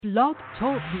Blog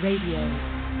Talk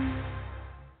Radio.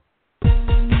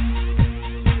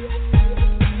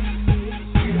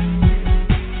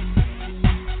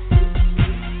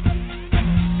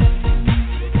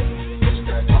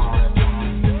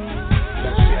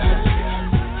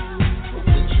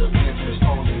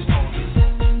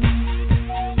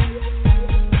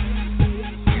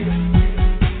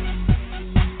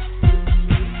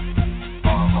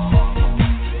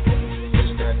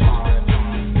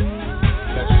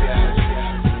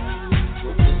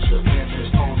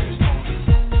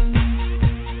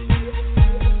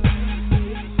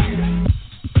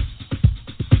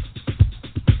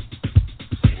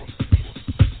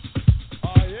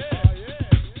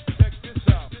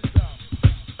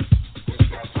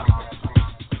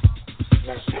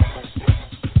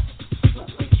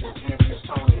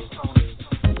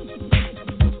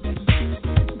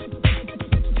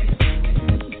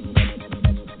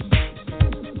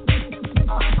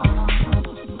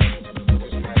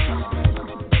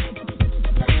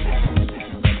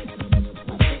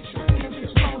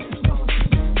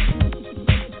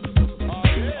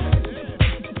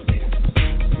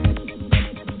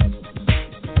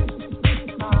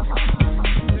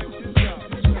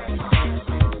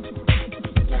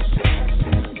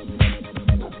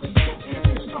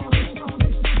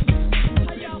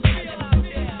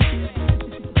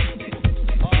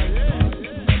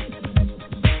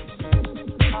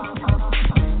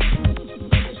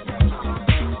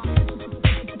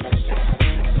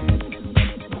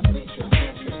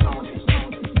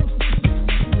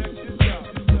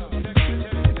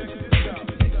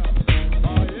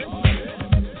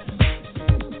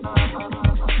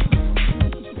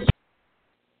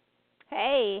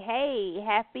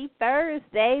 Happy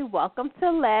Thursday. Welcome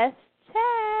to Let's Chat.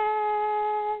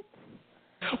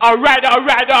 All right.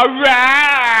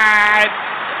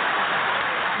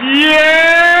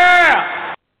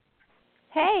 Yeah.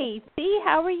 Hey, C,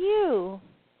 how are you?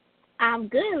 I'm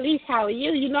good, Lissha. How are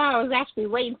you? You know, I was actually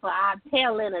waiting for our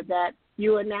tail end of that.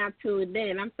 You are now tuned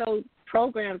in. I'm so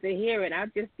programmed to hear it. I'll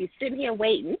just be sitting here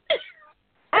waiting.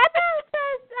 I was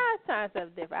trying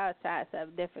something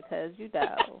different because,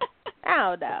 I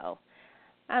don't know.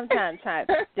 I'm trying to try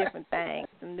different things,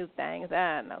 some new things.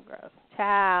 I don't know, girl.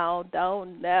 Child,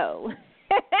 don't know.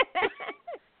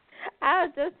 I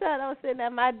was just telling, I was sitting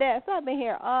at my desk. So I've been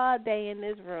here all day in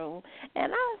this room.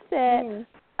 And I said,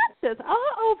 I'm just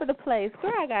all over the place.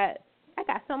 Girl, I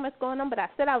got so much going on, but I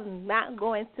said I was not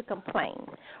going to complain,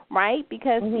 right?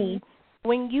 Because, see,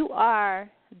 when you are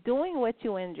doing what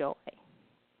you enjoy,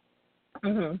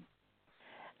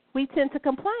 we tend to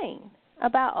complain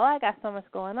about, I got so much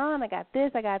going on, I got this,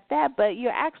 I got that, but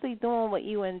you're actually doing what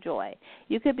you enjoy.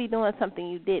 You could be doing something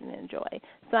you didn't enjoy.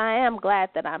 So I am glad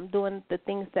that I'm doing the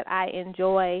things that I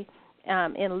enjoy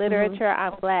in literature.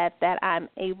 I'm glad that I'm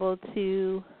able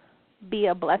to be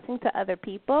a blessing to other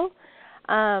people.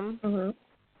 And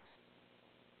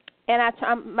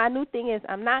my new thing is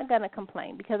I'm not going to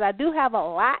complain because I do have a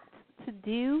lot to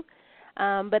do.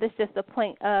 But it's just a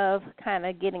point of kind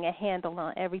of getting a handle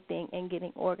on everything and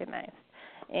getting organized,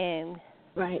 and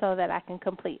so that I can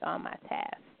complete all my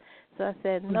tasks. So I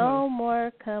said, no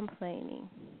more complaining.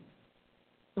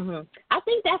 I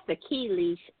think that's the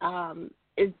key, Lissha,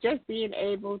 is just being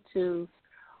able to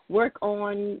work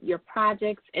on your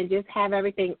projects and just have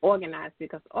everything organized,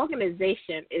 because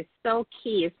organization is so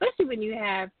key, especially when you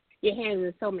have your hands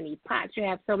in so many pots. You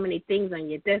have so many things on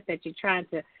your desk that you're trying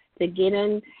to get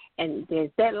in, and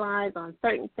there's deadlines on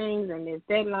certain things, and there's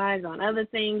deadlines on other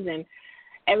things, and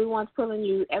everyone's pulling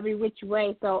you every which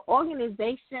way. So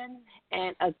organization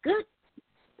and a good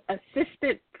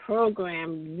assisted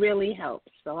program really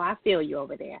helps. So I feel you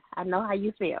over there. I know how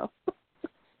you feel.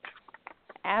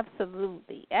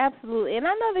 Absolutely. And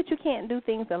I know that you can't do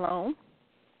things alone,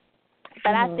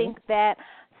 but I think that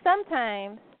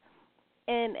sometimes,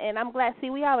 and I'm glad, see,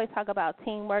 we always talk about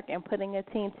teamwork and putting a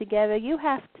team together.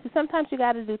 Sometimes you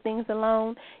got to do things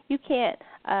alone. You can't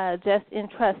just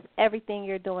entrust everything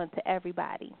you're doing to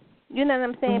everybody. You know what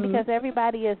I'm saying? Because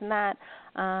everybody is not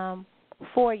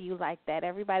for you like that.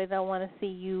 Everybody don't want to see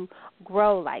you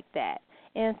grow like that.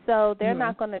 And so they're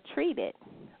not going to treat it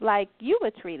like you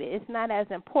would treat it. It's not as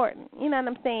important. You know what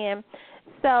I'm saying?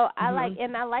 So I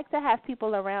like to have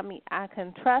people around me I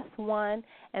can trust, one,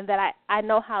 and that I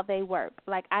know how they work.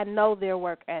 Like, I know their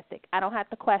work ethic. I don't have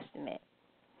to question it.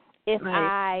 If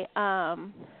I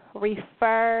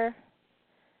refer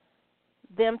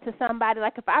them to somebody,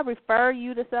 like if I refer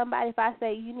you to somebody, if I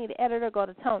say you need an editor, go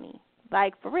to Toni.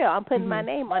 Like, for real, I'm putting my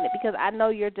name on it because I know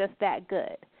you're just that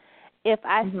good. If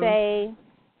I say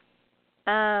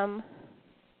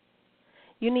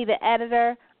you need an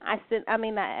editor,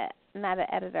 not an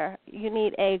editor. You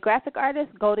need a graphic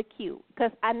artist, go to Q,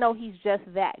 because I know he's just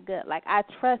that good. Like, I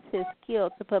trust his skill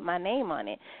to put my name on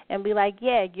it and be like,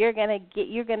 yeah, you're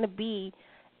gonna be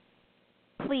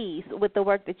pleased with the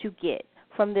work that you get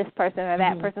from this person or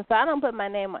that person. So I don't put my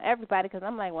name on everybody because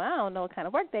I'm like, well, I don't know what kind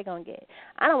of work they're gonna get.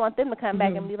 I don't want them to come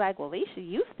back and be like, well, Lissha,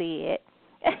 you see it.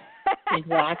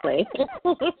 Exactly.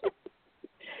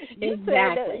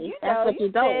 Exactly. That's what you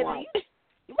don't want.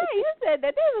 Right, you said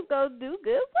that they was going to do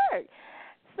good work.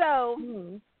 So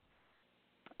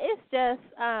it's just,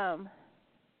 I don't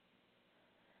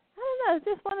know, it's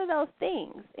just one of those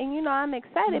things. And, you know, I'm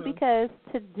excited because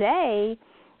today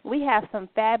we have some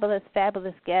fabulous,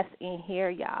 fabulous guests in here,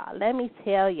 y'all. Let me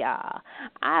tell y'all,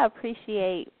 I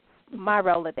appreciate my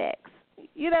Rolodex.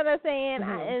 You know what I'm saying?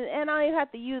 And I don't even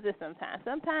have to use it sometimes.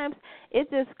 Sometimes it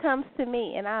just comes to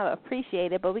me, and I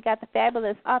appreciate it. But we got the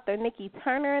fabulous author Nikki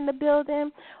Turner in the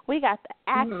building. We got the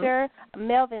actor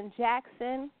Melvin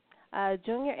Jackson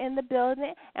Jr. in the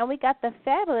building. And we got the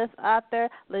fabulous author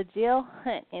LaJill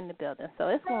Hunt in the building. So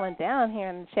it's going down here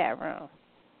in the chat room.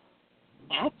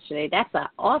 Actually, that's an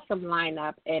awesome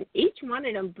lineup. And each one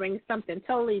of them brings something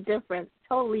totally different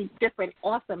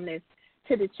awesomeness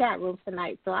to the chat room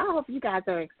tonight. So I hope you guys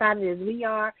are excited as we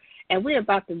are, and we're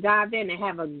about to dive in and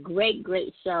have a great,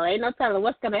 great show. Ain't no telling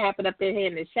what's going to happen up in here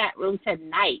in the chat room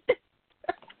tonight.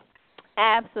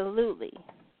 Absolutely.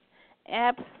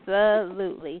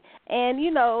 Absolutely. And,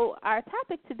 you know, our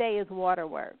topic today is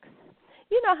waterworks.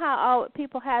 You know how all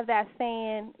people have that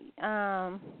saying,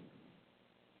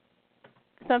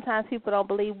 sometimes people don't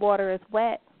believe water is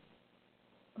wet?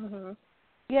 You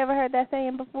ever heard that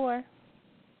saying before?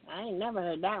 I ain't never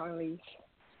heard that one,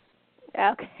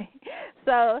 Lissha. Okay.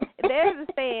 So there's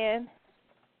a saying,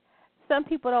 some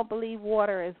people don't believe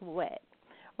water is wet,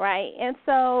 right? And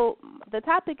so the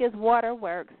topic is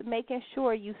waterworks, making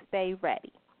sure you stay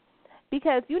ready.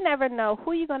 Because you never know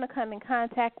who you're going to come in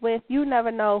contact with. You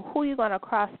never know who you're going to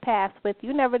cross paths with.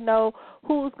 You never know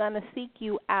who's going to seek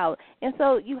you out. And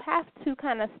so you have to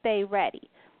kind of stay ready.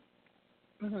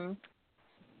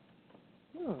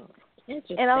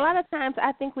 And a lot of times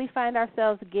I think we find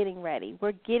ourselves getting ready.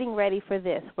 We're getting ready for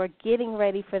this. We're getting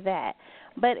ready for that.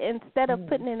 But instead of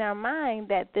putting in our mind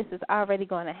that this is already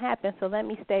going to happen, so let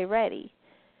me stay ready.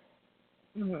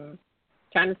 Trying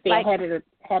to stay ahead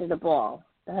of the ball,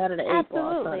 ahead of the eight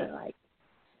ball, sort of like.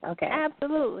 Okay.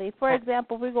 Absolutely. For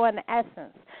example, we're going to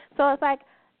Essence. So it's like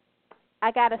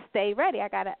I got to stay ready.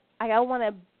 I want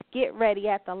to get ready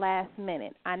at the last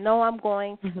minute. I know I'm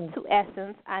going to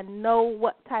Essence. I know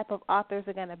what type of authors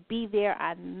are going to be there.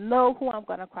 I know who I'm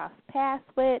going to cross paths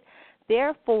with.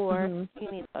 Therefore,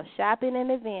 you need to go shopping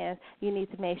in advance. You need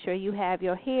to make sure you have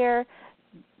your hair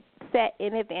set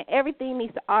in advance. Everything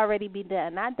needs to already be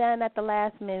done, not done at the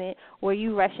last minute where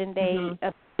you rushing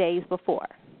days before.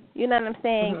 You know what I'm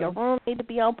saying? Your room need to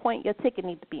be on point. Your ticket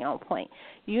needs to be on point.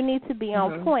 You need to be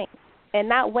on point. And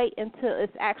not wait until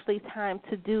it's actually time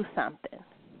to do something.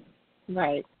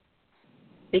 Right.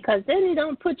 Because then you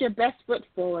don't put your best foot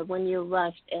forward when you're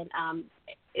rushed. And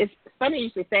it's funny you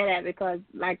should say that because,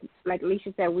 like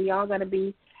Lissha said, we are going to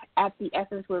be at the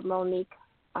Essence with Monique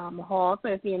Hall. So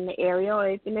if you're in the area, or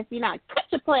if you're not,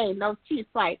 catch a plane, those cheap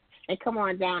flights, and come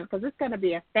on down because it's going to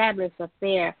be a fabulous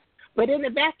affair. But in the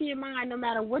back of your mind, no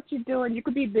matter what you're doing, you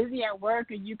could be busy at work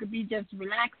or you could be just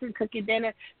relaxing, cooking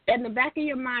dinner. In the back of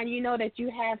your mind, you know that you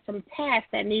have some tasks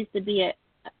that needs to be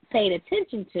paid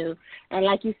attention to. And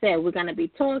like you said, we're going to be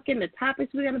talking, the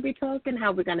topics we're going to be talking,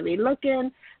 how we're going to be looking,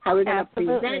 how we're going to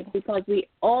present, because we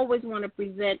always want to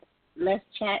present Let's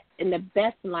Chat in the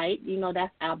best light. You know,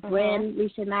 that's our brand,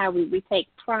 Lissha and I. We take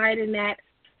pride in that.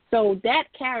 So that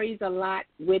carries a lot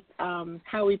with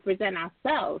how we present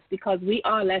ourselves because we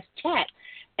are Let's Chat.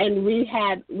 And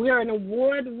we're an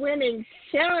award-winning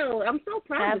show. I'm so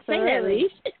proud to say that,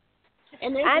 Lissha.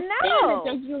 And there's a standard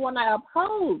that you want to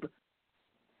uphold.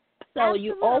 So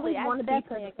you always want to be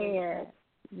prepared.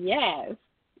 Yes.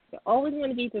 You always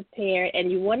want to be prepared, and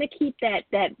you want to keep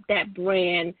that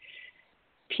brand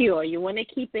pure. You want to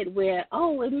keep it where,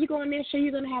 when you go in there, sure,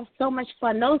 you're going to have so much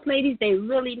fun. Those ladies, they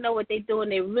really know what they're doing.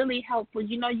 They're really helpful.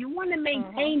 You know, you want to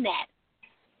maintain that.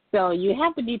 So you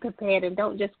have to be prepared and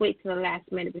don't just wait till the last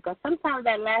minute because sometimes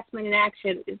that last minute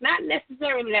action is not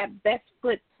necessarily that best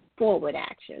foot forward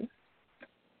action.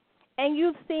 And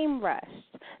you seem rushed.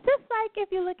 Just like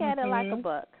if you look at it like a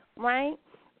book, right?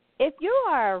 If you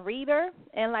are a reader,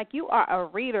 and like you are a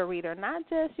reader, not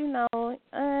just,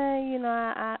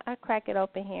 I crack it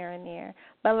open here and there,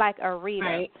 but like a reader.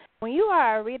 Right. When you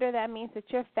are a reader, that means that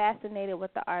you're fascinated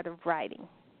with the art of writing.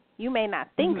 You may not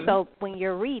think so when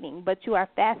you're reading, but you are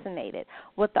fascinated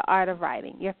with the art of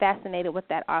writing. You're fascinated with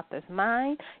that author's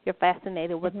mind. You're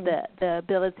fascinated with the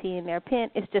ability in their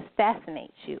pen. It just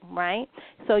fascinates you, right?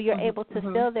 So you're able to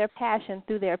feel their passion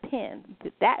through their pen.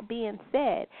 That being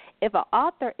said, if an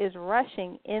author is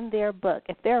rushing in their book,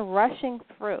 if they're rushing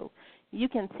through, you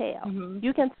can tell.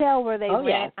 You can tell where they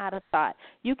ran out of thought.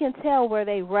 You can tell where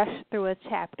they rushed through a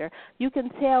chapter. You can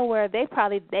tell where they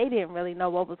didn't really know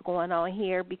what was going on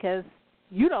here, because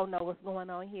you don't know what's going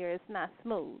on here. It's not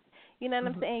smooth. You know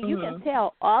what I'm saying? You can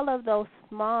tell all of those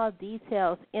small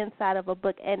details inside of a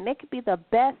book, and they could be the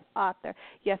best author,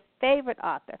 your favorite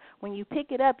author. When you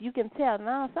pick it up, you can tell,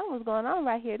 no, something's going on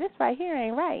right here. This right here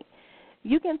ain't right.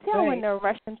 You can tell when they're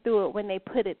rushing through it, when they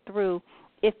put it through,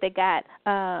 if they got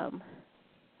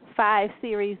 5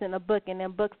 series in a book, and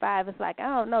then book 5 is like, I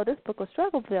don't know, this book was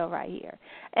Struggleville right here.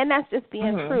 And that's just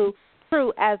being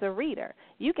true as a reader.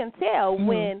 You can tell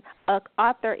when an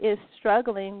author is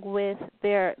struggling with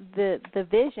the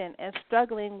vision and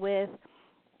struggling with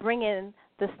bringing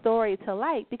the story to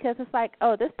light, because it's like,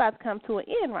 oh, this about to come to an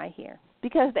end right here,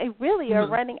 because they really are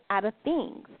running out of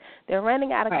things. They're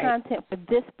running out of content for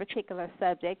this particular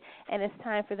subject, and it's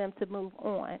time for them to move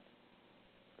on.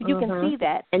 You can see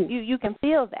that, and you can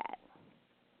feel that.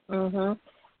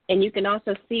 And you can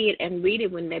also see it and read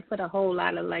it when they put a whole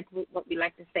lot of, like what we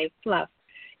like to say, fluff.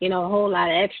 You know, a whole lot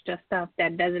of extra stuff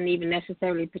that doesn't even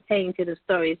necessarily pertain to the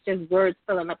story. It's just words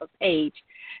filling up a page.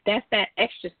 That's that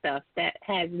extra stuff that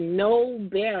has no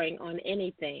bearing on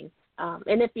anything.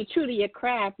 And if you're true to your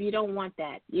craft, you don't want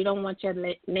that. You don't want your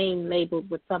name labeled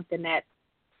with something that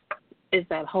is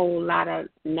a whole lot of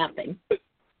nothing.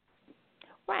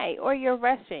 Right, or you're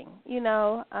rushing. You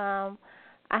know, I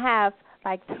have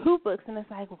like 2 books, and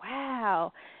it's like,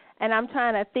 wow. And I'm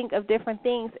trying to think of different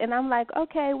things, and I'm like,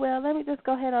 okay, well, let me just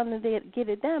go ahead on and get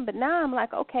it done. But now I'm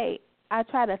like, okay, I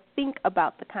try to think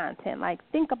about the content, like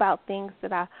think about things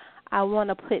that I want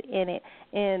to put in it,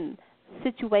 in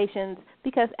situations,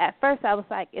 because at first I was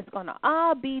like, it's going to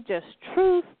all be just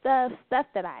true stuff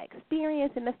that I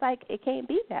experienced, and it's like, it can't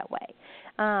be that way.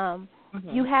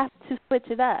 You have to switch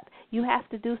it up. You have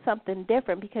to do something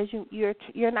different, because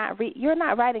you're not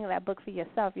writing that book for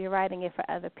yourself. You're writing it for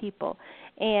other people.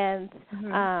 And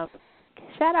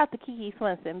shout out to Kiki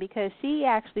Swenson, because she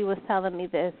actually was telling me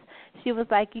this. She was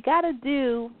like, you got to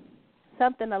do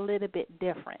something a little bit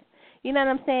different. You know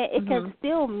what I'm saying? It can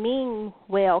still mean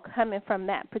well coming from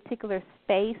that particular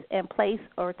space and place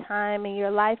or time in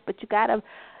your life, but you gotta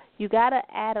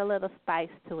add a little spice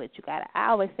to it.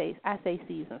 I say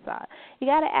season salt. You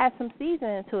gotta add some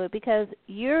seasoning to it, because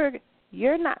you're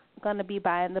not gonna be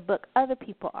buying the book. Other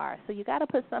people are. So you gotta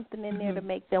put something in there to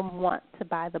make them want to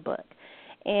buy the book.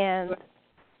 And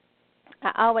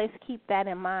I always keep that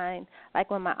in mind. Like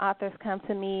when my authors come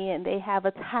to me and they have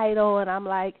a title, and I'm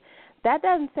like, that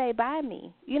doesn't say by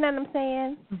me. You know what I'm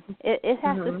saying? It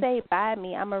has to say by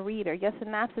me, I'm a reader. Your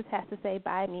synopsis has to say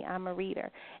by me, I'm a reader.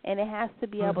 And it has to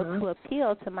be able to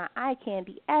appeal to my eye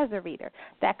candy as a reader.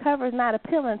 That cover is not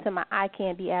appealing to my eye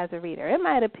candy as a reader. It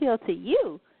might appeal to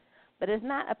you, but it's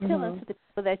not appealing to the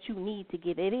people that you need to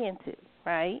get it into,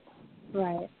 right?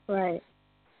 Right.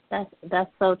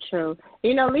 That's so true.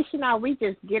 You know, Lissha and I, we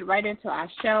just get right into our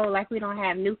show like we don't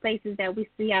have new faces that we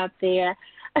see out there.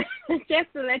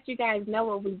 Just to let you guys know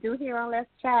what we do here on Let's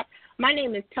Chat. My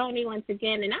name is Toni once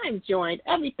again, and I'm joined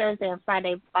every Thursday and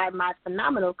Friday by my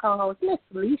phenomenal co-host, Miss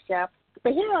Lissha.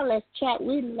 But here on Let's Chat,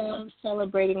 we love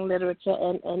celebrating literature,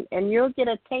 and you'll get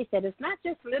a taste that it's not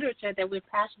just literature that we're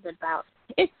passionate about.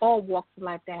 It's all walks of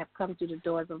life that have come through the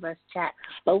doors of Let's Chat.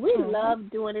 But we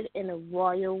love doing it in a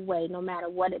royal way, no matter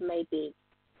what it may be.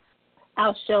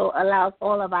 Our show allows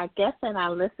all of our guests and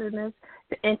our listeners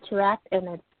to interact in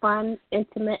a fun,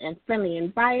 intimate, and friendly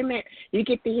environment. You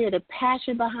get to hear the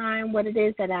passion behind what it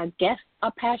is that our guests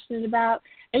are passionate about.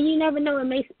 And you never know, it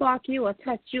may spark you or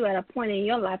touch you at a point in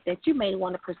your life that you may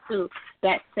want to pursue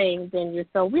that same venue.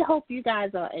 So we hope you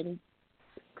guys are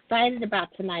excited about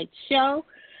tonight's show.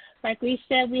 Like we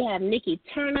said, we have Nikki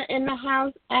Turner in the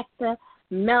house, actor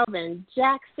Melvin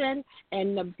Jackson,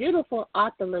 and the beautiful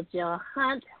author LaJoy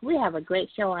Hunt. We have a great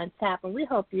show on tap, and we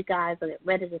hope you guys are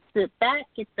ready to sit back,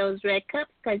 get those red cups,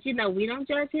 because, you know, we don't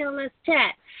judge here on Let's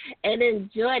Chat, and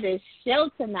enjoy the show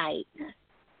tonight.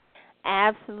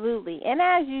 Absolutely. And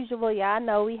as usual, y'all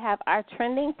know we have our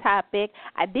trending topic.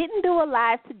 I didn't do a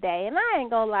live today, and I ain't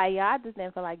going to lie, y'all, I just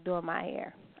didn't feel like doing my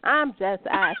hair. That's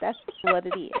what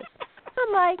it is.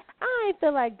 I'm like, I ain't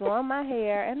feel like doing my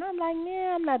hair, and I'm like,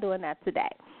 nah, I'm not doing that today.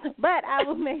 But I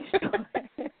will make sure.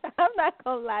 I'm not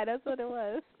going to lie, that's what it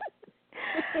was.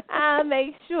 I'll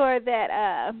make sure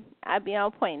that I'll be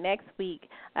on point next week.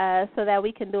 so that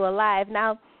we can do a live.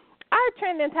 Now, our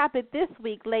trending topic this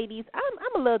week, ladies,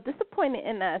 I'm a little disappointed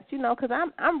in us, because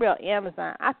I'm real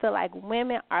Amazon. I feel like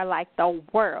women are like the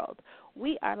world.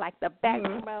 We are like the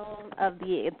backbone of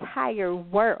the entire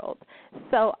world.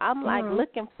 So I'm like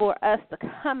looking for us to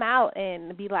come out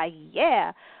and be like,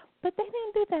 yeah. But they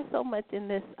didn't do that so much in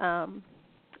this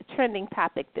trending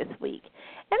topic this week.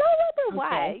 And I wonder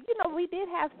why. We did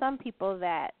have some people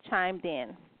that chimed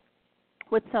in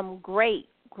with some great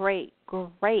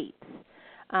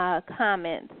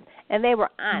comments, and they were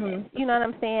honest. You know what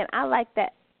I'm saying? I like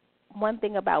that one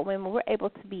thing about women. We're able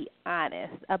to be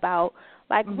honest about,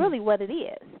 really what it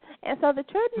is. And so the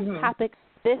trending topic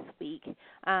this week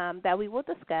that we will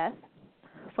discuss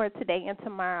for today and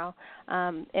tomorrow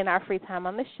in our free time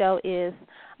on the show is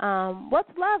what's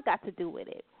love got to do with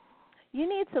it? You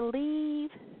need to leave,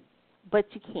 but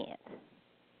you can't.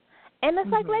 And it's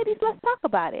like, ladies, let's talk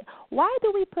about it. Why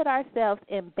do we put ourselves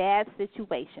in bad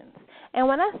situations? And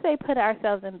when I say put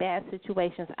ourselves in bad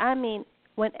situations, I mean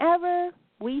whenever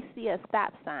we see a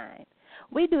stop sign,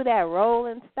 we do that roll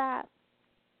and stop,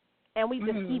 and we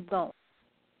just keep going.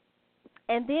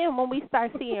 And then when we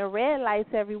start seeing red lights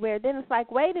everywhere, then it's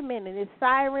like, wait a minute, it's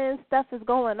sirens, stuff is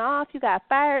going off, you got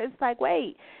fire. It's like,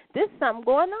 wait, there's something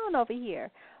going on over here.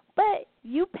 But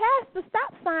you passed the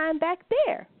stop sign back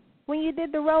there when you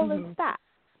did the roll and stop.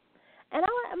 And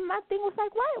my thing was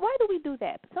like, why do we do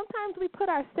that? Sometimes we put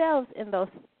ourselves in those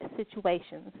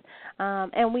situations,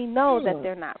 and we know that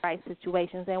they're not right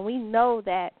situations, and we know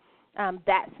that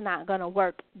that's not going to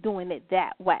work doing it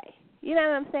that way. You know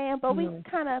what I'm saying? But we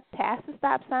kind of pass the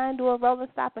stop sign, do a roll and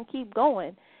stop, and keep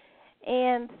going.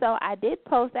 And so I did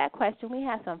pose that question. We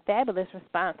had some fabulous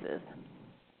responses.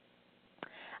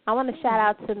 I want to shout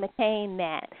out to McCain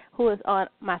Nat, who is on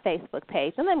my Facebook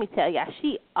page. And let me tell y'all,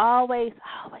 she always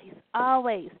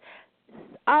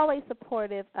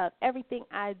supportive of everything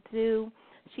I do.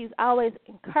 She's always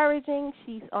encouraging.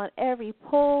 She's on every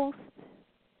post.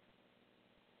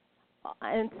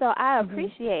 And so I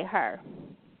appreciate her.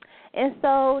 And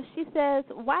so she says,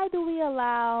 why do we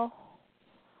allow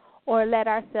or let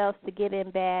ourselves to get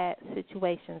in bad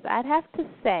situations? I'd have to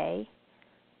say,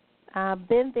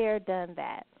 been there, done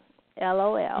that.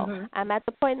 LOL. I'm at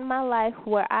the point in my life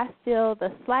where I feel the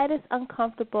slightest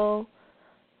uncomfortable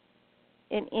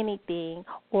in anything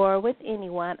or with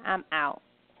anyone, I'm out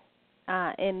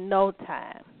in no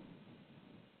time.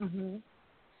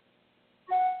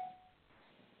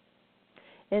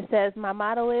 It says, my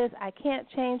motto is, I can't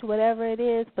change whatever it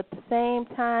is, but at the same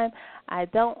time, I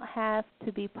don't have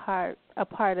to be a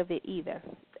part of it either.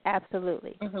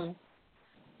 Absolutely.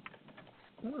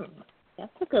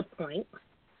 That's a good point.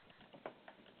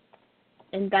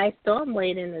 And Dice Storm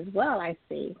weighed in as well, I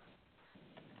see.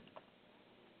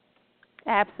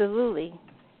 Absolutely.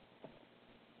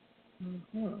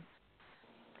 What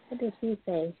did she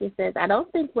say? She says, I don't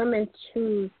think women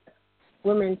choose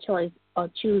women's choice or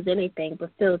choose anything,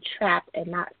 but feel trapped and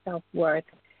not self-worth.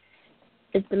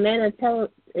 If the man is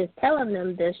telling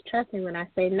them this, trust me when I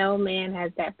say no man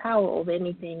has that power over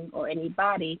anything or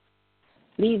anybody.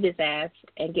 Leave his ass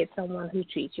and get someone who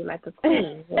treats you like a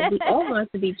queen. Well, we all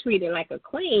want to be treated like a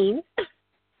queen.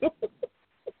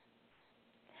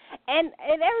 and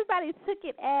everybody took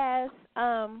it as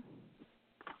a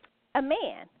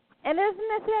man. And it doesn't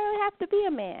necessarily have to be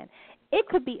a man. It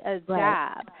could be a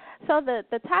job. So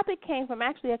the topic came from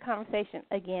actually a conversation.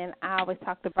 Again, I always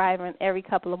talk to Byron every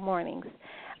couple of mornings.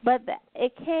 But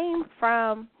it came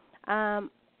from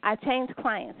I changed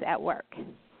clients at work.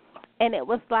 And it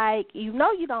was like, you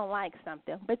don't like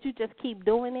something, but you just keep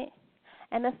doing it.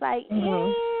 And it's like,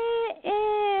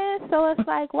 So it's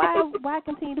like, why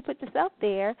continue to put yourself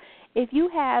there? If you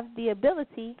have the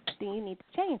ability, then you need to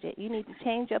change it. You need to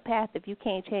change your path if you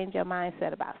can't change your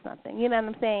mindset about something. You know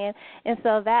what I'm saying? And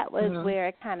so that was where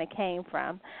it kind of came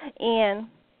from. And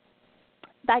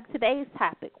like today's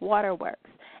topic, waterworks.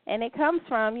 And it comes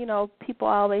from, people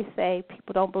always say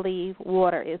people don't believe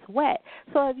water is wet.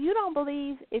 So if you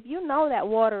know that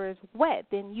water is wet,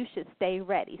 then you should stay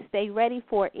ready. Stay ready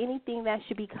for anything that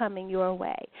should be coming your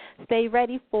way. Stay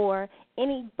ready for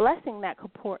any blessing that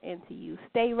could pour into you.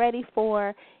 Stay ready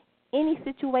for any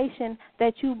situation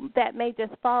that may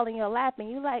just fall in your lap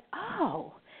and you're like,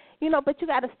 but you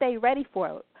got to stay ready for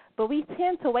it. But we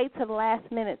tend to wait till the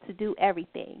last minute to do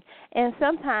everything. And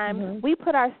sometimes we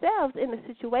put ourselves in a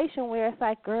situation where it's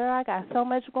like, girl, I got so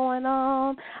much going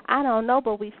on. I don't know,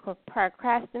 but we've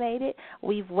procrastinated.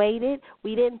 We've waited.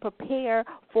 We didn't prepare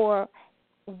for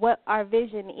what our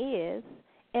vision is.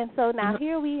 And so now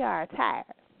here we are, tired.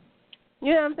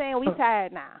 You know what I'm saying? We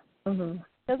tired now.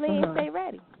 Because we didn't stay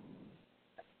ready.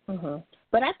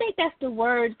 But I think that's the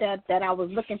word that I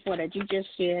was looking for that you just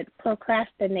shared,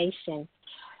 procrastination.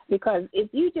 Because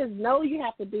if you just know you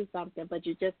have to do something, but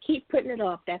you just keep putting it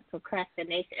off, that's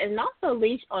procrastination. And also,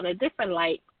 Leash, on a different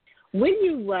light, when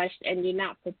you rush and you're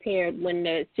not prepared when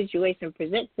the situation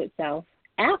presents itself,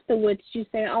 afterwards you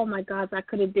say, oh, my God, I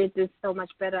could have did this so much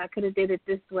better. I could have did it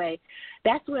this way.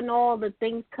 That's when all the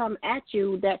things come at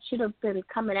you that should have been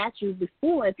coming at you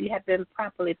before if you had been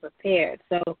properly prepared.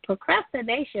 So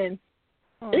procrastination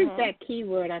is that key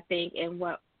word, I think, in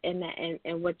what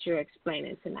you're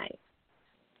explaining tonight.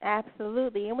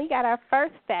 Absolutely. And we got our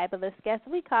first fabulous guest.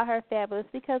 We call her fabulous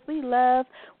because we love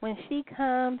when she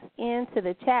comes into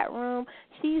the chat room.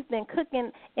 She's been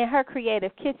cooking in her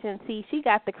creative kitchen. See, she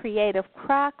got the creative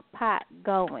crock pot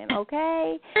going,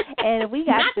 okay? And we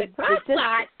got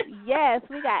yes,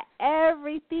 we got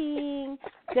everything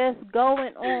just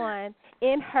going on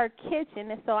in her kitchen.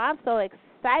 And so I'm so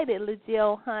excited,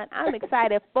 LaJill Hunt. I'm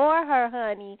excited for her,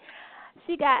 honey.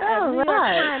 She got a New York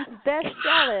Times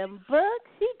best-selling book.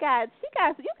 You got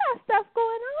stuff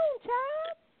going on,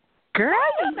 child. Girl,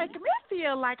 you're making me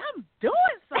feel like I'm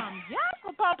doing something. Yes,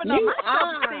 for pumping up my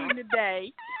self-esteem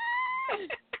today.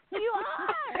 You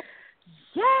are.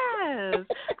 Yes.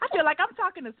 I feel like I'm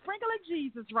talking to Sprinkle of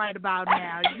Jesus right about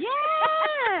now.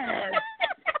 Yes.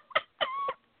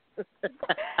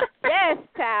 Yes,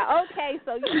 child. Okay,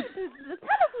 so tell us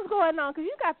what's going on, because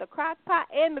you got the crock pot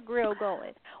and the grill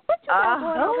going. What you got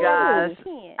going on? Gosh.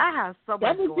 I have so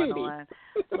much going on.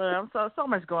 Look, I'm so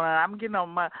much going on. I'm getting on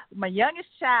my youngest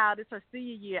child. It's her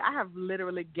senior year. I have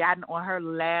literally gotten on her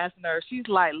last nerve. She's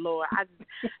like, Lord,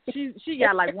 she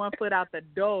got like one foot out the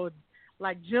door.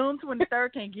 Like June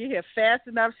 23rd can't get here fast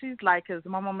enough. She's like, because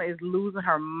my mama is losing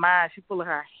her mind. She's pulling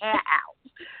her hair out.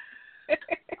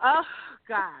 Oh,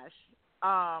 gosh.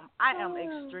 I am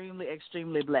extremely,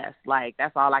 extremely blessed. Like,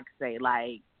 that's all I can say.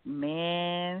 Like,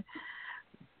 man,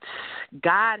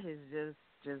 God has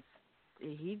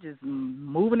he just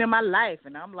moving in my life.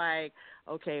 And I'm like,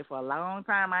 okay, for a long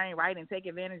time I ain't right and take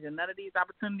advantage of none of these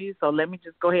opportunities. So let me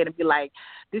just go ahead and be like,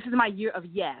 this is my year of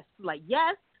yes. Like,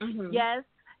 yes, yes,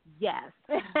 yes.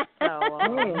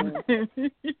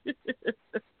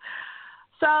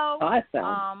 So,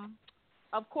 awesome.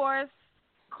 Of course,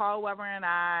 Carl Weber and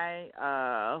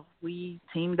I, we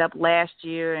teamed up last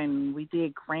year and we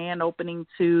did grand opening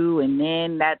too, and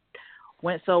then that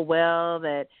went so well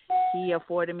that he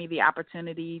afforded me the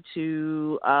opportunity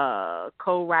to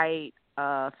co-write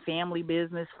Family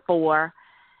Business 4,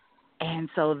 and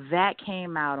so that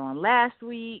came out on last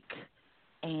week,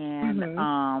 and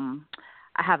I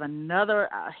have another,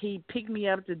 he picked me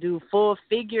up to do Full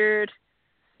Figured,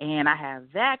 and I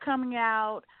have that coming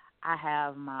out. I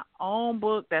have my own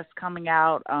book that's coming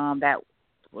out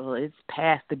it's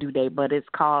past the due date, but it's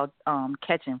called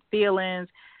Catching Feelings.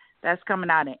 That's coming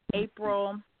out in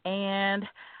April. And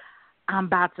I'm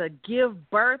about to give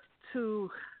birth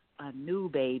to a new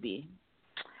baby.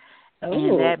 Ooh.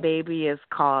 And that baby is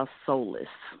called Solace.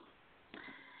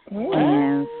 Ooh.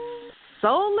 And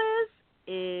Solace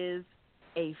is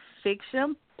a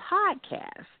fiction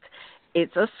podcast.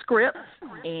 It's a script,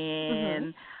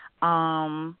 and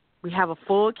we have a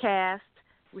full cast.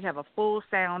 We have a full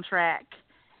soundtrack.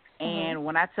 And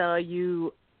when I tell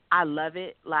you I love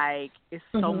it, like, it's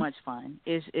so much fun.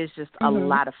 It's just a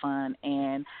lot of fun.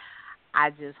 And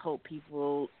I just hope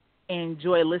people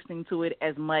enjoy listening to it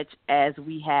as much as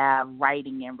we have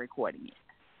writing and recording it.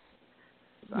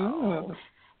 So,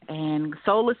 and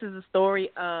Solace is a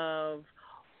story of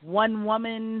one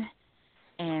woman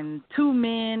and two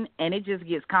men, and it just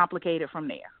gets complicated from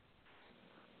there.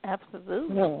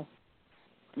 Absolutely.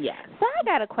 Yes. So I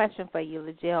got a question for you,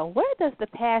 LaJill. Where does the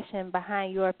passion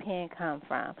behind your pen come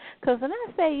from? Because when I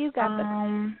say you got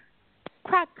the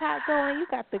crock pot going, you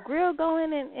got the grill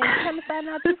going, and come to find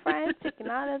out you frying chicken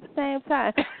all at the same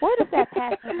time, where does that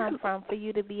passion come from for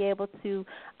you to be able to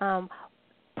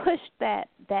push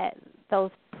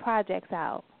those projects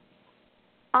out?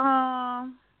 I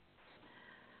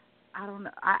don't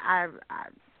know. I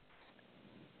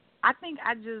think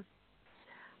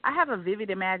I have a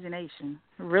vivid imagination.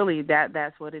 Really,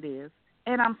 that's what it is.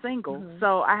 And I'm single,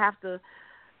 so I have to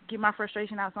get my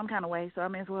frustration out some kind of way, so I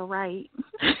may as well write.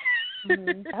 All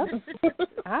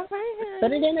right.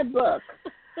 Put it in a book.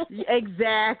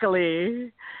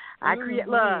 Exactly. I create.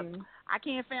 Look, I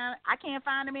can't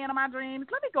find the man of my dreams.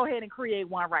 Let me go ahead and create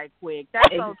one right quick.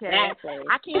 That's okay. Exactly.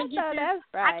 I can't get this. That's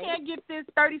right. I can't get this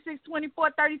 36,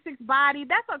 24, 36 body.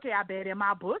 That's okay. I bet in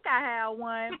my book I have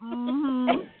one.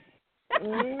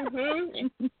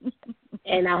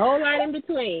 And a whole lot in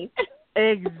between.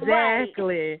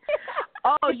 Exactly.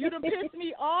 Oh, you done pissed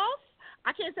me off?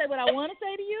 I can't say what I want to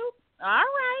say to you? All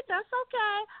right, that's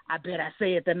okay. I bet I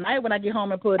say it tonight when I get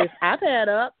home and put this iPad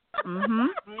up.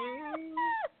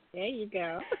 There you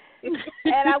go. And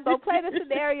I'm going to play the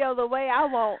scenario the way I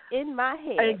want in my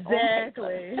head.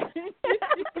 Exactly.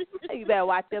 You better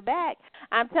watch your back.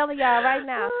 I'm telling y'all right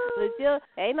now, Jill,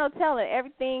 ain't no telling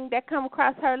everything that come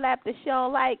across her lap that she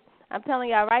don't like. I'm telling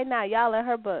y'all right now, y'all in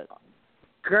her book.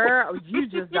 Girl, you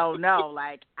just don't know.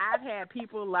 Like, I've had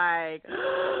people like,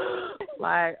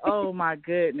 oh my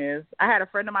goodness. I had a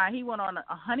friend of mine. He went on a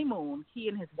honeymoon. He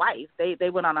and his wife. They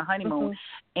went on a honeymoon,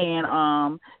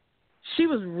 and she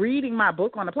was reading my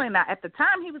book on the plane. Now, at the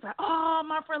time, he was like, oh,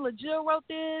 my friend LaJill wrote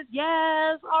this.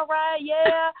 Yes, all right,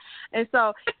 yeah. And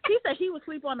so he said he would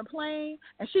sleep on the plane,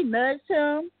 and she nudged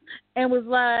him and was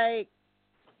like,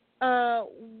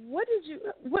 what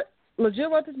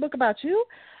LaJill wrote this book about you?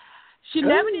 She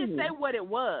never did say what it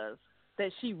was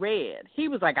that she read. He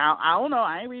was like, I don't know.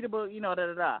 I ain't read a book,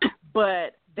 da-da-da.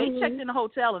 But they checked in the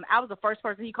hotel, and I was the first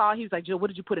person he called. He was like, Jill, what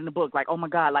did you put in the book? Like, oh, my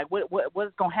God, like, what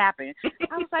is going to happen?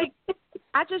 I was like,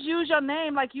 I just use your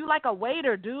name. Like, you like a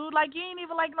waiter, dude. Like, you ain't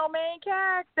even like no main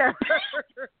character.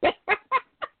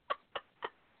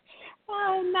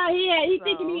 Oh, no, he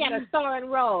thinking he had a starring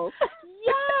role.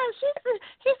 Yeah,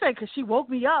 he said, because she woke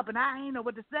me up, and I ain't know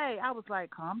what to say. I was like,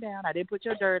 calm down. I didn't put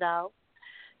your dirt out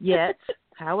yet.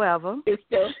 However. It's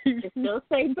still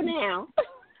safe for now.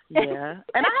 Yeah.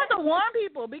 And I have to warn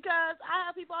people because I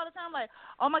have people all the time like,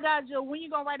 oh, my God, Jill, when you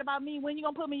going to write about me? When you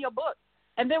going to put me in your book?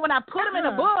 And then when I put them in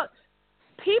a book,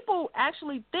 people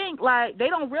actually think, like, they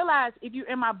don't realize if you're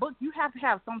in my book, you have to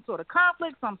have some sort of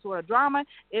conflict, some sort of drama.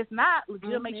 It's not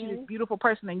LaJill makes you this beautiful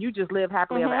person and you just live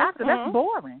happily ever after. That's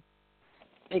boring.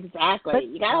 Exactly. But,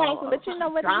 you got to have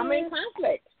some drama and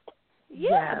conflict.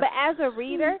 Yeah, but as a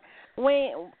reader,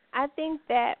 I think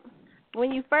that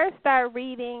when you first start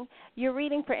reading, you're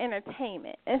reading for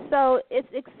entertainment. And so it's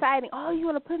exciting. Oh, you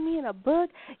want to put me in a book?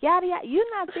 Yada, yada. You're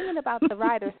not thinking about the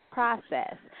writer's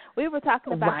process. We were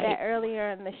talking about that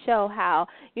earlier in the show, how,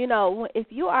 if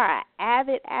you are an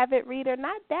avid reader,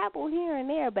 not dabble here and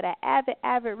there, but an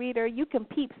avid reader, you can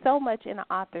peep so much in an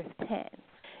author's pen.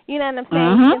 You know what I'm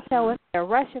saying? You can tell if they're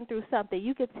rushing through something.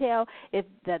 You can tell if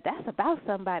that's about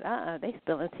somebody. They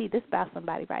spilling tea. This about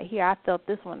somebody right here. I felt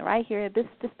this one right here. This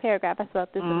paragraph. I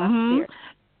felt this in my spirit.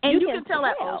 And you can tell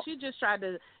that. Oh, she just tried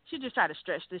to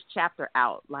stretch this chapter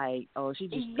out. Like, oh,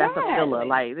 that's a filler.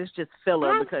 Like, this just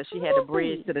filler because she had to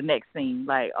bridge to the next scene.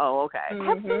 Like, oh, okay.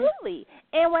 Absolutely.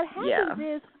 And what happens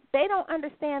is they don't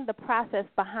understand the process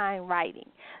behind writing.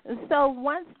 And so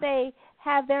once they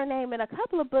have their name in a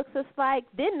couple of books, it's like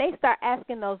then they start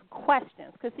asking those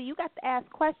questions. Because, see, you got to ask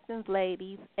questions,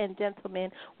 ladies and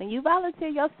gentlemen. When you volunteer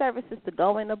your services to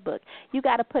go in a book, you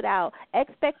got to put out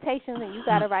expectations and you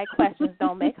got to write questions.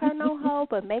 Don't make her no hoe,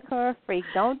 but make her a freak.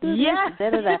 Don't do this.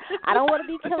 Da-da-da. I don't want to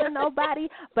be killing nobody,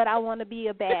 but I want to be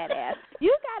a badass.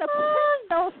 You got to put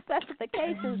those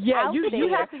specifications out there.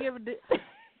 You have to give it.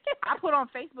 I put on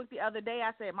Facebook the other day,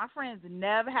 I said, my friends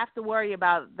never have to worry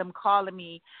about them calling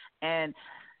me and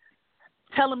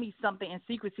telling me something in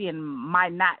secrecy and my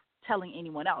not telling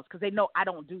anyone else because they know I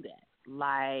don't do that.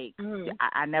 Like,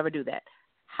 I never do that.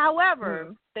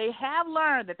 However, they have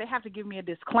learned that they have to give me a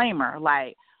disclaimer,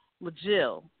 like,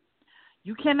 LaJill,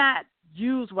 you cannot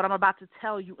use what I'm about to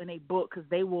tell you in a book because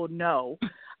they will know.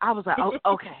 I was like, oh,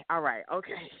 okay, all right,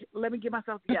 okay, let me get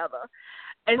myself together.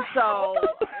 And so,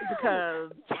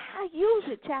 because child, use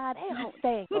it, child. They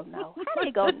ain't gonna know. How they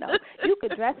gonna know? You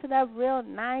could dress it up real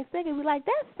nice. They could be like,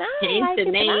 that sounds like it,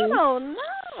 but I don't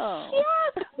know.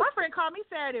 Yes. My friend called me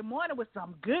Saturday morning with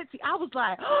some good tea. I was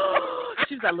like, oh.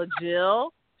 She was like,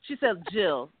 LaJill. She said,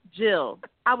 Jill.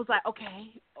 I was like, okay.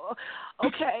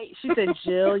 She said,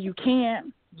 Jill, you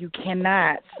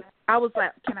cannot. I was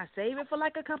like, can I save it for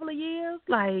like a couple of years?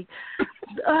 Like,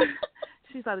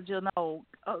 she's like, Jill, no.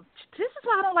 This is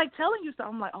why I don't like telling you so.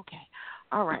 I'm like, okay,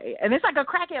 all right. And it's like a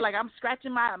crackhead. Like I'm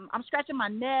scratching my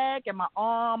neck and my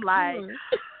arm. Like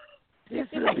this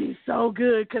will be so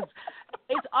good because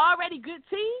it's already good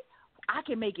tea. I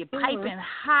can make it piping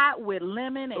hot with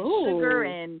lemon and sugar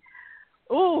and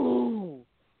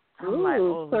I'm like,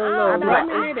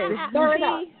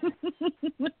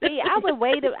 See, I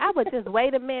would just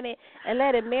wait a minute and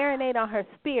let it marinate on her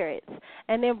spirits,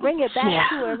 and then bring it back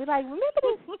to her. Be like, remember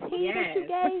this tea that you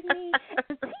gave me?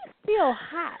 The tea's still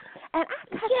hot, and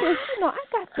I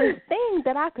got this thing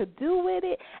that I could do with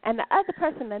it, and the other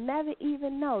person will never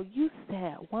even know. You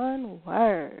said one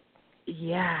word.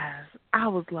 Yes, I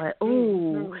was like,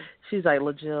 ooh. She's like,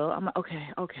 LaJill. I'm like, okay,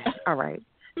 all right.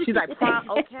 She's like,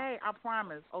 okay, I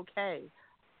promise. Okay,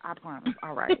 I promise.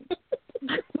 All right.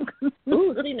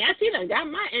 Ooh, see, now she done got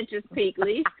my interest peaked,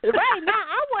 Lee. Right now,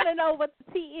 I want to know what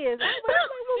the tea is. I'm like,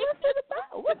 well, what's it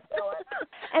about? What's going on?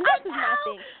 And this is my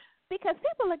thing. Because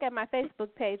people look at my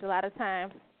Facebook page a lot of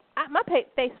times. My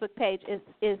Facebook page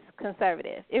is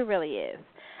conservative. It really is.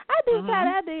 I do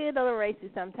try to be a little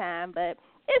racy sometimes, but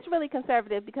it's really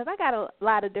conservative because I got a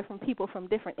lot of different people from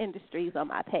different industries on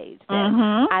my page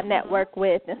that I network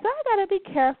with. And so I got to be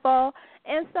careful.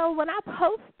 And so when I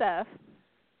post stuff,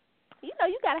 you know,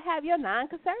 you got to have your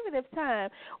non-conservative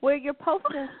time where you're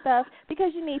posting stuff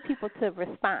because you need people to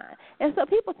respond. And so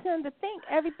people tend to think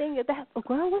everything is that, oh,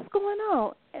 girl, what's going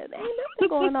on? There ain't nothing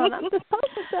going on. I'm just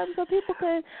posting something so people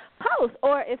can post.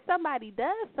 Or if somebody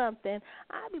does something,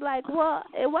 I'd be like, well,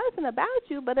 it wasn't about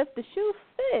you, but if the shoe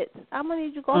fits, I'm going to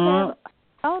need you to go ahead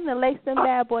and lace them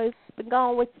bad boys and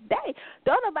go on with your day.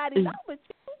 Don't nobody know but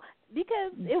you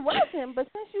because it wasn't. But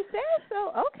since you said so,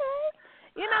 okay.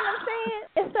 You know what I'm saying?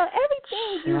 And so everything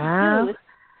you do is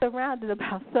surrounded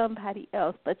about somebody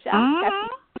else, but y'all got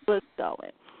the book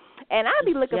going. And I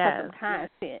be looking for some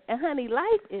content. And, honey,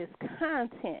 life is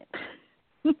content.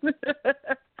 I'm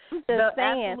just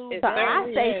saying. So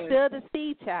I say spill the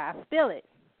seed, child. Spill it.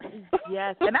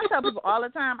 Yes, and I tell people all the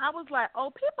time, I was like,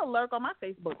 oh, people lurk on my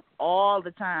Facebook all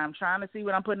the time trying to see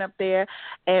what I'm putting up there,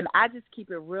 and I just keep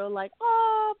it real like,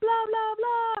 oh, blah, blah,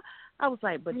 blah. I was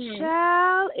like, but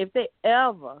child, if they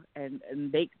ever,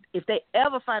 if they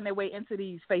ever find their way into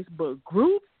these Facebook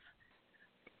groups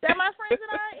that my friends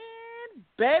and I are in,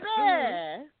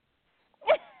 baby.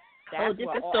 That's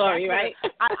different story, right?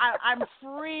 I'm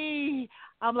free.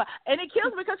 I'm like, and it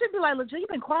kills me because she'd be like, "Look, you've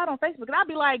been quiet on Facebook," and I'd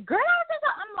be like, "Girl,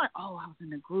 I'm like, oh, I was in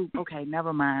the group. Okay,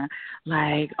 never mind.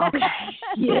 Like, okay,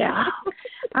 yeah."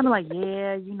 I'm like,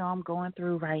 yeah, you know, I'm going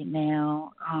through right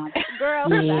now.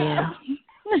 Girl, yeah.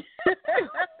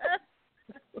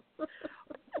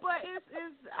 But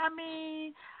it's. I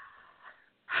mean,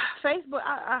 Facebook.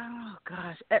 Oh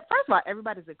gosh. First of all,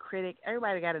 everybody's a critic.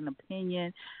 Everybody got an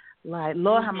opinion. Like,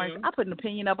 Lord have mercy, I put an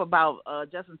opinion up about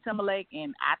Justin Timberlake,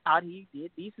 and I thought he did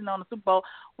decent on the Super Bowl.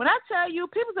 When I tell you,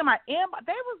 people's in my inbox,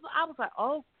 I was like,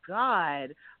 oh,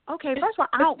 God. Okay, first of all,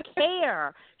 I don't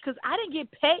care because I didn't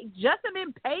get paid. Justin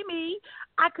didn't pay me.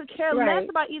 I could care less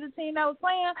about either team that was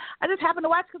playing. I just happened to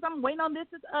watch because I'm waiting on This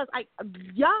Is Us.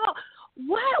 Y'all,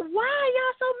 what? Why are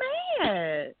y'all so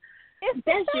mad?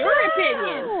 That's your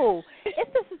opinion.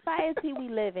 It's the society we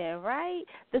live in, right?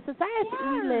 The society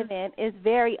we live in is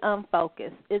very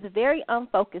unfocused. It's very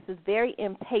unfocused. It's very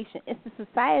impatient. It's the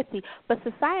society. But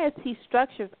society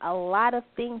structures a lot of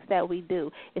things that we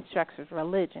do. It structures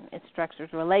religion. It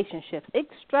structures relationships. It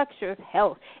structures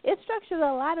health. It structures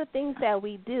a lot of things that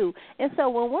we do. And so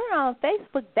when we're on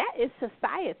Facebook, that is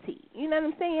society. You know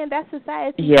what I'm saying? That's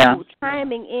society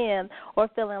chiming in or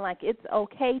feeling like it's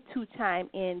okay to chime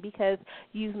in because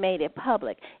you've made it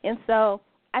public. And so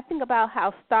I think about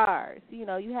how stars, you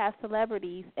know, you have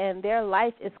celebrities and their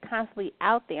life is constantly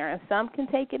out there, and some can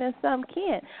take it and some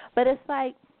can't. But it's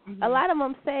like a lot of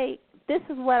them say, this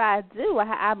is what I do.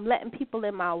 I'm letting people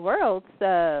in my world,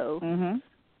 so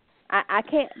I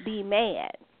can't be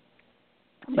mad.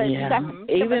 But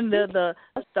even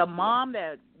the mom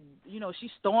that, you know, she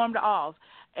stormed off,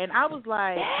 and I was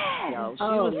like, yo, she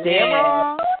was dead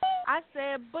wrong. I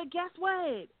said, but guess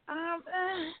what?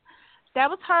 That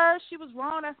was her. She was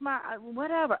wrong. That's my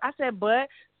whatever. I said, but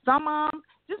some moms,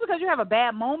 just because you have a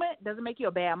bad moment doesn't make you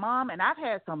a bad mom. And I've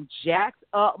had some jacked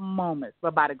up moments,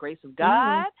 but by the grace of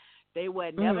God, they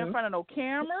were never in front of no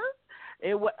cameras.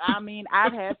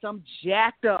 I've had some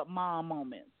jacked up mom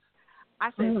moments. I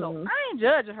said, so I ain't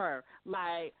judging her.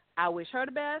 Like, I wish her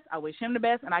the best. I wish him the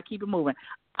best, and I keep it moving.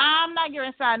 I'm not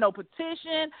getting signed no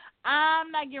petition.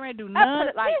 I'm not getting ready to do none.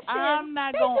 Like, I'm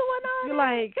not going to feel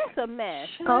like that's a mess.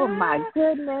 Oh, my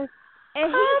goodness.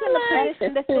 And he's in a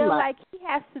position to feel like he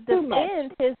has to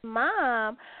defend his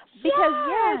mom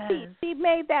because, she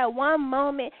made that one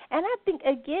moment. And I think,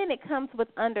 again, it comes with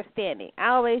understanding. I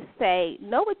always say,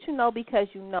 know what you know because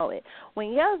you know it.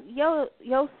 When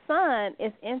your son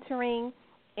is entering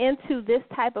into this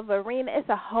type of arena, it's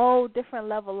a whole different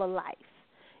level of life.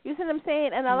 You see what I'm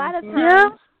saying? And a lot of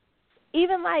times,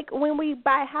 even like when we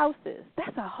buy houses,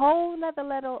 that's a whole nother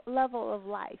level of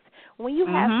life. When you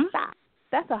have stock,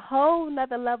 that's a whole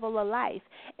nother level of life.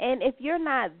 And if you're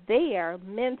not there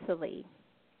mentally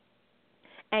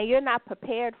and you're not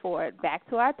prepared for it, back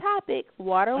to our topic,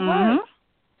 water works,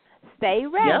 stay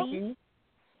ready.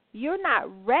 You're not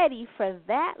ready for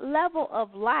that level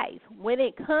of life. When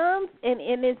it comes and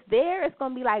it's there, it's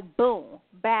going to be like, boom,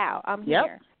 bow, I'm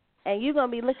here. And you're going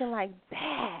to be looking like,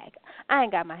 dag, I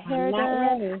ain't got my hair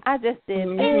done. I just did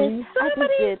this. I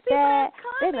just did that.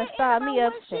 They done start me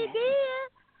upset.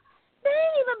 They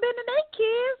ain't even been to their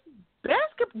kids'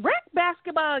 rec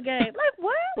basketball game. Like,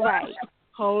 what? Right.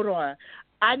 Hold on.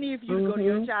 I need for you to go to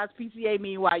your child's PCA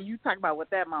meeting while you talk about what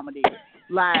that mama did.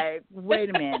 Like, wait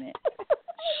a minute.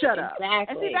 Shut up. Exactly.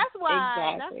 And see, that's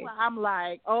why I'm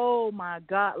like, oh my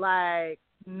God, like,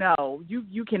 no,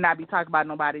 you cannot be talking about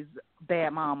nobody's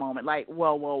bad mom moment. Like,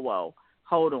 whoa,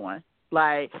 hold on.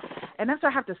 Like, and that's why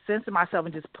I have to censor myself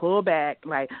and just pull back.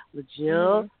 Like,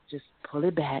 Jill, just pull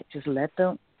it back. Just let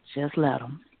them.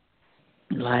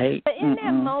 Like, but in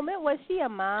that moment, was she a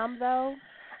mom though?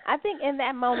 I think in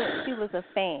that moment she was a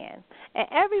fan, and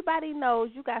everybody knows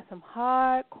you got some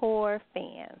hardcore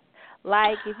fans.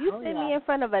 Like, if you sit me in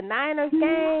front of a Niners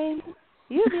game,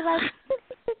 you'd be like, who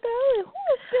is this?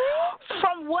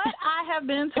 From what I have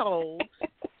been told,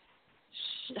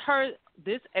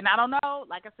 and I don't know,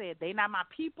 like I said, they not my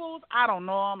peoples. I don't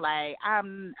know them. Like, I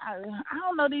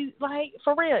don't know these, like,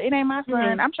 for real. It ain't my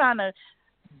son. I'm trying to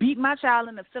beat my child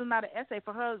into filling out an essay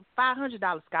for her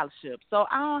 $500 scholarship. So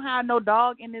I don't have no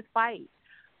dog in this fight.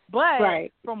 But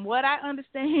from what I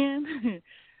understand,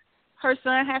 her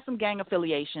son has some gang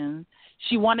affiliations.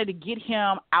 She wanted to get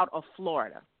him out of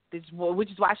Florida,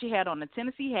 which is why she had on the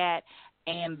Tennessee hat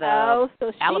and the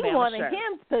Alabama she wanted shirt.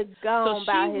 him to go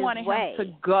about his way. So she wanted him to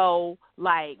go,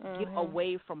 like, get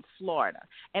away from Florida.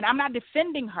 And I'm not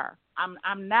defending her.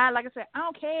 I'm not, like I said, I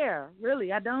don't care.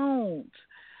 Really, I don't.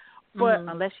 But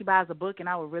unless she buys a book, and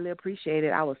I would really appreciate it,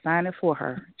 I would sign it for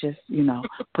her. Just,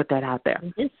 put that out there.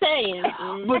 Just saying.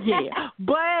 But yeah.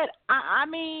 But I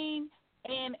mean,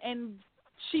 and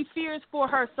she fears for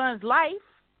her son's life.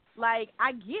 Like,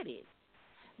 I get it.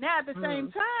 Now at the same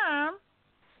time,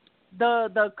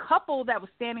 the couple that was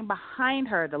standing behind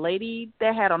her, the lady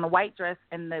that had on the white dress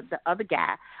and the other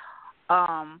guy,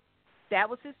 that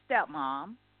was his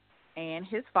stepmom and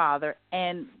his father.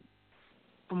 And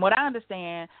from what I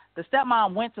understand, the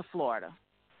stepmom went to Florida,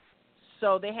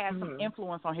 so they had some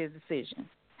influence on his decision.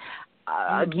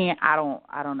 Again, I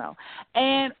don't know.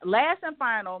 And last and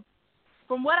final,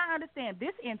 from what I understand,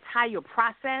 this entire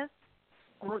process,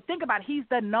 think about it, he's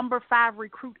the number 5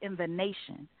 recruit in the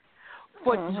nation.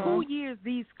 For 2 years,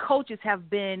 these coaches have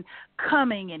been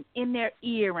coming and in their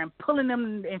ear and pulling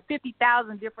them in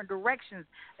 50,000 different directions,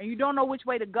 and you don't know which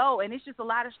way to go, and it's just a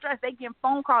lot of stress. They get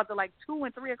phone calls at like 2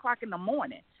 and 3 o'clock in the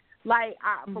morning. Like,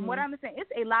 from what I understand,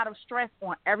 it's a lot of stress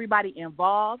on everybody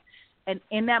involved, and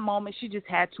in that moment, she just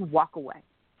had to walk away.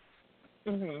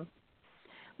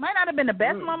 Might not have been the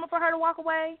best moment for her to walk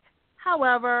away.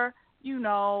 However,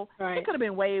 it could have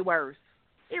been way worse.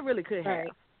 It really could have.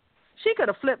 She could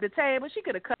have flipped the table. She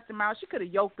could have cussed him out. She could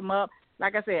have yoked him up.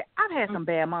 Like I said, I've had some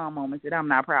bad mom moments that I'm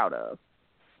not proud of.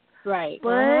 Right.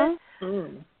 But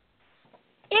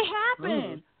it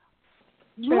happened.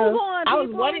 Move on, I was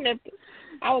wondering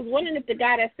if the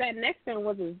guy that sat next to him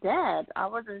was his dad. I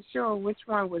wasn't sure which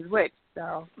one was which.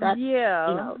 So that's,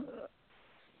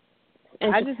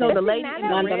 I just know the lady.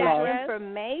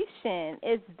 Information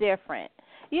is different.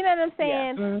 You know what I'm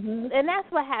saying? Yeah. And that's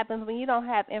what happens when you don't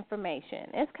have information.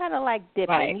 It's kind of like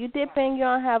dipping. Right. You dip in, you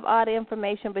don't have all the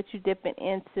information, but you dipping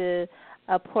into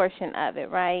a portion of it,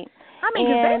 right? I mean,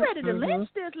 because they ready to lynch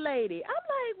this lady. I'm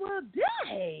like, well,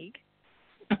 dang.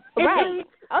 Right.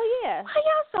 Oh, yeah. Why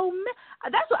y'all so mad?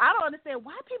 That's what I don't understand.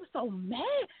 Why people so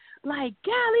mad? Like,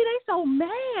 golly, they so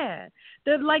mad.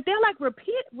 They're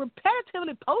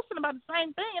repetitively posting about the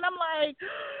same thing. And I'm like,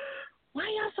 why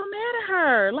y'all so mad at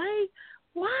her? Like,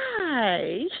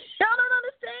 why? Y'all don't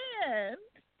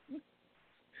understand.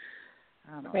 I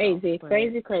don't know, Crazy.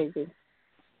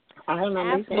 I don't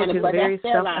understand. Which is very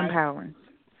self-empowering.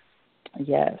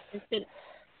 Yes.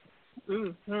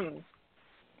 Absolutely.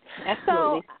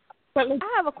 So, I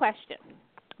have a question.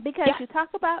 Because you talk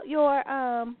about your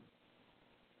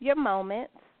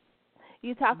moments.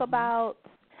 You talk about,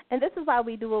 and this is why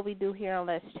we do what we do here on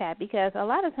Let's Chat, because a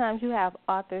lot of times you have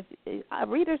authors,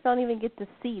 readers don't even get to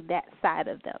see that side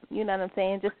of them. You know what I'm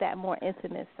saying? Just that more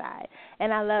intimate side.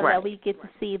 And I love that we get to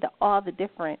see all the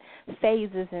different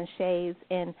phases and shades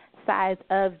and sides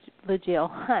of LaJill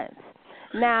Hunt.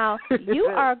 Now, you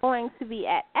are going to be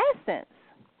at Essence.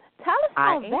 Tell us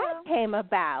how that came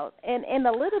about and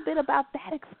a little bit about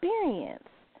that experience.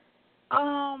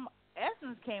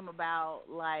 Essence came about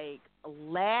like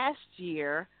last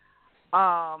year.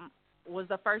 Was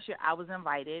the first year I was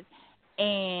invited,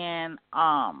 and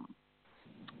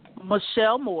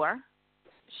Michelle Moore,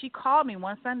 she called me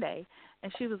one Sunday,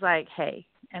 and she was like, "Hey,"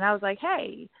 and I was like,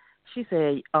 "Hey." She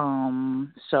said,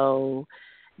 "So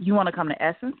you want to come to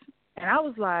Essence?" And I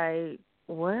was like,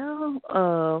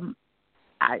 "Well,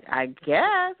 I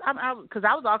guess because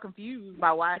I was all confused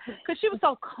by why, because she was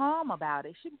so calm about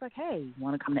it. She was like, "Hey, you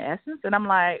want to come to Essence?" And I'm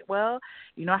like, "Well,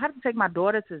 I have to take my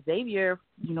daughter to Xavier,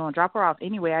 and drop her off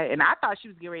anyway." And I thought she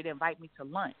was getting ready to invite me to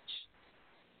lunch.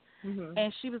 Mm-hmm.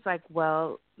 And she was like,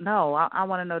 "Well, no, I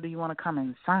want to know, do you want to come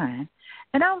and sign?"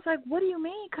 And I was like, "What do you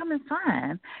mean, come and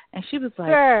sign?" And she was like,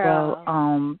 Girl.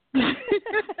 "Well,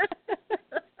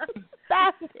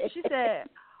 she said,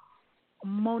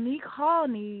 Monique Hall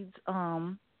needs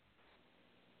to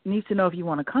know if you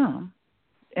want to come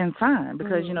and sign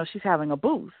because, she's having a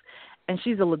booth, and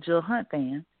she's a LaJill Hunt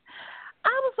fan." I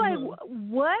was like,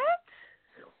 what?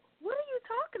 What are you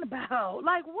talking about?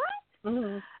 Like, what?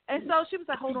 Mm-hmm. And so she was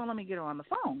like, hold on, let me get her on the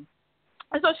phone.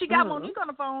 And so she got Monique on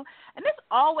the phone, and this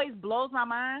always blows my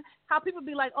mind, how people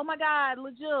be like, oh, my God,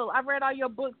 LaJill, I've read all your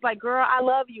books. Like, girl, I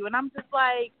love you. And I'm just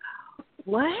like,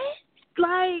 what?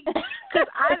 Like, because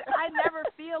I never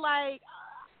feel like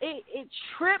it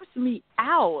trips me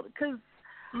out because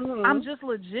I'm just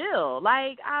LaJill.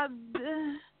 Like, I'm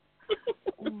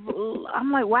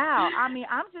like, wow. I mean,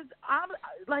 I'm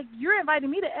like, you're inviting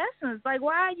me to Essence. Like,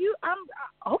 why are you?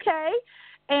 I'm okay.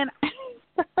 And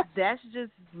that's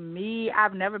just me.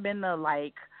 I've never been the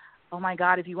like, oh my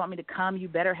God, if you want me to come, you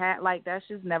better have, like, that's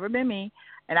just never been me.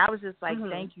 And I was just like,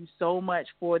 thank you so much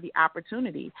for the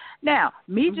opportunity. Now,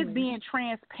 me just being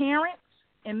transparent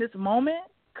in this moment,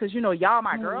 because, y'all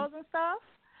my girls and stuff,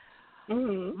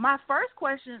 my first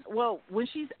question, well,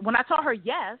 when I told her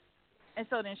yes, and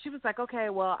so then she was like, okay,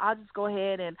 well, I'll just go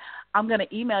ahead and I'm going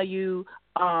to email you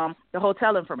the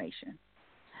hotel information.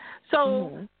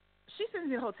 So she sends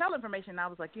me the hotel information, and I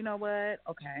was like, you know what?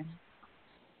 Okay.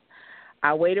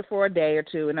 I waited for a day or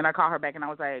two, and then I called her back, and I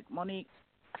was like, Monique,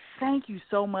 thank you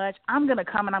so much. I'm going to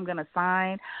come and I'm going to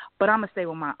sign, but I'm going to stay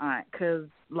with my aunt because,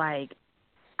 like,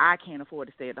 I can't afford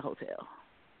to stay at the hotel.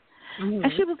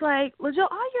 And she was like,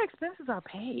 LaJill, all your expenses are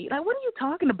paid. Like, what are you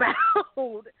talking about?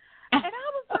 And I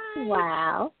was like,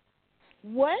 wow.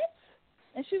 What?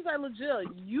 And she was like,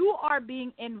 LaJill, you are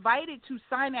being invited to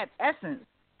sign at Essence.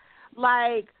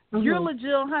 Like, you're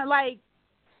LaJill Hunt. Like,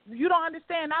 you don't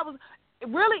understand.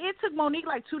 It took Monique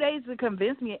like 2 days to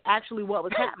convince me actually what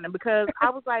was happening because I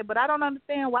was like, but I don't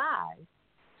understand why.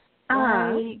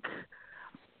 Like,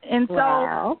 and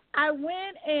so I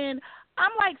went and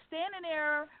I'm like standing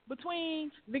there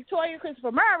between Victoria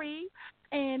Christopher Murray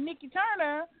and Nikki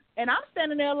Turner, and I'm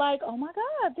standing there like, oh my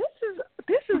God,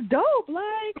 this is dope.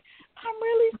 Like, I'm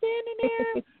really standing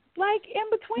there like in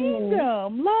between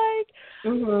them, like,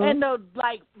 and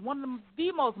one of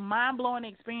the most mind blowing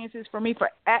experiences for me for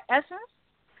Essence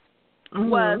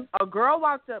was a girl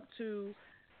walked up to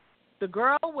the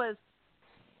girl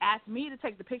asked me to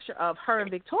take the picture of her and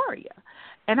Victoria,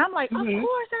 and I'm like, of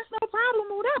course, that's no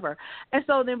problem, whatever. And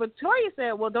so then Victoria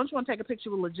said, well, don't you want to take a picture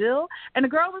with LaJill? And the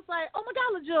girl was like, oh my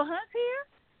God, LaJill Hunt's here.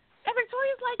 And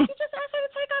Victoria's like, you just asked her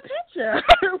to take our picture.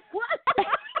 What?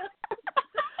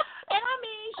 And I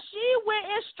mean, she went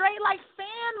in straight like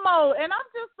fan mode, and I'm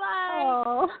just like,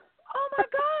 oh my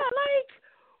God, like,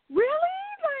 really?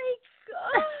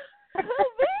 Like,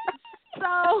 bitch?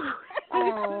 So,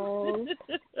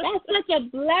 that's such a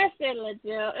blessing,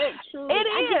 LaJill. It truly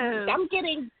is. I'm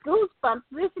getting goosebumps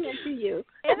listening to you.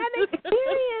 And an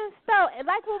experience,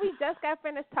 like what we just got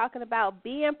finished talking about,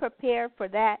 being prepared for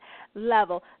that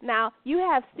level. Now, you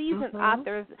have seasoned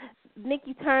authors,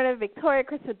 Nikki Turner, Victoria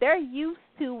Christopher, they're used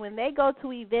to when they go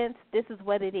to events, this is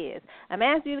what it is. I'm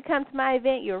asking you to come to my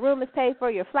event, your room is paid for,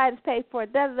 your flight is paid for,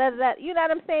 you know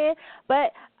what I'm saying?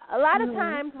 But a lot of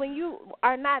times when you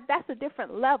are not, that's a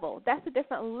different level.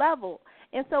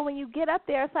 And so when you get up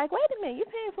there, it's like, wait a minute, you're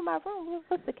paying for my room.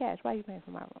 What's the cash? Why are you paying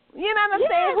for my room? You know what I'm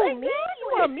saying? Who, me? You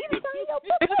want me to sign your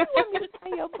book? Why you want me to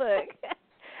sign your book?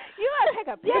 You want to take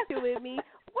a picture with me?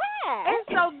 Why? And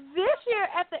so this year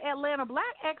at the Atlanta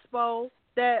Black Expo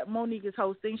that Monique is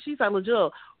hosting, she's like,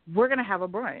 LaJill, we're going to have a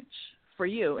brunch for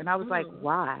you. And I was like,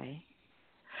 why?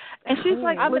 And she's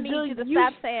like, I'm going to need you to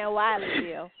stop saying why,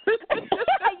 LaJill. She's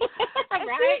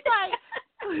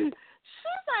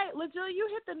like, LaJill, you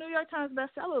hit the New York Times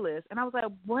bestseller list. And I was like,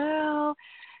 well,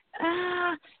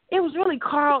 it was really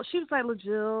Carl. She was like,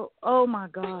 LaJill, oh, my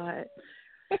God.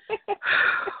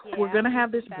 We're going to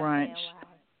have this brunch.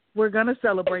 We're going to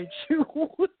celebrate you.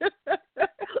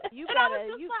 You better,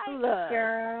 look.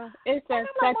 Girl, it's such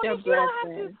a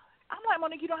blessing. I'm like,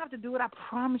 Monique, you don't have to do it. I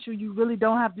promise you, you really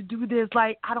don't have to do this.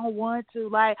 Like, I don't want to.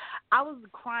 Like, I was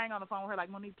crying on the phone with her, like,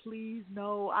 Monique, please,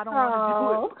 no, I don't want to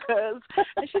do it because.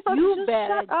 And she's like, you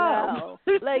better go.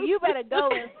 Like, you better go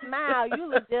and smile.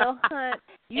 You LaJill Hunt.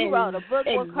 You wrote a book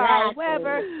with Carl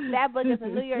Weber. That book is a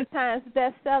New York Times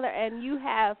bestseller, and you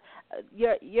have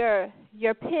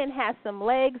your pen has some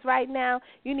legs right now.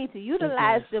 You need to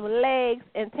utilize them legs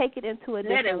and take it into a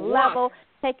different level,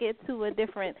 take it to a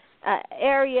different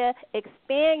area,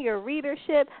 expand your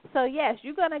readership. So, yes,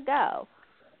 you're going to go.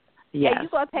 Yes, and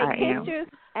you're going to take pictures.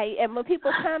 And when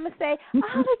people come and say, oh,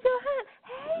 it's your hunt.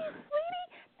 Hey, sweetie.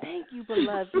 Thank you,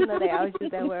 beloved. You know they always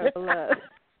use that word, beloved.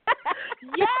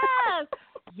 Yes.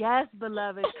 Yes,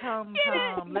 beloved. Come.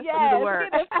 Let's do the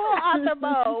work. Get it full author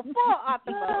mode.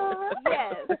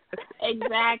 Yes.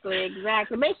 Exactly.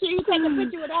 Make sure you take a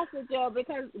picture with us, Joe,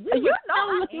 because we were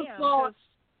so looking forward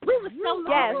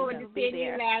to seeing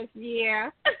you last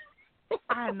year.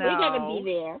 I know. We're going to be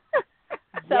there.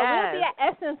 So we'll be at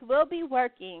Essence. We'll be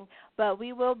working, but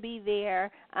we will be there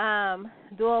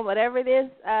doing whatever it is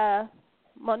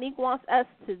Monique wants us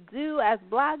to do as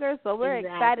bloggers. But we're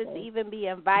excited to even be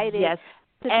invited. Yes.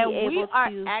 To and be able we are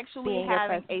to actually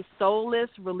having a Soulless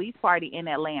release party in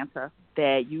Atlanta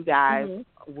that you guys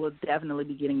will definitely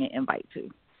be getting an invite to.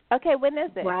 Okay, when is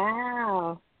it?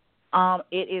 Wow.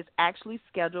 It is actually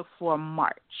scheduled for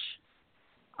March.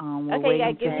 We're okay,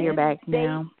 waiting to hear back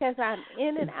now. Because I'm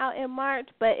in and out in March,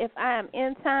 but if I am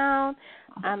in town,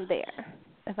 I'm there.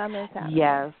 If I'm in town.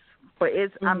 Yes. But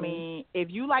it's, I mean, if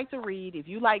you like to read, if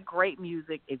you like great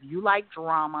music, if you like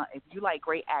drama, if you like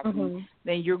great acting,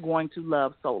 then you're going to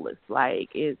love Soulless. Like,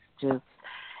 it's just,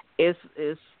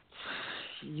 it's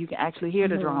you can actually hear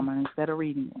the drama instead of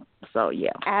reading it. So, yeah.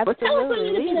 Absolutely. Well, tell us a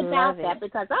little bit about that,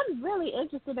 because I'm really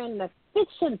interested in the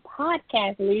fiction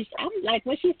podcast, Lissha. I'm like,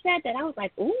 when she said that, I was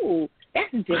like, ooh,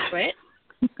 that's different.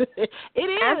 It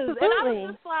is. Absolutely.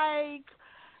 And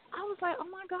I was like, oh,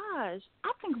 my gosh,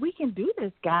 I think we can do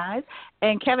this, guys.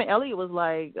 And Kevin Elliott was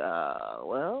like,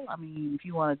 well, I mean, if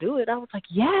you want to do it. I was like,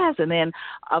 yes. And then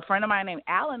a friend of mine named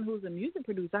Alan, who's a music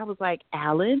producer, I was like,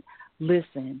 Alan,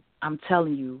 listen, I'm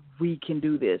telling you, we can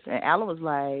do this. And Alan was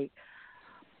like,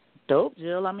 dope,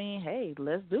 Jill. I mean, hey,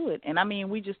 let's do it. And, I mean,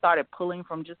 we just started pulling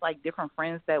from just, like, different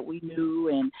friends that we knew.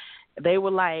 And they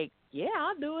were like, yeah,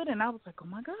 I'll do it. And I was like, oh,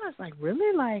 my gosh, like,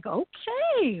 really? Like,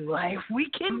 okay, like, we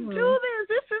can do this.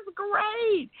 This is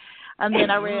great. And then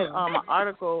I read an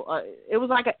article. It was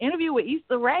like an interview with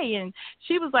Issa Rae. And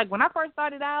she was like, when I first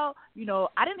started out, you know,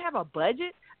 I didn't have a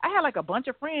budget. I had, like, a bunch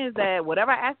of friends that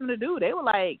whatever I asked them to do, they were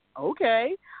like,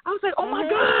 okay. I was like, oh, my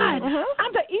God,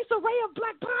 I'm the Issa Rae of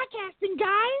Black podcasting,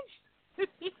 guys.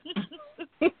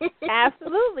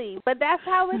 Absolutely. But that's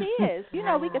how it is. You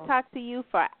know, we could talk to you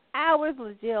for hours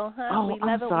with Jill Hunt. Oh,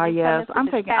 I'm sorry, yes. I'm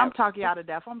talking out of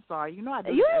death. I'm sorry. You know I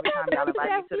do this every time y'all invite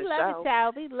me to the show. We love it,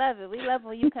 child. We love it. We love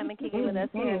when you come and kick it with us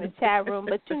here in the chat room.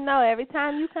 But, you know, every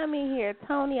time you come in here,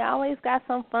 Toni always got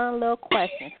some fun little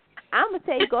questions. I'm going to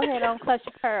tell you, go ahead and clutch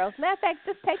your pearls. Matter of fact,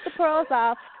 just take the pearls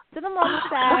off, sit them on the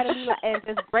side, and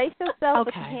just brace yourself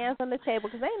with your hands on the table,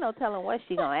 because ain't no telling what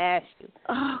she's going to ask you.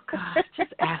 Oh, gosh,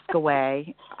 just ask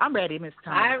away. I'm ready, Miss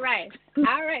Toni. All right,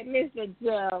 Mr.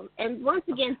 Jill. And once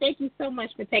again, thank you so much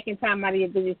for taking time out of your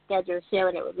busy schedule and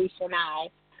sharing it with Lissha and I.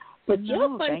 But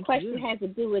your fun question has to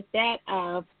do with that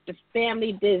of the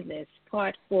family business,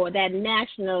 part 4, that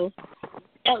national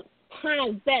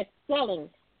Times best-selling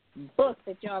book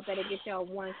that y'all better get y'all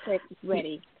one click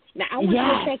ready. Now, I want you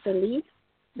to take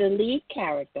the lead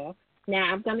character.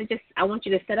 Now, I want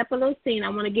you to set up a little scene. I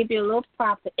want to give you a little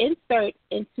prop to insert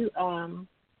into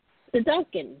the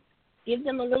Duncans. Give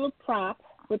them a little prop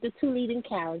with the 2 leading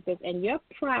characters, and your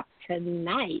prop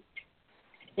tonight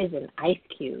is an ice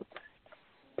cube.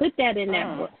 Put that in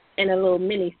that book, in a little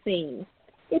mini scene.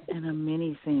 In a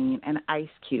mini scene, an ice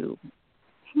cube.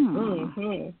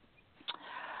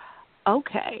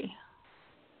 Okay.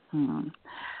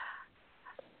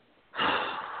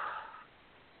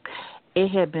 It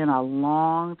had been a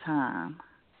long time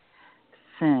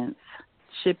since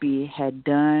Chippy had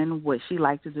done what she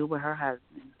liked to do with her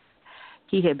husband.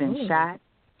 He had been shot,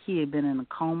 he had been in a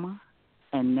coma,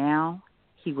 and now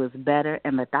he was better,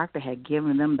 and the doctor had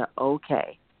given them the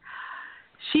okay.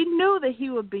 She knew that he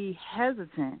would be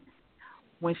hesitant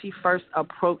when she first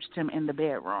approached him in the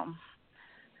bedroom,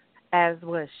 as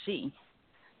was she.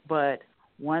 But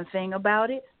one thing about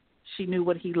it, she knew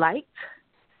what he liked,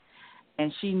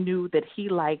 and she knew that he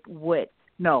liked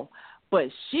but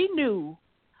she knew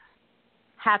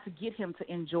how to get him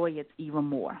to enjoy it even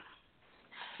more.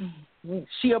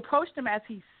 She approached him as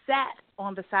he sat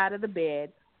on the side of the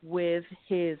bed with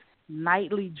his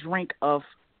nightly drink of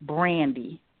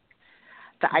brandy.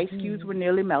 The ice cubes were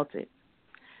nearly melted.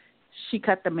 She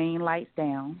cut the main lights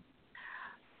down,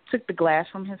 took the glass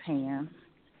from his hand,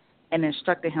 and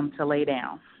instructed him to lay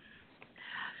down.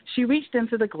 She reached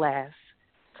into the glass,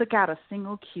 took out a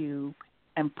single cube,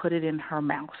 and put it in her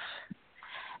mouth.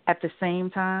 At the same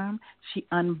time, she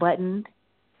unbuttoned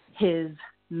his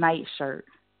nightshirt,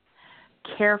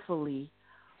 carefully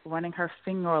running her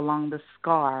finger along the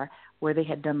scar where they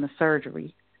had done the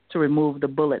surgery to remove the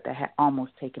bullet that had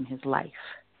almost taken his life.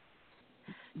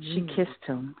 She kissed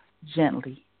him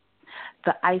gently,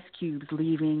 the ice cubes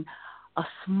leaving a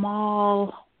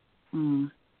small,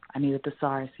 I need a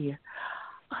thesaurus here,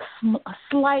 a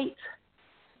slight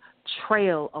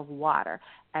trail of water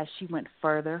as she went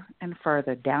further and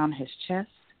further down his chest,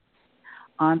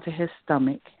 onto his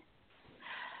stomach,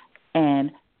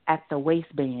 and at the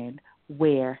waistband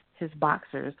where his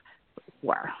boxers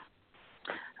were.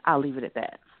 I'll leave it at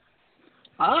that.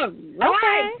 All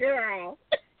right, girl.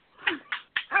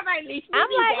 All right, Lissha. I'm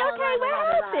like, okay, what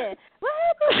happened? What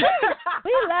happened?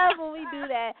 We love when we do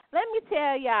that. Let me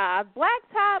tell y'all,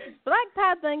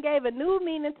 Blacktop done gave a new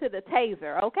meaning to the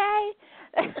taser, okay?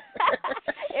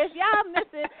 If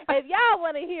y'all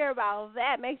want to hear about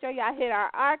that, make sure y'all hit our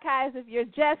archives. If you're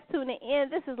just tuning in,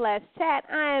 this is Let's Chat.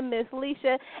 I am Miss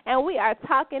Lissha, and we are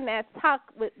talking that talk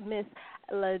with Miss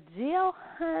LaJill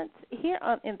Hunt here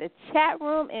in the chat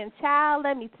room. And child,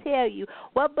 let me tell you,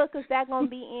 what book is that going to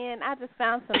be in? I just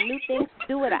found some new things to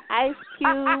do with an ice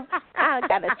cube. I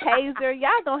got a taser.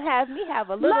 Y'all going to have me have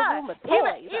a little room of toys.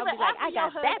 I'll be like, I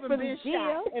got that from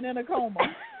Jill. And in a coma.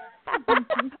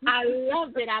 I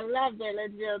loved it,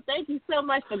 LaJill. Thank you so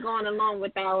much for going along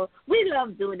with we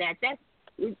love doing that.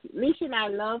 Lissha and I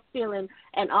love feeling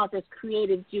an author's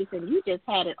creative juice, and you just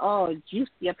had it all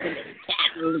juicy up in the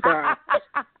chat room, girl.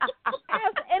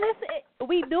 And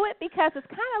we do it because it's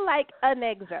kind of like an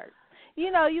excerpt.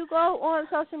 You know, you go on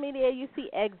social media, you see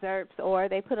excerpts, or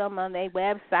they put them on their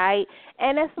website,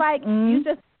 and it's like you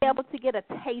just be able to get a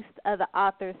taste of the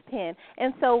author's pen.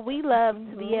 And so we love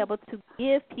to be able to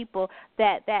give people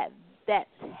that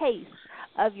taste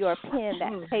of your pen,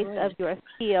 that taste of your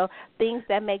skill, things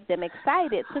that make them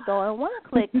excited to go and one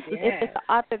click. If it's an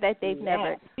author that they've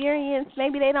never experienced,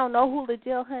 maybe they don't know who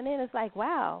LaJill Hunt is. It's like,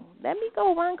 wow, let me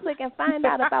go one click and find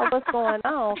out about what's going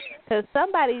on, because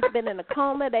somebody's been in a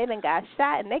coma, they done got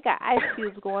shot, and they got ice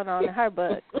cubes going on in her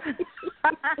book.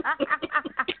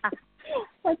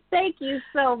 Well, thank you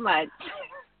so much.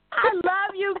 I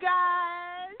love you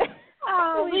guys.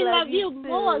 Oh, we love you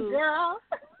more, girl.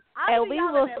 And we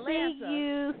will see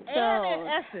you soon. And in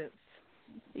Essence.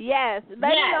 Yes. Let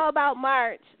me know about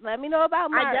March. I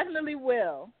definitely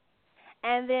will.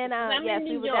 And then, yes,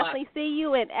 we will definitely see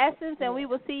you in Essence, and we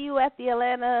will see you at the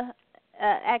Atlanta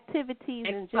activities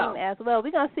in June as well.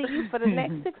 We're going to see you for the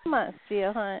next 6 months,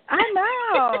 Jill Hunt. I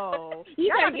know.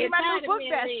 You got to get my new book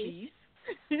besties.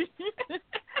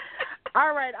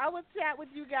 All right. I will chat with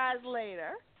you guys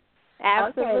later.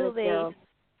 Absolutely. Okay,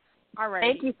 all right.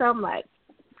 Thank you so much.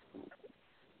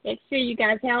 Make sure you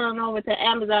guys head on over to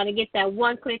Amazon and get that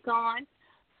one click on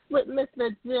with Miss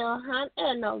LaJill Hunt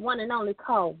and the one and only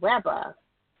Cole Weber.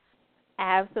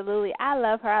 Absolutely. I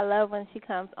love her. I love when she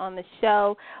comes on the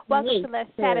show. Welcome to Let's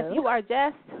Chat. If you are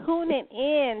just tuning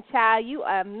in, child, you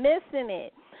are missing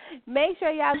it. Make sure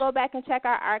y'all go back and check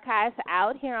our archives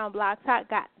out here on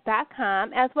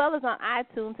blogtalk.com as well as on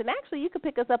iTunes. And actually, you can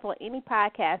pick us up on any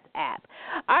podcast app.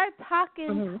 Our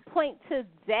talking point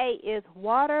today is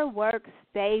waterworks,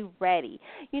 stay ready.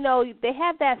 You know, they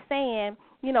have that saying,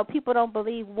 you know, people don't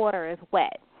believe water is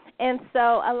wet. And so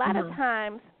a lot of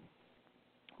times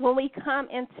when we come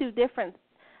into different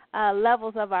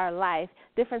levels of our life,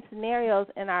 different scenarios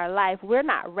in our life, we're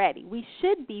not ready. We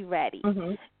should be ready,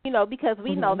 you know, because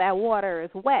we know that water is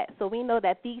wet. So we know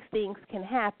that these things can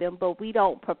happen, but we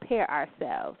don't prepare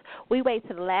ourselves. We wait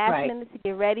to the last minute to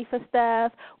get ready for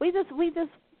stuff. We just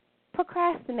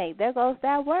procrastinate. There goes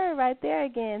that word right there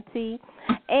again, T.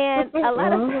 And a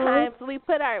lot of times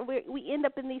we end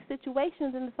up in these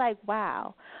situations, and it's like,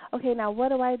 wow, okay, now what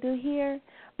do I do here?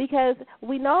 Because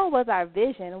we know it was our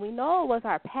vision, we know it was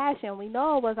our passion, we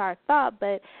know it was our thought,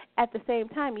 but at the same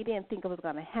time, you didn't think it was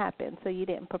going to happen, so you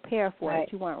didn't prepare for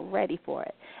it. You weren't ready for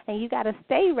it. And you got to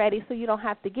stay ready so you don't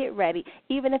have to get ready.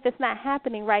 Even if it's not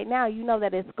happening right now, you know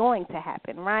that it's going to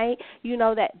happen, right? You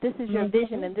know that this is your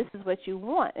vision and this is what you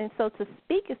want. And so to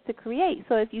speak is to create.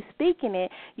 So if you speak in it,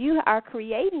 you are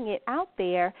creating it out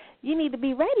there. You need to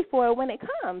be ready for it when it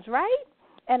comes, right?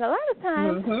 And a lot of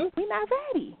times, we're not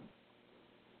ready.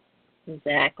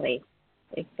 Exactly.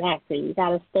 You got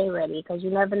to stay ready because you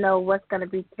never know what's going to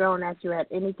be thrown at you at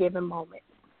any given moment.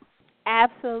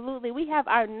 Absolutely. We have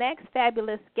our next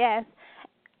fabulous guest,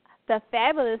 the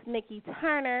fabulous Nikki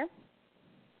Turner.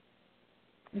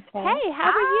 Okay. Hey,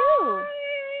 how are you?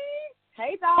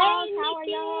 Hey, dogs. Hey, how are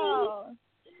Nikki. y'all?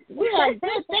 We are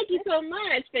good. Thank you so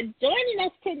much for joining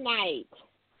us tonight.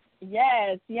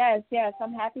 Yes, yes, yes.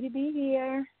 I'm happy to be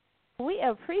here. We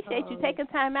appreciate you taking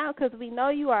time out because we know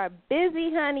you are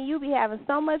busy, honey. You be having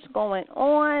so much going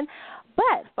on.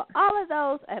 But for all of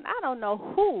those, and I don't know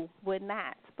who would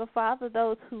not, but for all of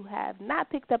those who have not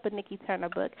picked up a Nikki Turner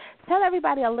book, tell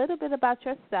everybody a little bit about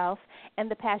yourself and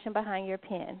the passion behind your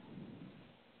pen.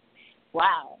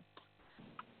 Wow.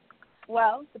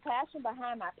 Well, the passion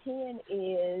behind my pen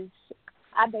is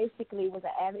I basically was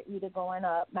an avid reader growing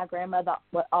up. My grandmother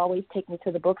would always take me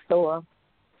to the bookstore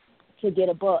to get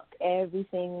a book every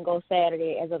single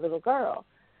Saturday as a little girl.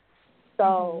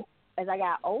 So as I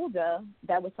got older,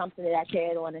 that was something that I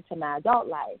carried on into my adult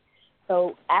life.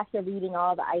 So after reading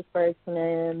all the Iceberg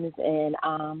Slims and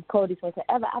Cody's Winter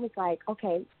Ever, I was like,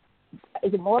 okay,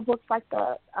 is it more books like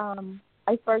the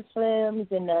Iceberg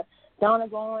Slims and the Donna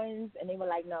Goins? And they were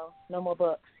like, no more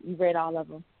books. You've read all of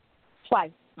them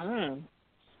twice. So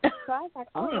I was like,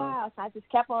 oh, wow. So I just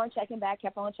kept on checking back.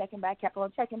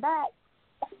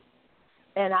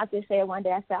 And I just said one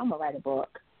day, I said, I'm going to write a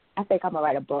book. I think I'm going to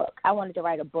write a book. I wanted to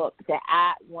write a book that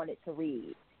I wanted to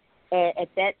read. And at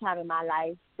that time in my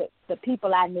life, the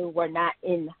people I knew were not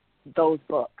in those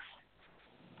books.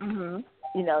 You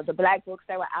know, the black books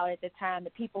that were out at the time,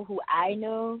 the people who I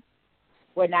knew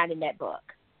were not in that book,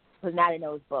 was not in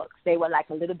those books. They were like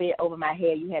a little bit over my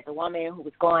head. You had the woman who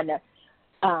was going to,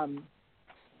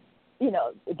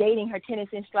 dating her tennis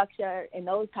instructor and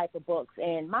those type of books.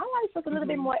 And my life was a little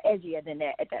bit more edgier than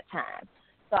that at that time.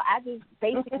 So I just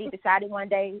basically decided one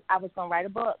day I was going to write a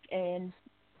book. And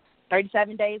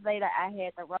 37 days later, I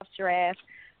had the rough draft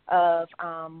of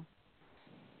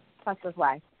Hustler's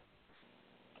Wife.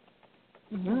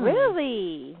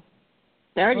 Really?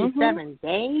 37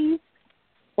 days?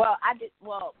 Well,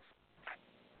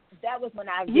 that was when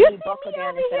I really buckled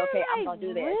down and said, okay, I'm going to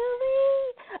do this.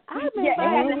 Really? I've been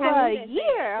writing for a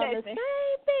year on the same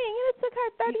thing, and it took her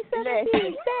 37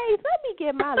 days. Let me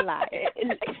get my life.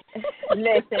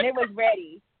 Listen, it was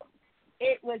ready.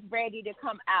 It was ready to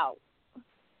come out.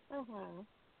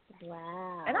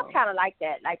 Wow. And I'm kind of like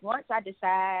that. Like, once I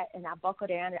decide and I buckle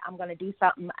down and I'm going to do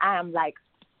something, I am, like,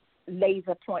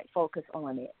 laser point focus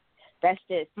on it. That's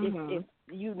just, if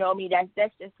you know me, that's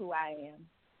just who I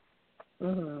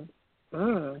am.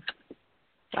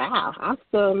 Wow, I'm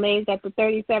still amazed at the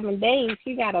 37 days.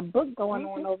 She got a book going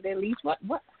on over there, Lissha.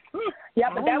 What? Yeah,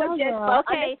 but that was just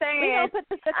okay. We're gonna put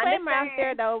this disclaimer out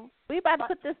there, though. We about to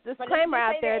put this disclaimer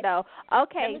out there, though.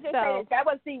 Okay, so that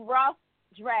was the rough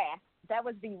draft. That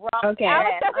was the rough draft.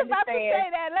 I was just about to say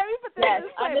that. Let me put this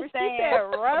disclaimer. She said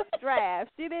rough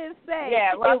draft. She didn't say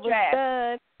it was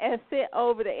done and sent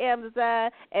over to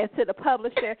Amazon and to the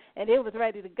publisher and it was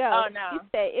ready to go. Oh, no. She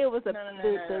said it was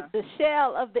the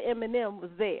shell of the M&M was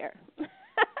there.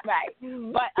 Right.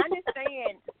 But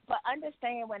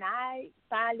understand when I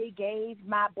finally gave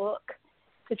my book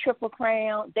to Triple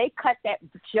Crown, they cut that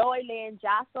Joy Lynn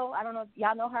Jossel. I don't know if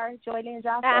y'all know her, Joy Lynn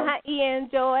Jossel. Ian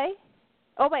Joy.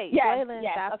 Oh, wait, Joy Lynn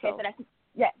Jossel. Okay, so that's,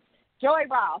 Joy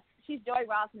Ross. She's Joy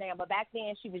Ross now, but back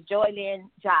then she was Joy Lynn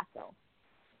Jossel.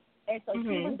 And so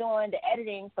she was doing the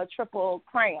editing for Triple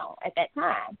Crown at that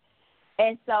time.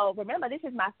 And so, remember, this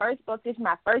is my first book. This is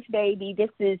my first baby.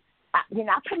 This is, I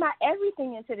put my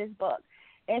everything into this book.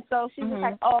 And so she was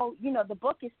like, oh, the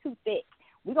book is too thick.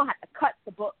 We're going to have to cut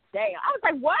the book down. I was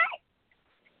like, what?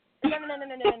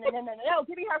 No,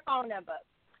 give me her phone number.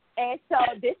 And so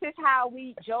this is how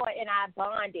Joy and I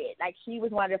bonded. Like, she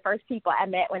was one of the first people I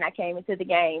met when I came into the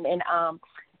game. And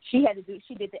she did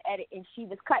the edit, and she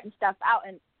was cutting stuff out.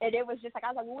 And it was just like, I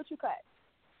was like, well, what you cut?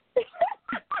 It's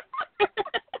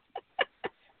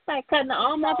like cutting the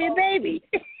arm off your baby.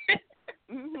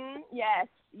 Yes.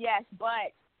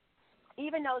 But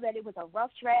even though that it was a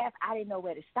rough draft, I didn't know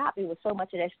where to stop. There was so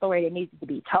much of that story that needed to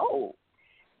be told.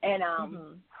 And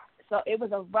so it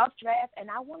was a rough draft, and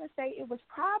I want to say it was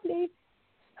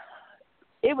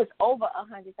over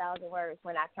 100,000 words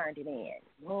when I turned it in.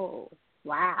 Oh,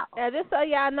 wow. Now, just so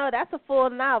y'all know, that's a full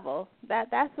novel. That's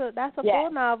a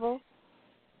full novel.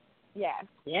 Yes.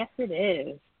 Yes, it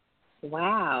is.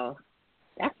 Wow.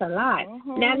 That's a lot.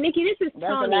 Now, Nikki, this is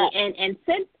Toni, and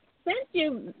since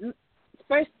you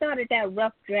first started that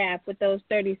rough draft with those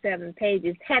 37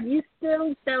 pages, have you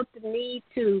still felt the need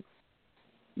to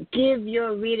give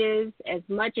your readers as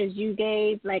much as you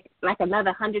gave, like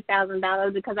another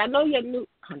 $100,000? Because I know your new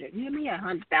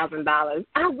 $100,000.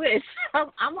 I wish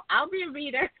I'll be a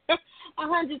reader.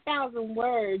 100,000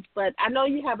 words, but I know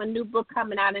you have a new book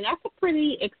coming out, and that's a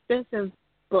pretty expensive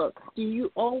book. Do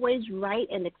you always write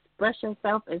and express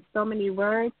yourself in so many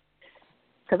words?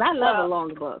 Because I love a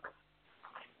long book.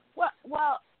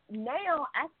 Well, now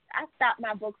I stop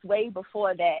my books way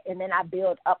before that, and then I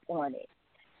build up on it.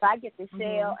 So I get the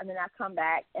shell, and then I come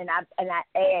back and I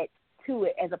add to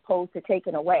it as opposed to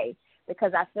taking away,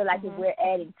 because I feel like if we're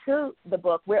adding to the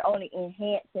book, we're only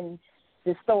enhancing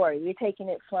the story. We're taking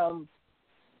it from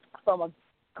a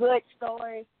good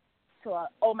story to a,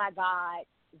 oh my God,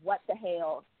 what the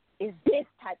hell is this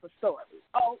type of story?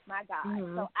 Oh my God.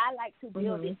 So I like to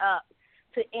build it up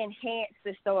to enhance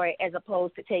the story as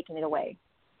opposed to taking it away.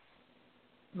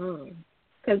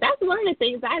 Because that's one of the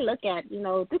things I look at. You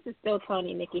know, this is still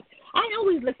Toni, Nikki. I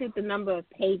always look at the number of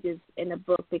pages in a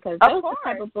book, because those are the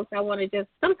type of books I want to just,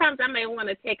 sometimes I may want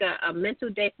to take a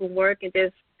mental day from work and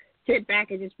just sit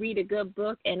back and just read a good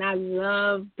book, and I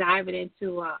love diving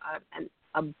into a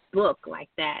book like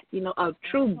that, you know, a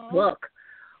true book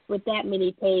with that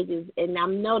many pages. And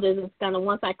I'm noticing it's going to,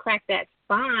 once I crack that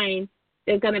spine,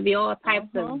 there's going to be all types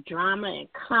of drama and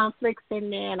conflicts in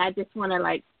there, and I just want to,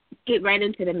 like, get right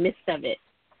into the midst of it.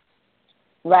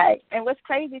 Right. And what's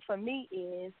crazy for me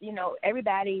is, you know,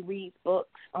 everybody reads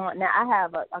books. Now, I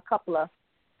have a couple of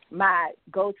my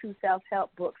go-to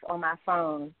self-help books on my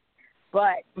phone.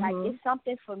 But, like, it's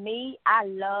something for me. I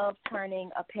love turning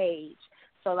a page.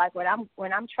 So, like, when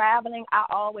I'm traveling, I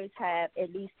always have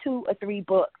at least 2 or 3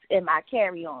 books in my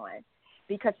carry-on,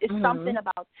 because it's something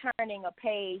about turning a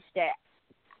page that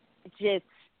just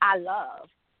I love.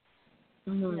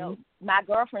 You know, my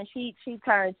girlfriend, she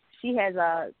has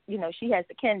the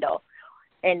Kindle,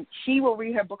 and she will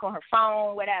read her book on her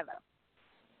phone, whatever.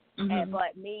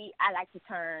 But me, I like to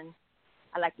turn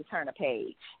a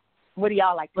page. What do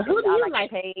y'all like to do? Who do you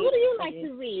like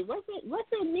to read? What's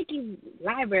in Nikki's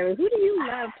library? Who do you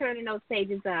love turning those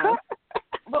pages out?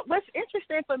 But what's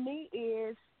interesting for me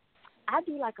is I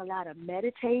do like a lot of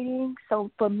meditating.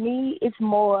 So for me, it's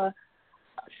more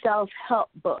self-help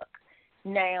book.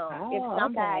 Now, if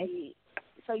somebody,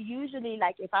 so usually,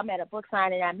 like, if I'm at a book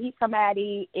signing and I meet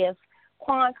somebody, if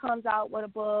Quan comes out with a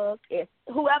book, if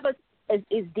whoever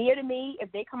is dear to me,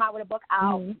 if they come out with a book,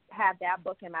 I'll have that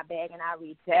book in my bag and I'll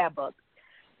read their book.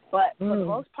 But for the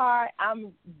most part,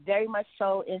 I'm very much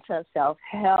so into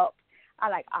self-help. I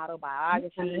like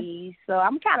autobiographies. So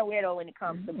I'm kind of weirdo when it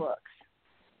comes to books.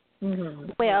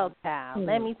 Well, child,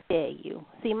 let me tell you.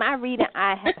 See, my reading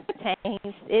eye has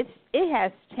changed. It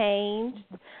has changed.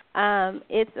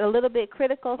 It's a little bit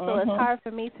critical, so it's hard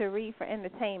for me to read for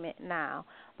entertainment now,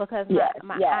 because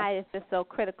my eye is just so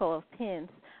critical of pens,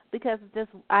 because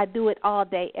I do it all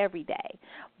day, every day.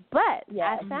 But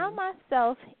I found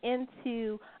myself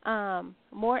into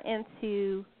more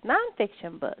into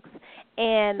nonfiction books,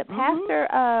 and Pastor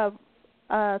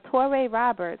Torrey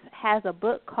Roberts has a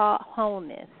book called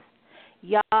Wholeness.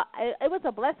 Y'all, it was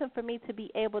a blessing for me to be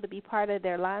able to be part of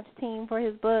their launch team for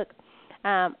his book.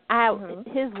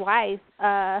 His wife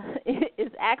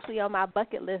is actually on my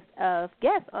bucket list of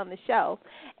guests on the show.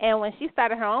 And when she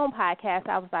started her own podcast,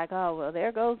 I was like, oh, well,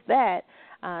 there goes that.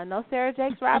 No Sarah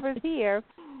Jakes Roberts here.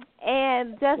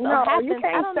 And just so happens, you can't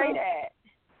I don't say know. that.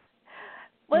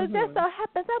 Well, it just so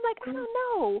happens, I'm like, I don't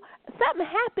know. Something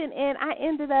happened, and I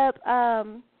ended up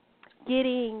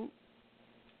getting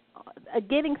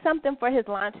something for his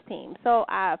launch team. So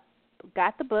I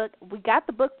got the book. We got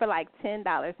the book for like $10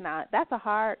 now. That's a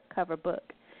hardcover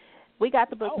book. We got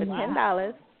the book for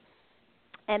 $10,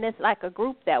 and it's like a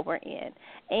group that we're in.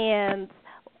 And,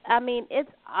 I mean, it's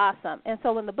awesome. And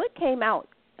so when the book came out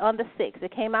on the 6th,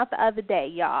 it came out the other day,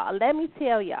 y'all. Let me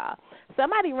tell y'all,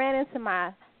 somebody ran into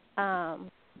my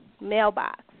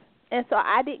mailbox. And so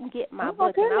I didn't get my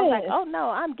book. And I was like, oh, no,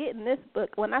 I'm getting this book.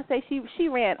 When I say she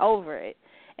ran over it.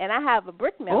 And I have a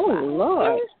brick mailbox. Oh,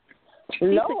 Lord. She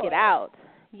took it out.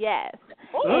 Yes.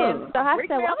 And so I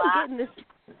said, well, I'm getting this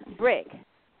brick.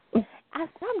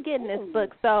 I'm getting this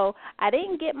book. So I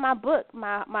didn't get my book,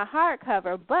 my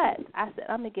hardcover, but I said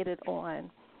I'm going to get it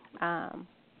on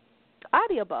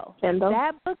Audible.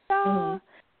 That book, y'all,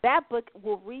 that book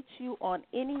will reach you on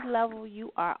any level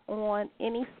you are on,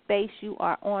 any space you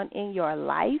are on in your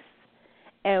life.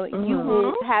 And you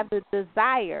will have the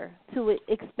desire to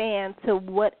expand to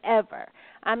whatever.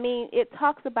 I mean, he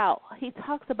talks about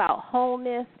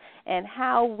wholeness and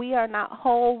how we are not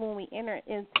whole when we enter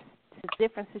into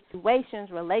different situations,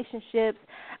 relationships.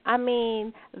 I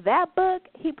mean, that book,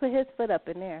 he put his foot up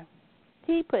in there.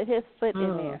 He put his foot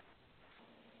in there.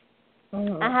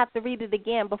 I have to read it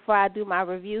again before I do my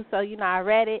review. So, I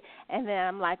read it, and then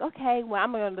I'm like, okay, well,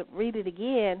 I'm going to read it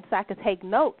again so I can take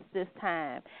notes this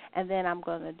time, and then I'm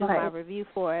going to do my review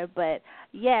for it. But,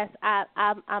 yes,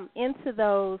 I'm into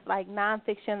those, like,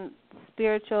 nonfiction,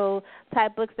 spiritual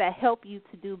type books that help you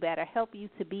to do better, help you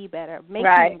to be better, make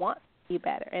you want to be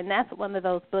better. And that's one of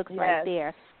those books right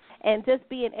there. And just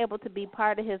being able to be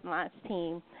part of his launch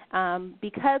team,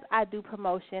 because I do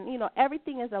promotion,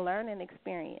 everything is a learning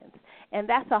experience. And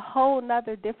that's a whole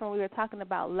nother different, we were talking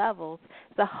about levels.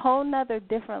 It's a whole nother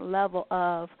different level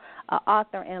of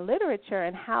author and literature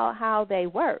and how they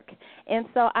work. And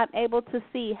so I'm able to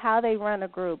see how they run a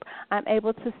group. I'm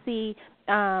able to see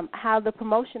how the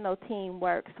promotional team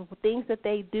works, things that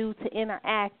they do to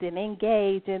interact and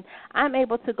engage, and I'm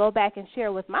able to go back and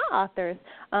share with my authors,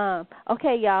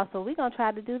 okay, y'all, so we're going to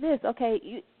try to do this.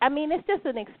 Okay, it's just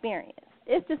an experience.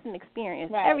 It's just an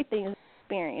experience. Right. Everything is an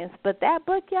experience. But that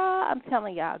book, y'all, I'm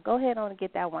telling y'all, go ahead on and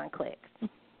get that one click.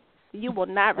 You will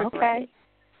not regret it.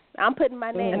 I'm putting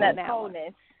my name on that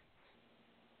Wholeness.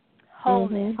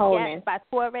 Wholeness. Wholeness. Yes, by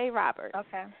Touré Roberts.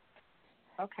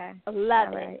 Okay. Love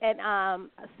All it. right. And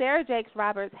Sarah Jakes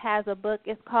Roberts has a book.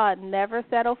 It's called Never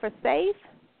Settle for Safe.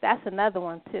 That's another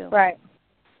one, too. Right.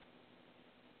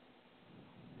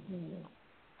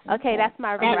 Okay, that's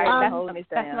my reader.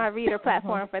 That's my reader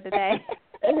platform for the day.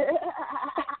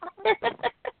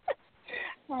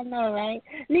 I know, right?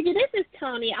 Nikki, this is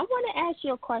Toni. I want to ask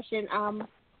you a question.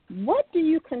 What do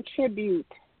you contribute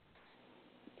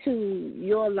to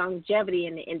your longevity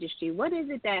in the industry? What is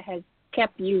it that has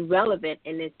kept you relevant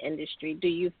in this industry, do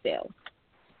you feel?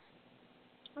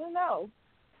 I don't know.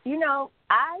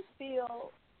 I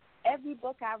feel every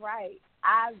book I write,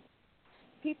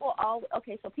 people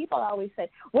always say,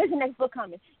 when's the next book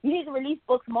coming? You need to release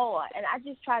books more. And I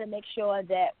just try to make sure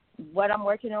that what I'm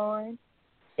working on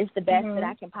is the best that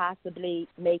I can possibly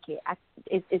make it.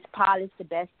 It's polished the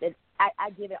best that I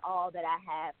give it all that I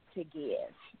have to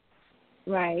give.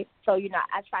 Right. So,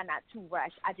 I try not to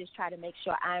rush. I just try to make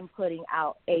sure I'm putting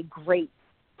out a great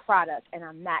product and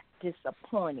I'm not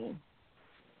disappointing.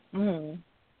 And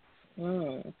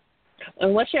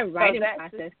what's your writing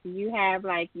process? Do you have,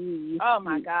 you oh,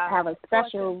 my God, have a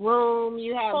special room?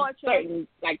 You have certain,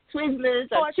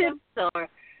 Twizzlers or chips or,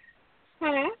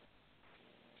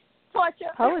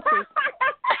 Torture. Poetry.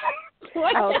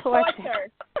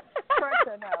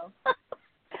 Torture, no.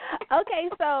 Okay,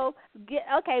 so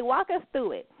walk us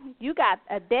through it. You got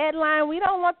a deadline. We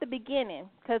don't want the beginning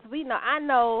because I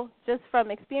know just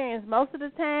from experience most of the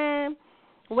time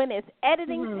when it's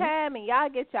editing time and y'all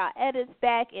get y'all edits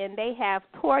back and they have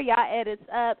tore y'all edits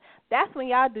up, that's when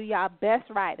y'all do y'all best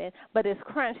writing. But it's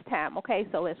crunch time. Okay,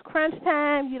 so it's crunch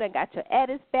time. You done got your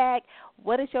edits back.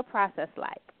 What is your process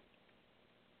like?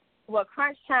 Well,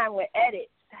 crunch time with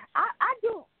edits,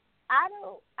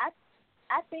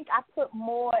 I think I put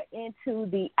more into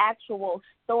the actual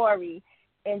story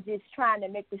and just trying to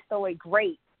make the story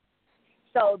great,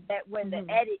 so that when the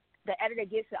editor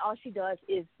gets it, all she does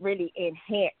is really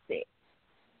enhance it.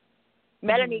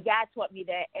 Melanie Guy taught me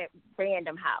that at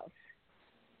Random House.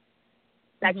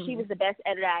 She was the best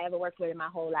editor I ever worked with in my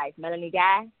whole life. Melanie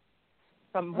Guy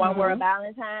from One Word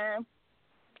Valentine,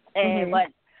 and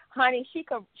but honey, she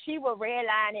will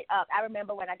redline it up. I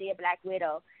remember when I did Black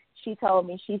Widow. She told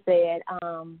me, she said,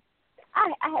 I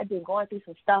had been going through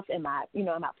some stuff in my, in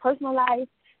my personal life,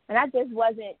 and I just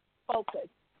wasn't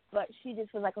focused. But she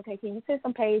just was like, okay, can you send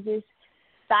some pages?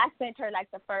 So I sent her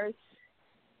the first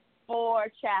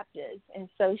 4 chapters, and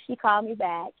so she called me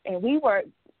back, and we were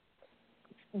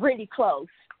really close,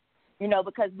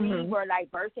 because we were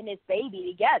birthing this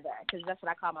baby together, because that's what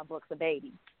I call my books, a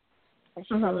baby. And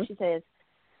she told me, she says,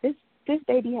 this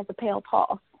baby has a pale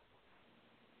pulse.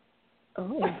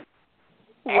 Oh.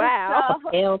 Wow.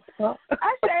 So,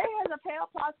 I said, he has a pale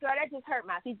pulse, girl. That just hurt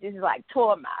she just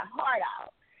tore my heart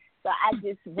out. So I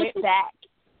just went back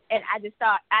and I just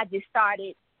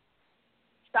started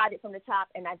from the top,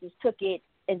 and I just took it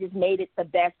and just made it the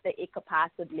best that it could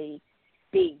possibly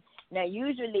be. Now,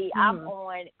 usually I'm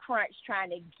on crunch trying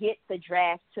to get the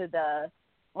draft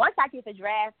once I get the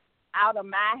draft out of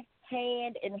my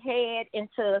hand and head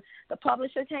into the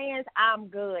publisher's hands, I'm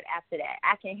good after that.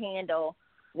 I can handle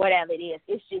whatever it is.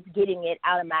 It's just getting it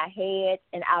out of my head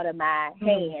and out of my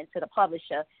hand to the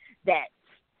publisher that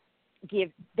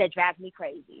drives me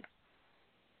crazy.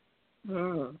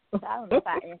 So I don't know if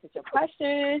I answered your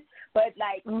question, but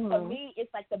for me, it's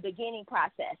the beginning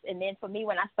process. And then for me,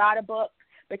 when I start a book,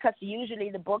 because usually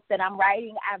the book that I'm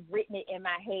writing, I've written it in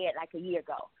my head a year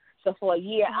ago. So for a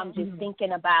year, I'm just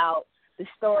thinking about the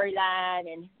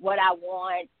storyline and what I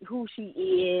want, who she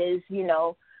is,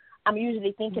 I'm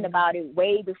usually thinking about it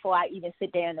way before I even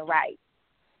sit down to write.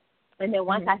 And then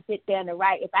once I sit down to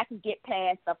write, if I can get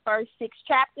past the first 6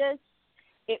 chapters,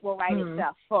 it will write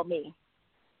itself for me.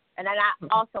 And then I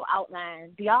also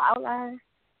outline. Do y'all outline?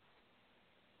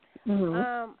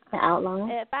 The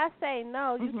outline? If I say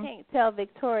no, you can't tell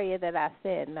Victoria that I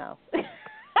said no. Okay.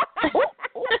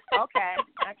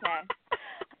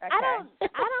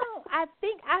 I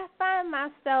think I find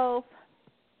myself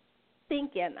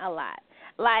thinking a lot.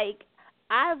 Like,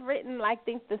 I've written, like,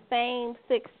 think the same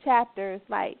 6 chapters,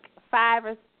 like 5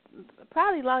 or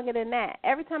probably longer than that.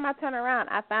 Every time I turn around,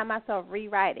 I find myself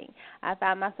rewriting. I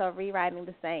find myself rewriting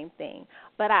the same thing.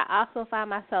 But I also find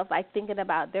myself, like, thinking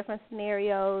about different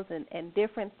scenarios and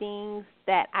different things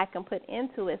that I can put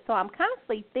into it. So I'm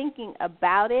constantly thinking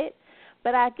about it.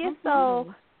 But I guess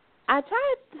so I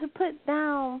try to put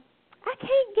down, I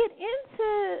can't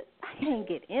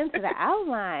get into the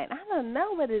outline. I don't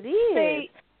know what it is.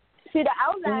 See, the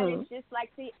outline is just like,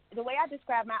 the way I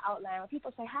describe my outline, when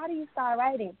people say, how do you start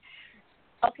writing?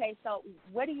 Okay, so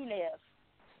where do you live?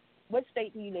 What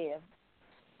state do you live?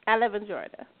 I live in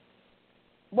Georgia.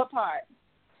 What part?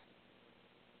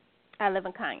 I live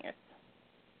in Conyers.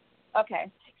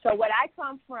 Okay, so when I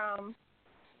come from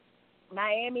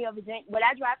Miami or Virginia, would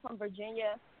I drive from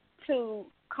Virginia to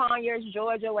Conyers,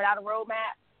 Georgia without a road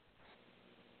map?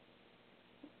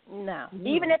 No.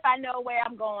 Even if I know where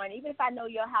I'm going, even if I know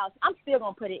your house, I'm still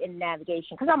going to put it in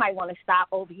navigation because I might want to stop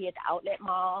over here at the outlet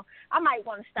mall. I might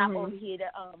want to stop over here to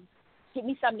get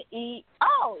me something to eat.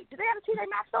 Oh, do they have a TJ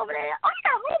Maxx over there? Oh,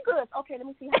 yeah, home goods. Okay, let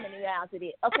me see how many miles it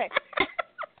is. Okay.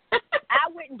 I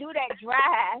wouldn't do that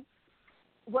drive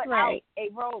without a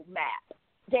road map.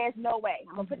 There's no way.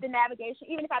 I'm going to put the navigation,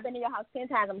 even if I've been in your house 10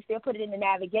 times, I'm going to still put it in the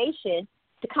navigation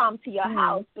to come to your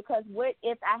house, because what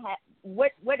if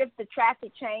the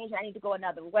traffic changed and I need to go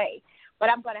another way? But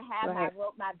I'm going to have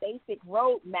my basic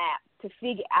road map to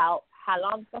figure out how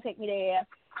long it's going to take me there,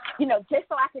 just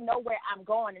so I can know where I'm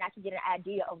going and I can get an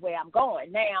idea of where I'm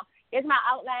going. Now, is my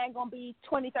outline going to be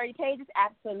 20, 30 pages?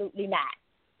 Absolutely not.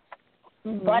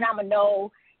 But I'm going to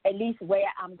know at least where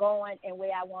I'm going and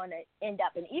where I want to end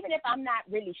up. And even if I'm not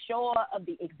really sure of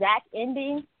the exact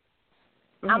ending,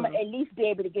 I'm going to at least be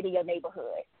able to get in your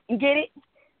neighborhood. You get it?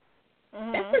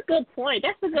 That's a good point.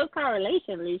 That's a good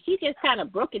correlation, Lee. She just kind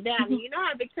of broke it down. You know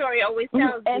how Victoria always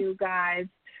tells you guys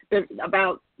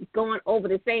about going over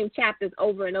the same chapters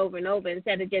over and over and over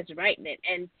instead of just writing it.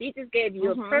 And she just gave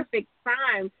you a perfect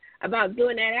time about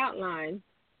doing that outline.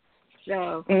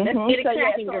 So let's get it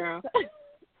cracking, girl.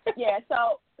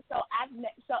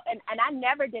 I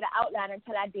never did an outline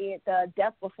until I did the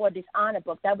Death Before Dishonor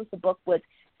book. That was the book with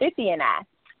 50 and I.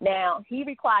 Now, he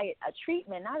required a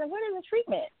treatment. I was like, what is a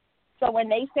treatment? So when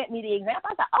they sent me the example,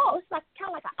 I was like, oh, it's like kind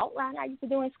of like an outline I used to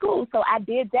do in school. So I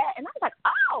did that, and I was like,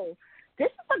 oh,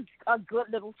 this is a good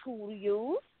little tool to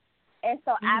use. And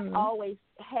so I've always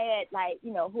had, like,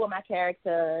 who are my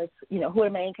characters, who are the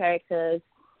main characters,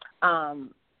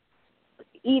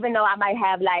 even though I might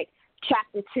have, like,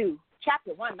 chapter 2.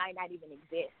 Chapter 1 might not even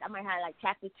exist. I might have, like,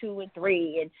 chapter 2 and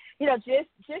 3. And, just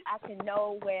I can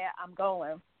know where I'm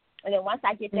going. And then once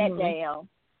I get that down,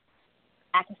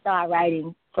 I can start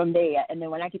writing from there. And then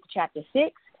when I get to chapter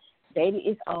 6, baby,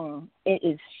 it's on.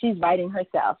 She's writing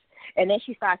herself. And then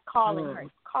she starts calling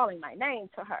my name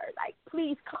to her, like,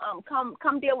 please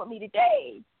come deal with me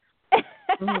today.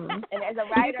 And as a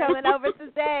writer, you coming over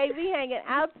today? We hanging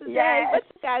out today. What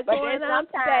you got going on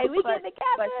today? We getting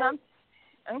together.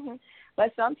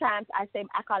 But sometimes I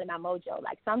call it my mojo.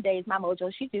 Like, some days my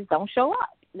mojo, she just don't show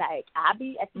up. Like, I'll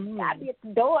be at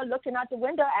the door looking out the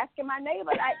window asking my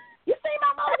neighbor, like, you see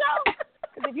my mojo?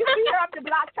 Because if you see her up the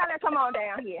block, tell her, come on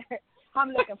down here. I'm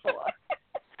looking for her.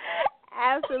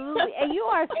 Absolutely. And you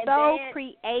are so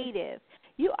creative.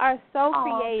 You are so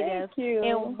creative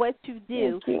in what you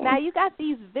do. Now, you got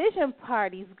these vision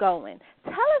parties going.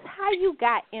 Tell us how you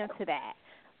got into that.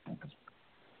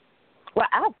 Well,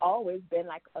 I've always been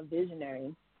like a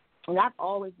visionary, and I've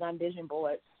always done vision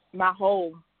boards my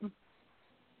whole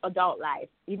adult life,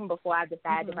 even before I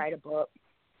decided to write a book.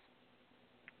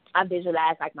 I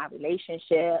visualized, like, my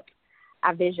relationship.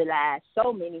 I visualized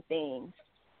so many things,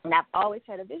 and I've always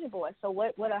had a vision board. So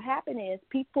what'll happen is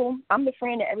I'm the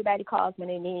friend that everybody calls when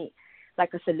they need,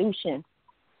 like, a solution.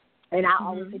 And I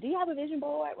always say, do you have a vision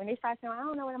board? When they start saying, I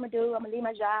don't know what I'm going to do. I'm going to leave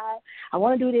my job. I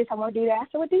want to do this. I want to do that. I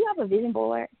said, well, do you have a vision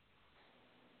board?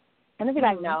 And they'll be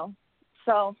like, no.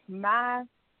 So my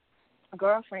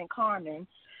girlfriend, Carmen,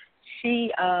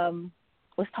 she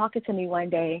was talking to me one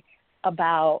day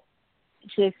about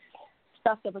just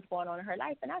stuff that was going on in her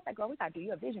life. And I was like, girl, we got to do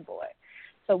you a vision board.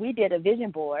 So we did a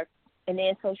vision board. And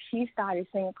then so she started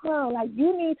saying, girl, like,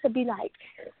 you need to be like,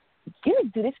 you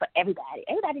need to do this for everybody.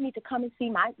 Everybody needs to come and see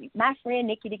my friend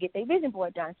Nikki to get their vision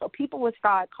board done. So people would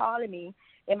start calling me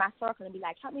in my circle and be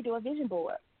like, help me do a vision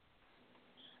board.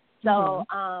 So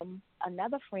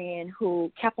another friend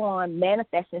who kept on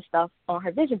manifesting stuff on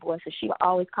her vision board, so she would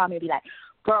always call me and be like,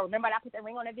 girl, remember when I put that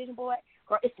ring on that vision board?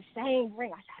 Girl, it's the same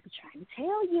ring. I said, I've been trying to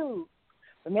tell you.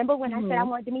 Remember when I said I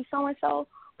wanted to meet so-and-so?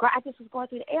 Girl, I just was going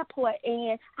through the airport,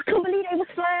 and I couldn't believe they was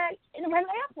flying in the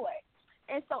regular airport.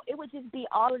 And so it would just be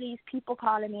all of these people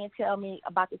calling me and tell me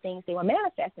about the things they were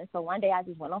manifesting. So one day I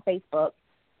just went on Facebook,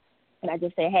 and I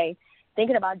just said, hey,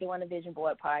 thinking about doing a vision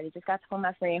board party. Just got to call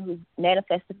my friend who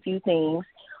manifested a few things,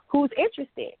 who's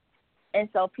interested. And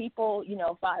so people,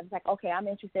 thought, it's like, okay, I'm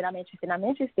interested.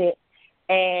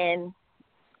 And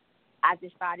I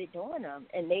just started doing them,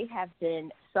 and they have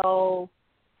been so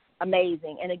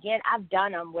amazing. And, again, I've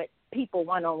done them with people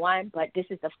one-on-one, but this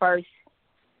is the first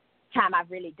time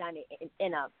I've really done it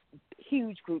in a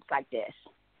huge group like this.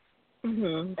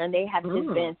 Mm-hmm. And they have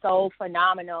just been so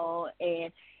phenomenal,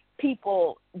 and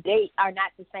people, they are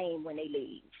not the same when they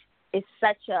leave. It's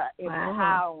such a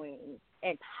empowering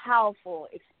and powerful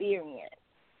experience.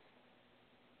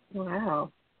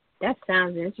 Wow. That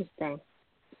sounds interesting.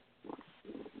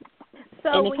 So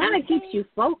and it kind of keeps you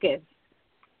focused.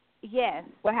 Yes.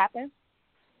 What happened?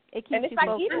 It keeps and it's you like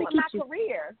focused.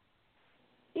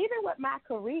 Even with my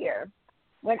career,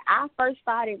 when I first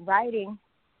started writing,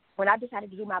 when I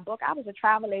decided to do my book, I was a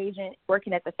travel agent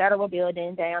working at the Federal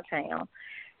Building downtown.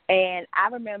 And I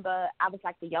remember I was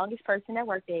like the youngest person that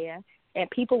worked there, and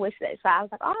people would say, so I was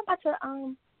like, oh, I'm about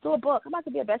to do a book. I'm about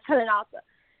to be a best-selling author.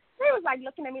 They was like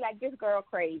looking at me like, this girl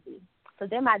crazy. So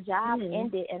then my job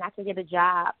ended, and I could get a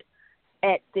job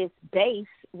at this base,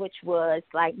 which was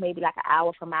like maybe like an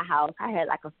hour from my house. I had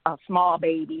like a small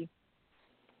baby.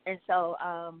 And so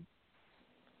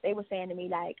they were saying to me,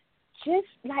 like, just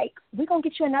like, we're going to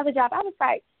get you another job. I was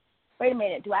like, wait a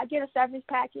minute, do I get a severance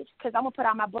package? Because I'm going to put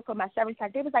out my book on my severance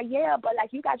package. They was like, yeah, but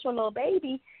like, you got your little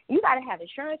baby. You got to have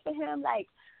insurance for him. Like,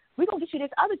 we're going to get you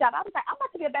this other job. I was like, I'm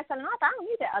about to be a best-selling author. I don't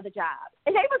need that other job.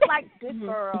 And they was like, this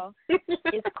girl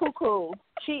is cuckoo.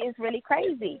 She is really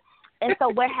crazy. And so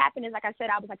what happened is, like I said,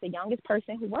 I was like the youngest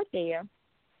person who worked there.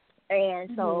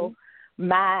 And so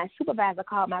my supervisor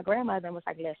called my grandmother and was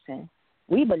like, listen,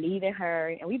 we believe in her,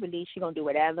 and we believe she's going to do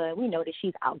whatever. We know that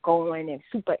she's outgoing and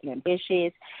super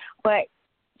ambitious. But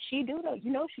she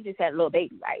she just had a little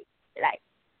baby, right? Like,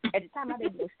 at the time, my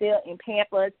baby was still in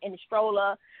Pampers, in the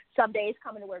stroller, some days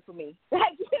coming to work with me.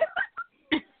 Like,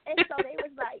 And so they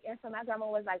was like, and so my grandma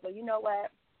was like, well, you know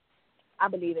what? I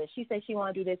believe it. She said she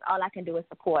want to do this. All I can do is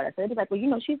support her. So it was like,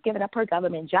 well, she's giving up her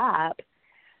government job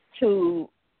to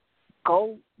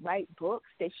go write books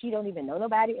that she don't even know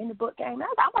nobody in the book game. And I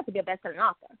was like, I'm about to be a best-selling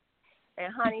author.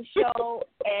 And honey, show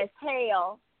as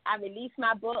hell, I released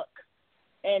my book,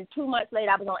 and 2 months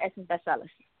later, I was on Essence Bestsellers.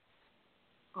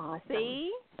 Awesome.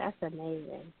 See? That's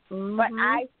amazing. But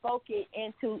I spoke it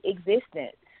into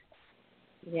existence.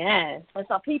 Yes. And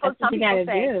so some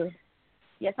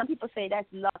people say that's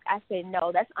luck. I say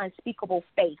no, that's unspeakable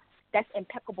faith. That's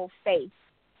impeccable faith.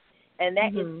 And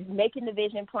that is making the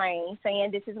vision plain,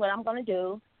 saying this is what I'm going to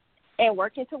do, and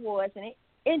working towards it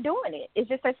and doing it. It's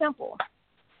just that simple.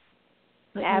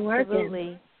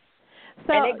 Absolutely.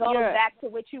 So and it goes back to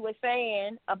what you were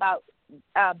saying about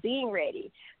being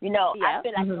ready. I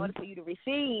feel like in order for you to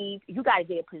receive, you got to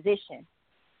get a position.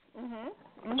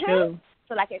 True.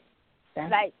 So if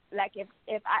I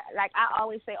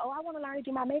always say, I want to learn to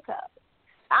do my makeup.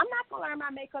 I'm not going to learn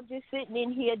my makeup just sitting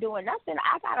in here doing nothing.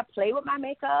 I got to play with my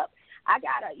makeup. I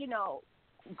got to,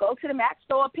 go to the Mac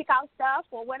store, pick out stuff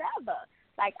or whatever.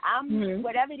 Like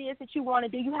whatever it is that you want to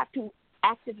do, you have to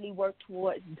actively work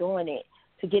towards doing it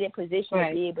to get in position to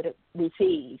be able to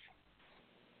receive.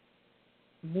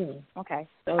 Okay.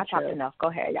 So I talked enough. Go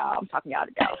ahead, y'all. I'm talking y'all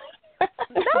to go.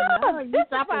 This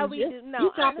is why we do.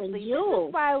 No, honestly, this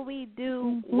is why we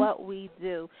do what we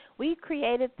do. We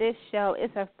created this show.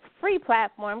 It's a free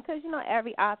platform because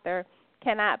every author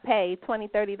cannot pay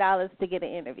 $20, $30 to get an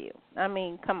interview. I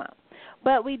mean, come on.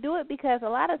 But we do it because a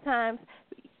lot of times,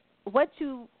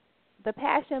 the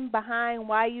passion behind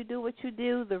why you do what you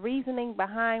do, the reasoning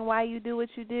behind why you do what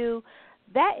you do,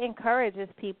 that encourages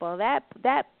people. That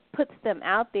puts them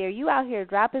out there. You out here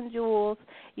dropping jewels.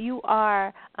 You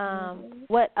are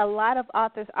what a lot of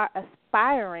authors are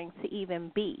aspiring to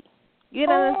even be. You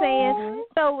know what I'm saying?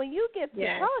 So when you get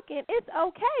to talking, it's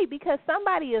okay because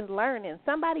somebody is learning.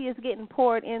 Somebody is getting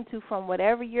poured into from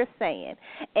whatever you're saying.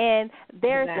 And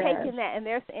they're taking that and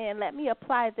they're saying, let me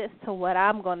apply this to what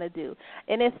I'm going to do.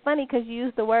 And it's funny because you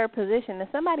used the word position. And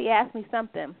somebody asked me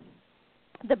something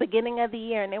the beginning of the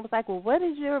year, and it was like, well, what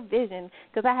is your vision?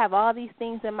 Because I have all these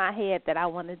things in my head that I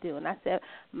want to do. And I said,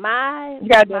 you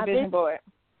got to do a vision board.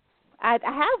 I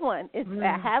have one.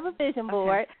 I have a vision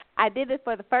board. I did it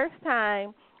for the first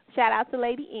time. Shout out to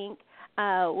Lady Ink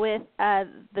with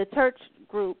the church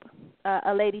group,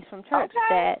 Ladies from Church,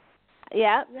 that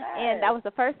Yeah, Yes. and that was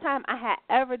the first time I had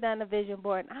ever done a vision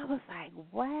board, and I was like,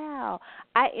 wow,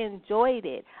 I enjoyed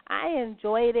it.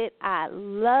 I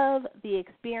love the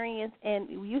experience, and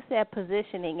you said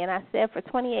positioning, and I said for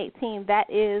 2018,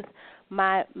 that is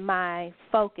my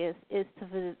focus is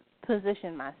to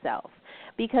position myself,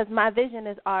 because my vision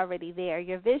is already there.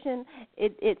 Your vision,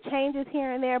 it changes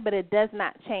here and there, but it does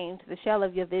not change. The shell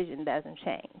of your vision doesn't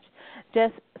change,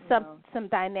 just some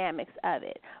dynamics of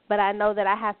it. But I know that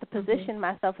I have to position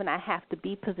myself, and I have to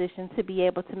be positioned to be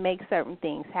able to make certain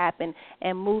things happen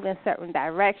and move in certain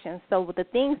directions. So with the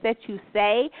things that you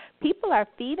say, people are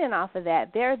feeding off of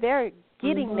that. They're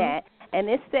getting that, and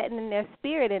it's sitting in their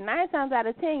spirit. And 9 times out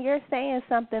of 10, you're saying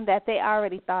something that they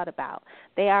already thought about.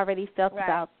 They already felt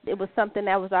about. It was something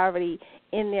that was already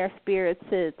in their spirit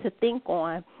to think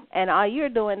on. And all you're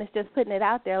doing is just putting it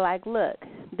out there like, look,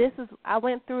 this is, I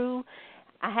went through,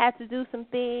 I had to do some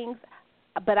things,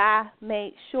 but I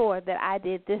made sure that I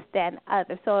did this, that, and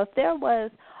other. So if there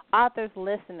was authors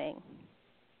listening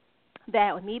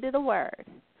that needed a word,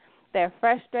 they're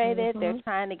frustrated, they're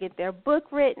trying to get their book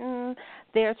written,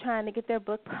 they're trying to get their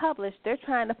book published, they're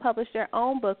trying to publish their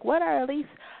own book, what are at least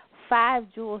 5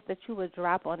 jewels that you would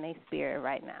drop on their spirit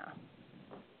right now?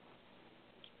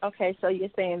 Okay, so you're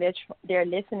saying they're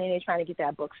listening, they're trying to get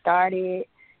that book started,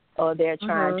 or they're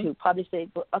trying to publish their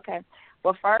book. Okay.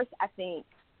 Well, first, I think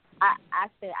that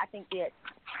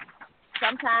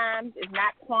sometimes it's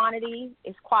not quantity,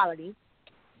 it's quality.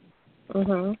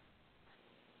 So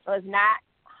it's not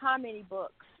how many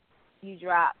books you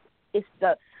drop. It's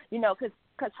the,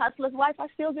 because Hustler's Wife, I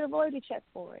still get a royalty check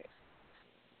for it.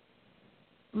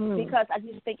 Because I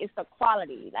just think it's the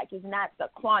quality. Like, it's not the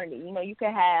quantity. You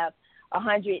can have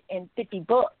 150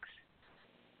 books.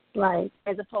 Right.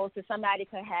 As opposed to somebody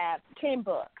could have 10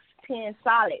 books, 10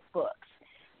 solid books.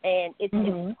 And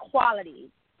it's quality.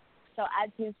 So I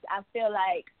feel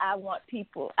like I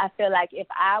feel like if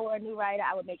I were a new writer,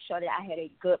 I would make sure that I had a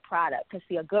good product. Because,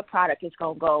 see, a good product is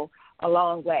going to go a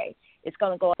long way. It's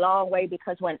going to go a long way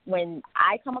because when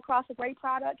I come across a great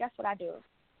product, guess what I do?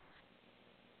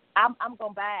 I'm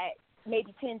going to buy it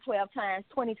maybe 10, 12 times,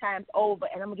 20 times over,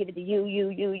 and I'm going to give it to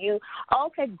you.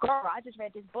 Okay, girl, I just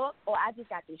read this book, or I just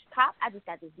got this top, I just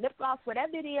got this lip gloss,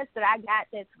 whatever it is that I got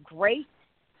that's great,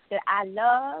 that I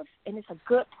love, and it's a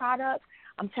good product.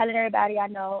 I'm telling everybody I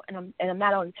know, and I'm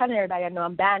not only telling everybody I know,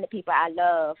 I'm buying the people I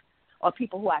love or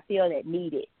people who I feel that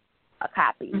need it, a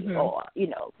copy or,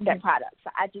 that product.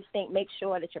 So I just think make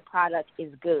sure that your product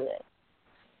is good.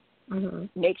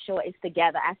 Make sure it's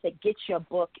together. I said get your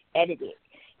book edited.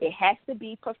 It has to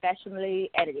be professionally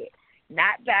edited,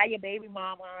 not by your baby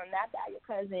mama, not by your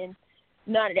cousin,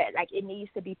 none of that. Like, it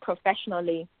needs to be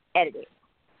professionally edited.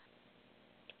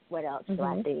 What else do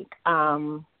I think?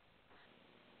 And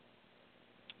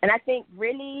I think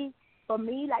really, for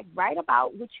me, like, write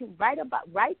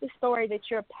the story that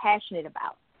you're passionate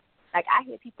about. Like, I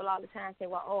hear people all the time say,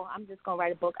 well, I'm just going to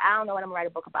write a book. I don't know what I'm going to write a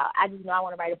book about. I just know I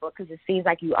want to write a book because it seems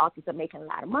like you authors are making a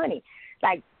lot of money.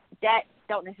 Like, that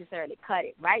don't necessarily cut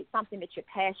it, right? Something that you're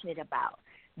passionate about.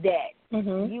 That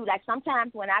you, like,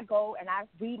 sometimes when I go and I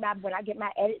read when I get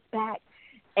my edits back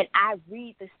and I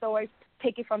read the story,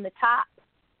 pick it from the top,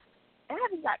 and I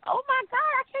was like, oh, my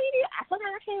God,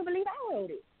 sometimes I can't even believe I wrote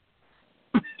it.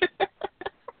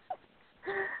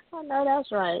 I know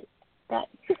that's right.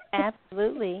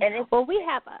 Absolutely. Well, we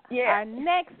have our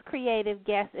next creative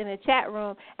guest in the chat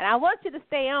room, and I want you to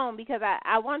stay on because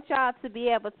I want y'all to be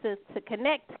able to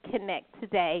connect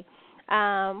today.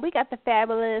 We got the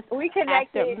fabulous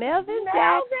actor Melvin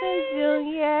Jackson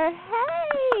Jr.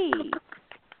 Hey.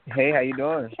 Hey, how you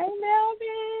doing? Hey,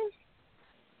 Melvin.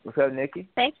 What's up, Nikki?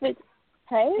 Thanks for.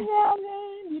 Hey,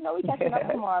 Melvin. We catching up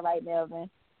tomorrow, right, Melvin?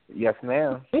 Yes,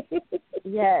 ma'am.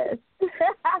 Yes.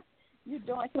 You're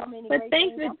doing so many great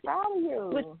things. I'm proud of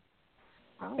you.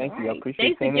 Thank you. I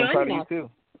appreciate seeing you. I'm proud of you, too.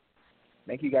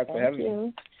 Thank you guys for having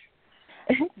me.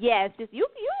 Yes, just you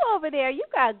over there, you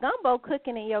got gumbo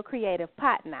cooking in your creative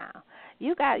pot now.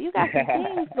 You got some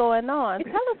things going on.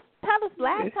 Tell us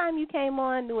last time you came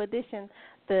on New Edition,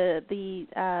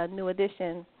 the New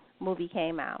Edition movie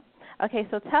came out. Okay,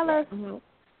 so tell us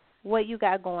what you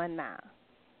got going now.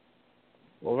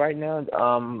 Well, right now,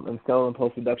 I'm still in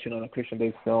post-production on a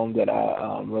Christian-based film that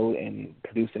I wrote and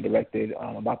produced and directed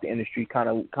about the industry, kind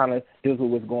of deals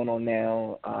with what's going on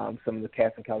now, some of the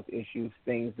cast and couch issues,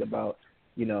 things about,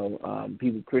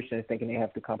 people, Christians, thinking they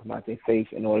have to compromise their faith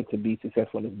in order to be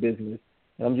successful in this business.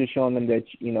 And I'm just showing them that,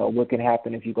 what can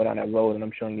happen if you go down that road, and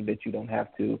I'm showing you that you don't have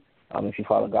to if you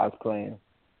follow God's plan.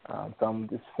 So I'm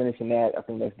just finishing that. I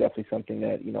think that's definitely something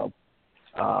that,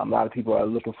 a lot of people are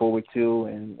looking forward to,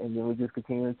 and then we're just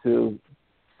continuing to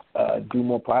do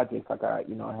more projects. Like I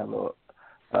have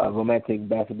a romantic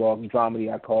basketball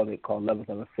dramedy, I called Love Is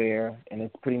an Affair, and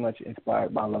it's pretty much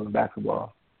inspired by love and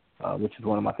basketball, which is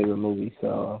one of my favorite movies.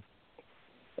 So,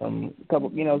 couple,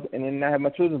 and then I have my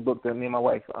children's book that me and my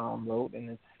wife wrote, and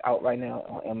it's out right now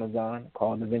on Amazon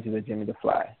called The Adventures of Jimmy the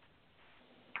Fly.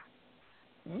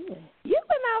 You've been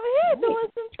over here doing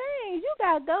some things. You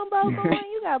got gumbo going,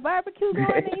 you got barbecue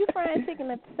going, and you frying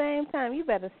chicken at the same time. You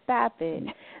better stop it.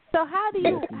 So how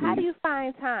do you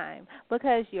find time?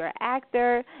 Because you're an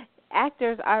actor.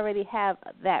 Actors already have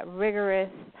that rigorous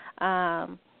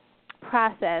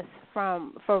process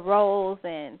for roles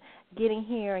and getting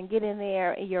here and getting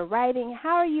there. And you're writing.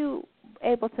 How are you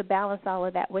able to balance all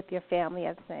of that with your family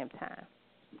at the same time?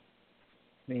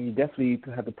 I mean, you definitely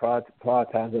have to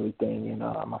prioritize everything, and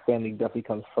my family definitely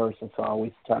comes first, and so I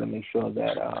always try to make sure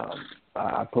that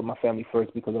I put my family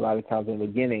first, because a lot of times in the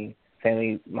beginning,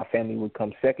 my family would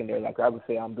come secondary. Like I would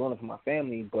say, I'm doing it for my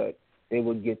family, but they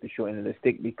would get the short end of the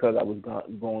stick because I was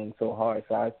going so hard.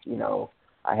 So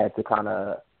I had to kind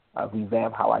of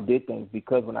revamp how I did things,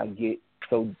 because when I get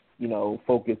so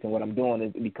focused in what I'm doing,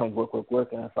 it becomes work,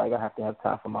 and it's like I have to have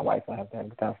time for my wife, I have to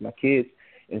have time for my kids.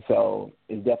 And so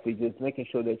it's definitely just making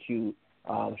sure that you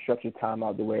structure time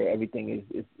out to where everything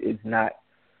is not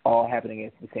all happening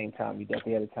at the same time. You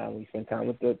definitely have a time when you spend time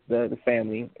with the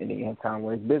family, and then you have time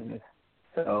where it's business.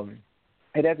 So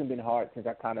it hasn't been hard since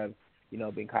I kind of,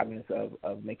 been cognizant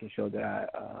of making sure that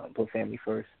I put family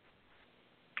first.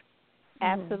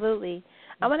 Absolutely.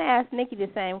 I'm going to ask Nikki the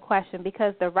same question,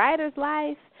 because the writer's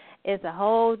life is a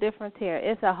whole different tier.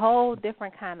 It's a whole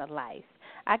different kind of life.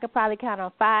 I could probably count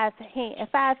on five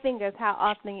fingers how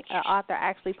often an author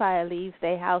actually probably leaves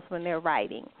their house when they're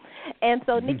writing. And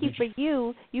so, Nikki, for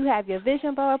you have your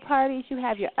vision board parties, you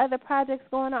have your other projects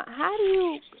going on. How do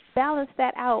you balance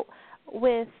that out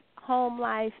with home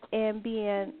life and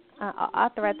being an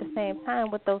author at the same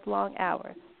time with those long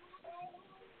hours?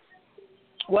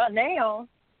 Well, now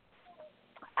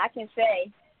I can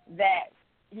say that,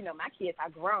 my kids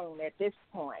are grown at this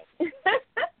point.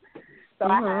 So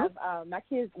I have my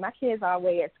kids are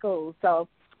away at school. So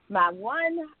my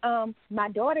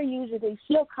daughter usually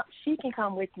she can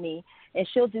come with me, and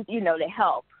she'll do to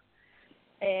help.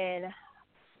 And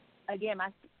again,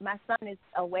 my son is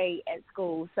away at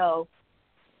school, so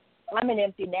I'm an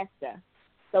empty nester.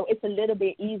 So it's a little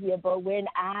bit easier. But when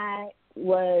I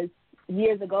was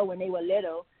years ago, when they were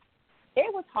little,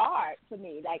 it was hard for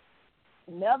me. Like,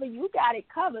 Melvin, you got it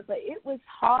covered, but it was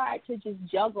hard to just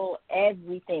juggle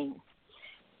everything.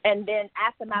 And then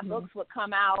after my books would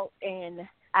come out and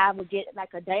I would get like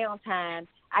a downtime,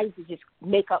 I used to just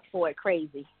make up for it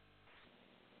crazy.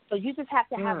 So you just have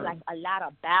to have like a lot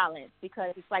of balance,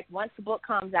 because it's like once the book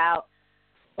comes out,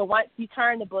 but once you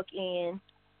turn the book in,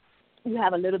 you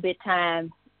have a little bit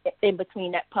time in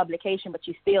between that publication, but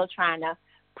you're still trying to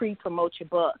pre-promote your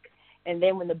book. And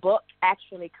then when the book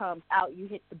actually comes out, you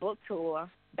hit the book tour.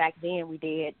 Back then we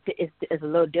did. It's a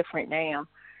little different now.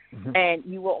 And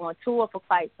you were on tour for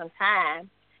quite some time.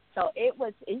 So it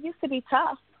used to be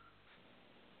tough.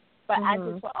 But I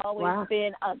just would always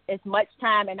spend as much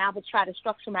time, and I would try to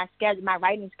structure my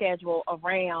writing schedule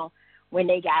around when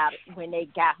they got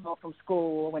home from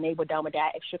school, when they were done with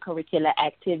their extracurricular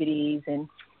activities, and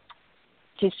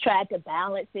just tried to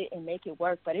balance it and make it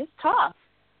work. But it's tough.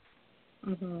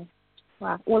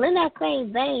 Wow. Well, in that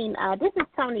same vein, this is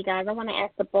Toni, guys. I want to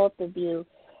ask the both of you,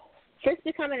 since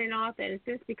becoming an author and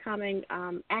since becoming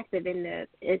active in the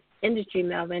industry,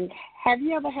 Melvin, have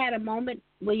you ever had a moment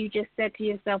where you just said to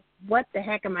yourself, what the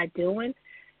heck am I doing?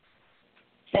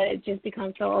 That it just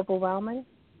becomes so overwhelming?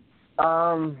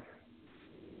 I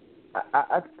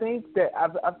think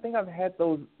I've had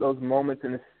those moments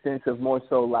in the sense of more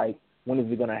so like, when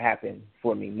is it going to happen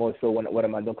for me? More so, what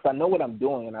am I doing? Because I know what I'm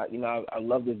doing, and I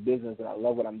love this business, and I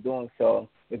love what I'm doing. So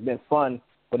it's been fun,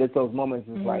 but it's those moments.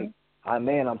 It's like,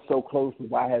 man, I'm so close.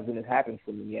 Why hasn't it happened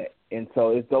for me yet? And so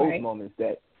it's those moments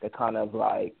that kind of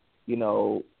like,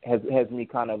 has me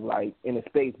kind of like in a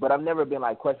space. But I've never been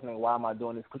like questioning why am I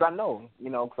doing this, because I know,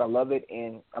 because I love it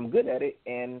and I'm good at it,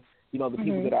 and the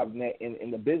people that I've met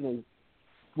in the business,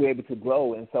 we're able to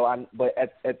grow. And so but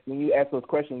when you ask those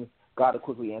questions, God will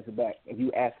quickly answer back. If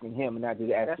you asking Him and not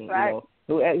just asking,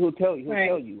 He'll tell you. He'll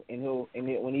tell you,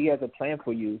 and when He has a plan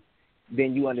for you,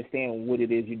 then you understand what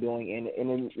it is you're doing, and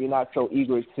then you're not so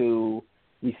eager to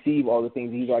receive all the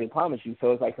things He's already promised you.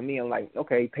 So it's like, for me, I'm like,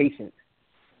 okay, patience.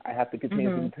 I have to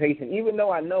continue to be patient, even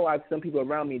though I know I have some people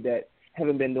around me that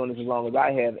haven't been doing this as long as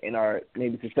I have and are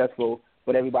maybe successful,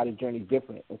 but everybody's journey is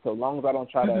different. And so long as I don't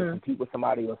try to compete with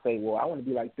somebody or say, well, I want to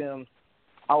be like them,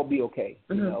 I'll be okay.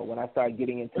 You know, when I start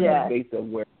getting into the space of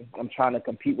where I'm trying to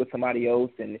compete with somebody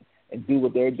else and do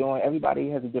what they're doing, everybody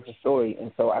has a different story,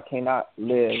 and so I cannot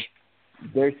live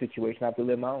their situation. I have to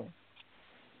live my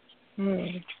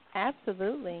own.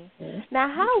 Absolutely. Now,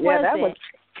 how was it?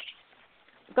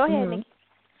 Go ahead, Nikki.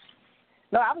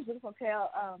 No, I was just gonna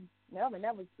tell Melvin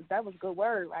that was a good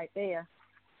word right there.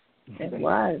 It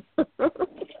was. It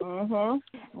was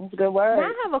a good word. Now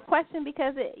I have a question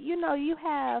because you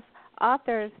have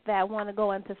authors that want to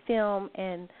go into film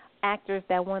and actors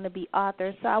that want to be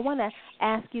authors. So I want to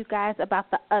ask you guys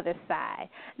about the other side.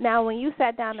 Now, when you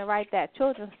sat down to write that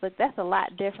children's book, that's a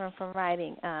lot different from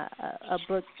writing a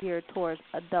book geared towards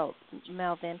adults,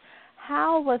 Melvin.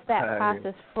 How was that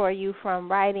process for you from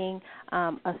writing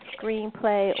a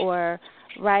screenplay or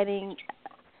writing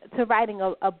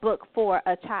a book for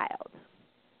a child?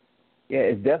 Yeah,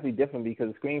 it's definitely different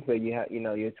because a screenplay,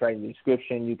 you're writing the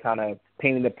description, you kind of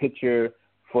painting the picture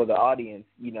for the audience,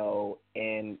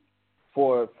 and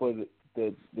for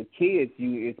the kids,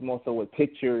 it's more so with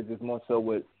pictures, it's more so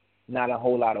with not a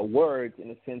whole lot of words in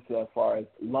the sense of as far as,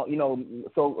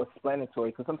 so explanatory,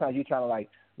 because sometimes you're trying to, like,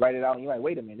 write it out, and you're like,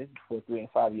 wait a minute, this is for 3 and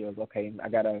 5 years, okay, I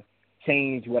got to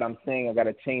change what I'm saying, I got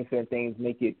to change certain things,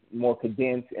 make it more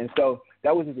condensed, and so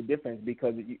that was just the difference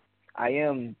because I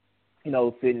am,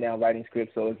 sitting down writing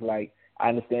scripts, so it's like, I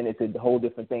understand it's a whole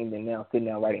different thing than now sitting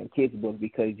down writing a kid's book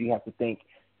because you have to think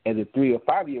as a 3 or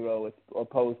 5 year old as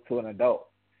opposed to an adult.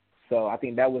 So I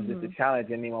think that was just a challenge,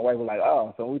 and me and my wife were like,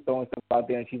 oh, so we're throwing stuff out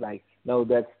there, and she's like, no,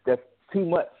 that's too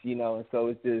much, and so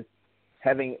it's just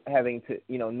having to,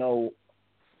 know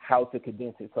how to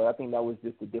condense it. So I think that was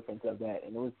just the difference of that,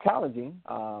 and it was challenging,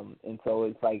 and so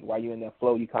it's like while you're in that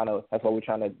flow, you kind of, that's why we're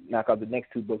trying to knock out the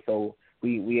next 2 books, so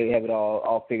we have it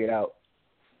all figured out.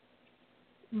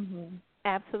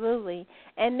 Absolutely.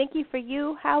 And Nikki, for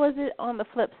you, how is it on the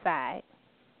flip side?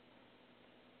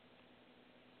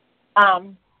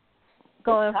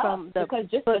 Going from the because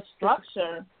just the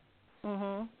structure.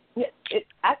 For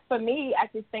me, I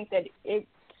just think that it's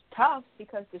tough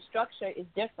because the structure is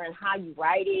different. How you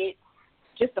write it,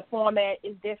 just the format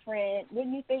is different.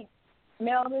 Wouldn't you think,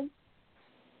 Melvin?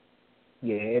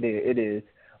 Yeah, it is.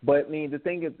 But I mean, the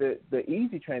thing is, the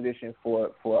easy transition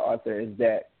for author is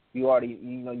that you already,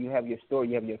 you have your story,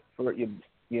 you have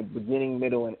your beginning,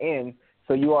 middle, and end.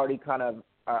 So you already kind of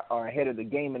are ahead of the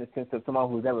game in the sense of someone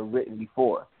who's never written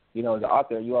before. As an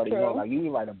author, you already know, like, you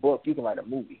can write a book, you can write a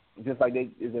movie. Just like as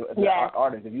an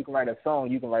artist, if you can write a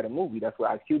song, you can write a movie. That's what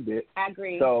Ice Cube did. I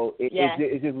agree. So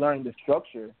it's just learning the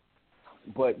structure,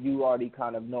 but you already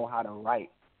kind of know how to write.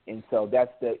 And so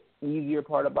that's the easier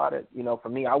part about it. For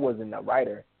me, I wasn't a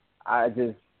writer. I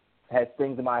just had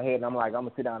things in my head, and I'm like, I'm going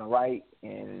to sit down and write,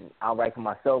 and I'll write for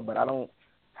myself, but I don't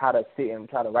how to sit and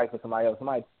try to write for somebody else.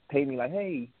 Somebody paid me like,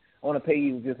 hey, I want to pay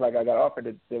you just like I got offered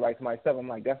to write for myself. I'm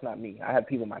like, that's not me. I have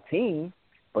people on my team,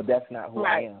 but that's not who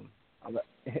I am.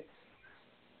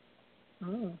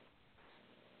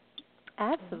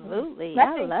 Absolutely.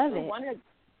 I love it.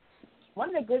 One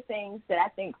of the good things that I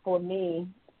think for me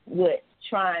with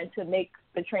trying to make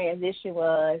the transition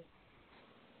was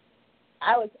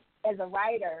as a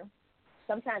writer,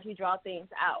 sometimes we draw things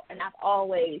out, and I've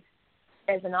always,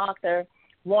 as an author,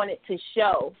 wanted to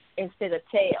show instead of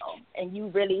tell, and you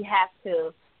really have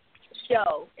to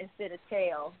show instead of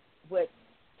tell with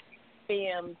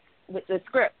films, with the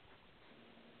script.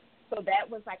 So that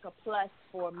was like a plus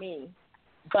for me,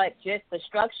 but just the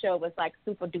structure was like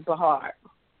super duper hard.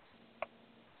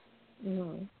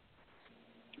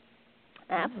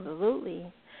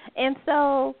 Absolutely. And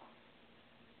so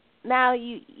now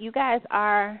you guys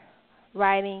are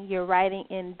you're writing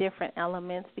in different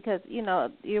elements because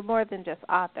you're more than just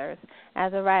authors.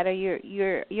 As a writer,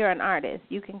 you're an artist.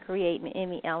 You can create in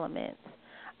any elements.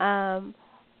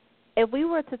 If we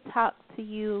were to talk to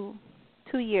you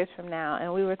 2 years from now,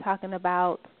 and we were talking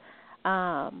about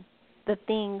the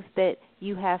things that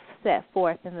you have set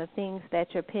forth and the things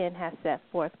that your pen has set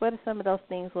forth, what are some of those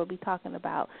things we'll be talking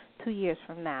about 2 years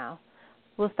from now?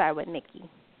 We'll start with Nikki.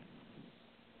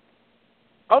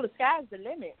 Oh, the sky's the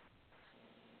limit.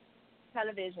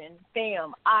 Television,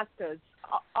 film, Oscars,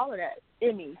 all of that,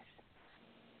 Emmys.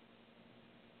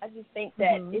 I just think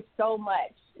that it's so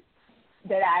much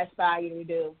that I aspire to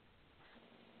do.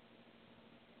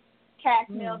 Cast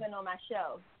Melvin on my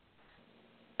show.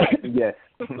 Yes.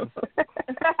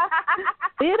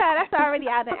 That's already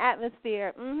out in the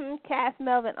atmosphere. Cast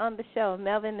Melvin on the show.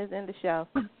 Melvin is in the show.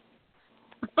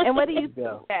 And what do you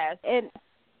think? And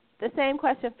the same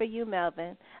question for you,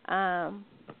 Melvin.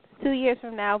 2 years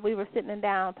from now, we were sitting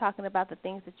down talking about the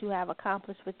things that you have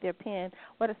accomplished with your pen.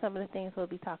 What are some of the things we'll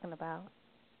be talking about?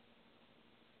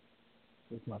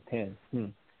 With my pen.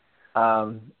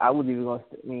 I would even going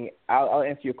to. I'll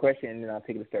answer your question and then I'll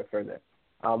take it a step further.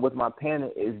 With my pen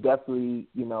is definitely,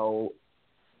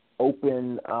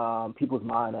 open people's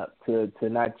mind up to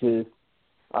not just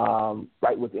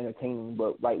write what's entertaining,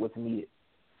 but write what's needed.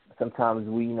 Sometimes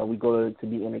we go to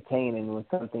be entertained, and when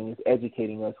something is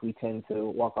educating us, we tend to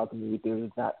walk out the movie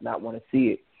theaters not want to see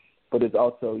it. But it's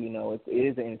also, it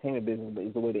is an entertainment business, but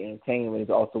it's a way to entertain, but it's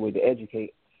also a way to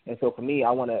educate. And so for me,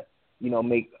 I want to,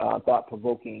 make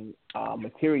thought-provoking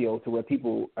material to where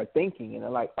people are thinking and they're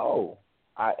like, or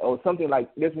something like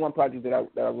there's one project that I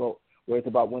wrote where it's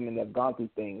about women that have gone through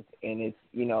things, and it's,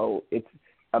 it's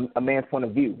a man's point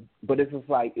of view. But it's just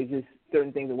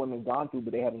certain things that women have gone through,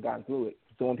 but they haven't gotten through it.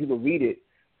 So when people read it,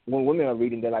 when women are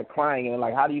reading, they're like crying and they're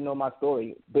like, how do you know my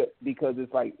story? But because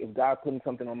it's like if God putting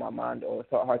something on my mind or it's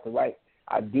hard to write,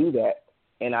 I do that,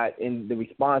 and the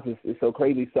response is so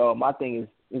crazy. So my thing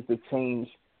is to change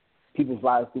people's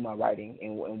lives through my writing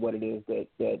and what it is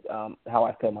that how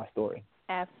I tell my story.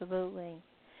 Absolutely.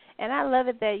 And I love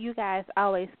it that you guys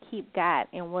always keep God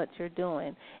in what you're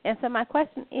doing. And so my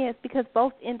question is, because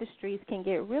both industries can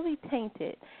get really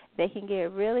tainted, they can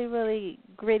get really, really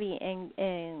gritty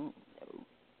and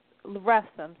rough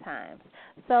sometimes.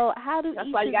 So how do That's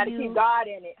each why you of got to keep God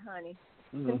in it, honey.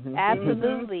 Mm-hmm.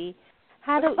 Absolutely.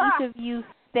 How do each of you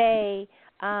stay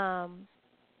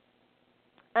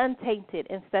untainted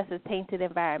in such a tainted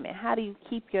environment? How do you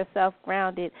keep yourself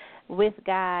grounded with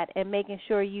God and making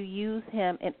sure you use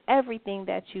Him in everything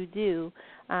that you do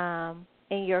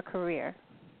in your career?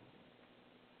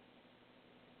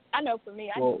 I know for me,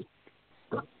 Go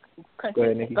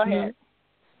ahead, Nikki. Go ahead.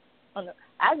 Oh, no.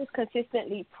 I just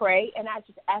consistently pray, and I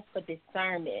just ask for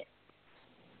discernment.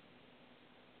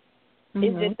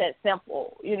 It's just that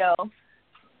simple,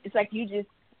 It's like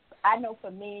I know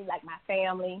for me, like my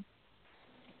family,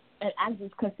 and I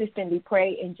just consistently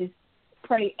pray and just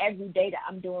pray every day that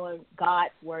I'm doing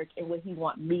God's work and what He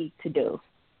wants me to do.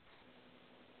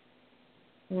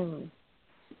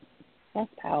 That's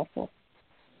powerful.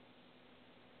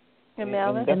 And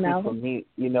Melvin?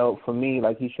 For me,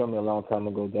 like he showed me a long time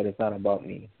ago that it's not about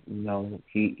me. I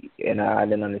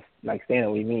didn't understand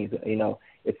what he means.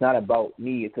 It's not about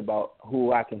me. It's about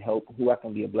who I can help, who I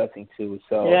can be a blessing to.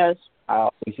 So yes. I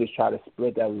always just try to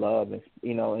split that love, and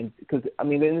because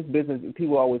in this business,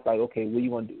 people are always like, okay, what you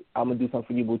gonna do? I'm gonna do something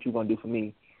for you, but what you gonna do for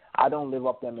me? I don't live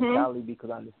up that mentality because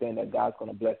I understand that God's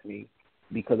gonna bless me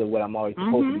because of what I'm always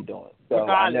supposed to be doing. So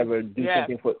I never do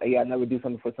something I never do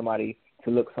something for somebody to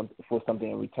look for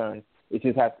something in return. It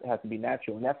just has to be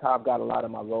natural, and that's how I've got a lot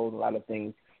of my roles, a lot of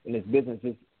things in this business,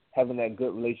 just having that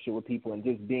good relationship with people and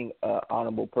just being an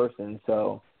honorable person.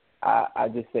 So I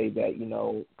just say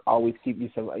that, always keep your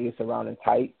surrounding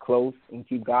tight, close, and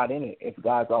keep God in it. If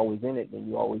God's always in it, then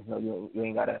you always know you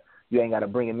ain't gotta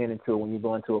bring Him into it when you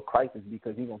go into a crisis,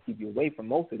 because He's gonna keep you away from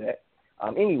most of that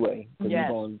anyway. Because He's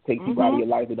gonna take people out of your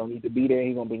life that don't need to be there.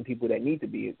 He's gonna bring people that need to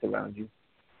be around you.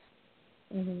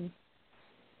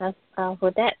 That's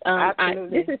with that.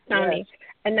 This is Toni,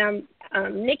 and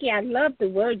Nikki. I love the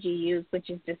word you use, which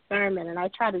is discernment, and I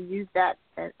try to use that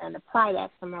and apply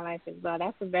that to my life as well.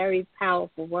 That's a very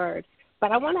powerful word.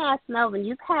 But I want to ask Melvin,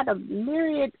 you've had a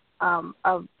myriad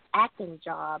of acting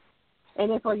jobs,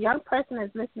 and if a young person is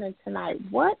listening tonight,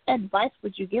 what advice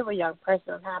would you give a young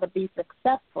person on how to be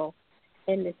successful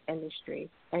in this industry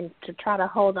and to try to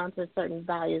hold on to certain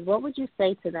values? What would you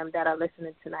say to them that are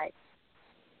listening tonight?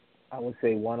 I would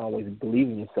say, one, always believe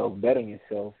in yourself, bet on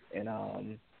yourself,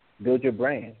 and build your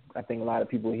brand. I think a lot of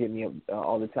people hit me up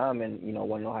all the time and,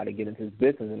 want to know how to get into this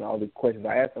business, and all the questions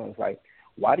I ask them is like,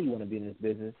 why do you want to be in this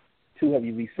business? 2, have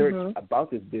you researched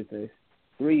about this business?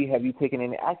 3, have you taken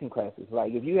any acting classes?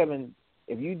 Like, if you haven't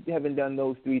done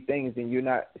those 3 things, then you're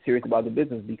not serious about the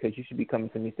business, because you should be coming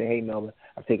to me and say, hey, Melvin,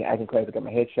 I've taken acting classes, I got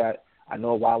my headshot, I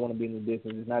know why I want to be in the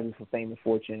business. It's not just for fame and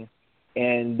fortune.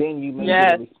 And then you may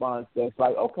get a response that's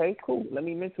like, okay, cool, let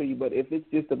me mentor you. But if it's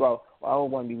just about, I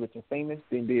don't want to be rich and famous,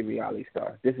 then be a reality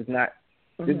star. This is not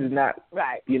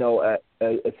right.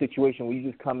 A situation where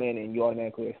you just come in and you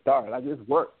automatically a star. Like, this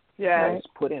work. It's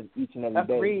put in each and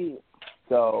every day.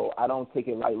 So I don't take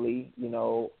it lightly.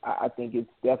 I think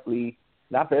it's definitely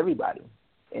not for everybody.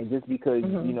 And just because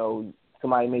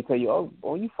somebody may tell you,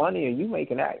 oh, you funny or you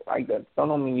make an act like that,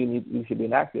 don't mean you should be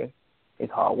an actor.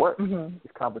 It's hard work.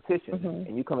 It's competition.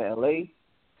 And you come to LA,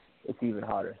 it's even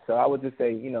harder. So I would just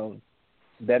say,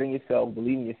 bet in yourself,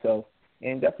 believe in yourself,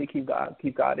 and definitely keep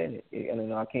God in it.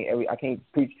 And I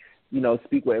can't preach,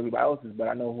 speak what everybody else is, but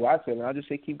I know who I serve, and I'll just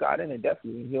say keep God in it,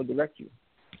 definitely, and He'll direct you.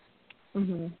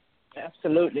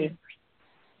 Absolutely.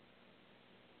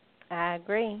 I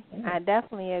agree. I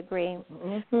definitely agree.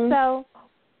 So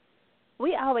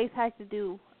we always like to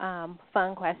do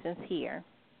fun questions here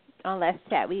on Let's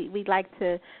Chat. We like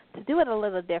to do it a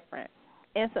little different.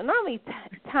 And so normally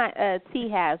T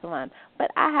has one,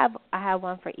 but I have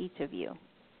one for each of you.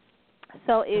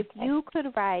 So if you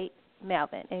could write,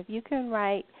 Melvin, if you can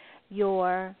write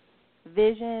your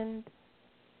visioned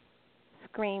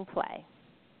screenplay,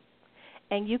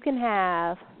 and you can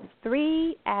have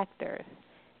 3 actors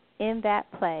in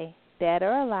that play, dead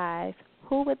or alive,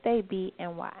 who would they be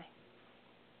and why?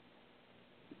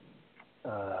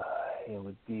 It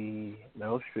would be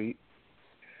Meryl Streep,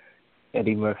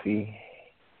 Eddie Murphy,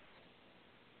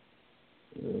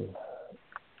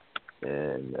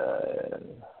 and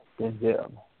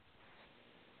Denzel.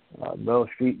 Meryl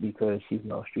Streep because she's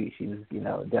Meryl Streep. She was,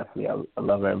 definitely I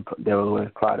love her. And Devil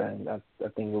Wears Prada, and I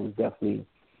think it was definitely,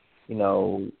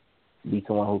 be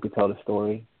someone who could tell the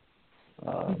story.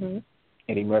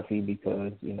 Eddie Murphy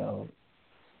because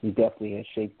he definitely has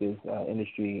shaped this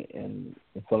industry in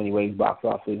so many ways, box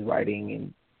office, writing,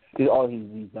 and just all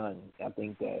he's done. I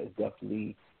think that is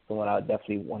definitely someone I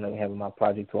definitely want to have in my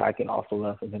project so I can also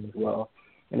learn from him as well.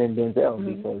 And then Denzel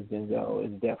because Denzel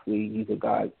is definitely, he's a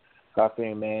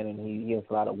God-fearing man, and he has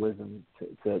a lot of wisdom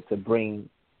to bring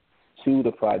to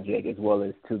the project as well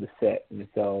as to the set. And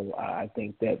so I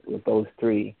think that with those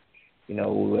 3, we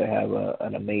will have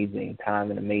an amazing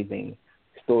time, an amazing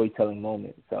storytelling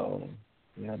moment. So,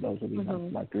 those would be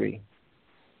my 3.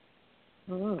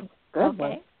 Good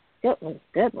Okay. one.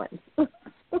 Good one.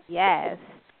 Yes.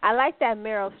 I like that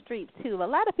Meryl Streep, too. A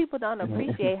lot of people don't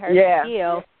appreciate her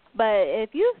skill. But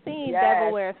if you've seen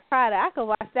Devil Wears Prada, I could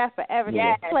watch that forever.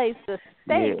 Yes. She plays the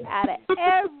stank out of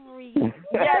every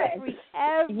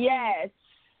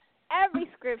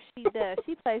script she does.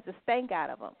 She plays the stank out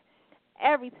of them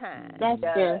every time. That's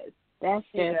true. That's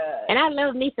true. And I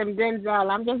love me some Denzel.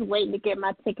 I'm just waiting to get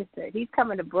my tickets. He's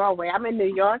coming to Broadway. I'm in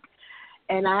New York,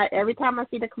 and every time I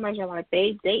see the commercial, I'm like,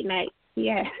 babe, date night.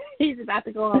 Yeah, he's about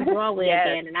to go on Broadway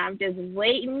again, and I'm just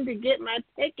waiting to get my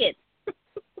tickets.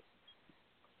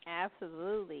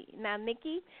 Absolutely. Now,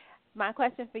 Nikki, my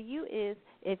question for you is,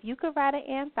 if you could write an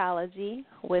anthology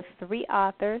with 3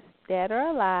 authors, dead or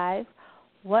alive,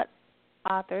 what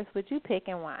authors would you pick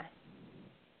and why?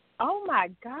 Oh, my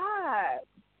God.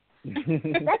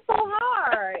 That's so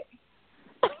hard.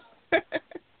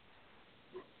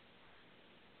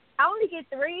 I only get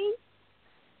 3?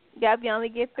 Yep, you only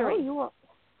get 3. Oh, you want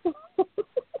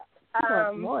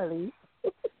more, at least.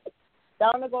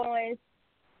 Donna Goins.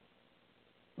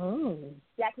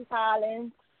 Jackie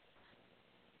Collins.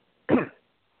 I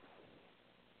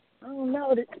don't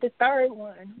know, the third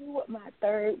one. Who would my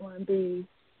third one be?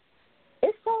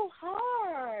 It's so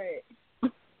hard.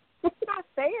 It's not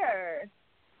fair.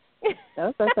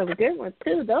 Those are some good ones,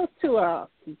 too. Those 2 are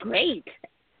great.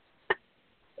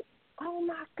 Oh,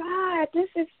 my God. This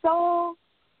is so...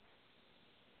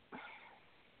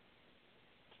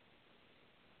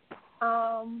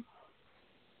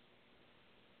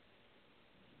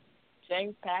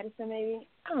 James Patterson, maybe?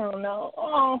 I don't know.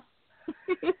 Oh.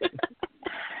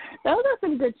 Those are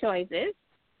some good choices.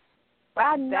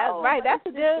 I know. That's right. That's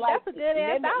a good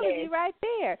anthology limitless. right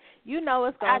there. You know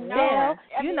it's going to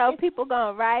sell. You know people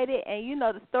going to write it, and you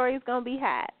know the story's going to be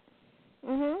hot.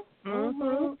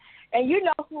 And you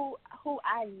know who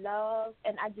I love,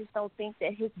 and I just don't think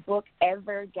that his book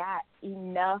ever got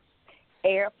enough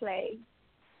airplay?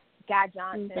 Guy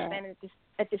Johnson, standing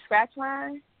at the scratch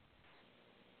line.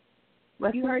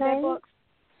 What's you his heard name? that book?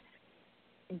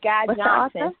 Guy What's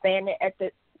Johnson standing at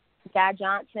the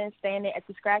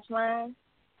scratch line.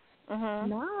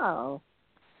 No.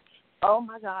 Oh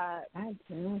my God. Guy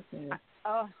Johnson.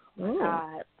 Oh my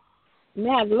God. You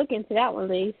have to look into that one,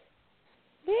 Lise.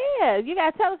 Yeah, you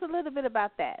got to tell us a little bit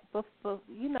about that. But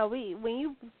when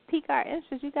you pique our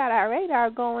interest, you got our radar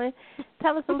going.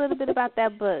 Tell us a little bit about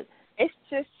that book. It's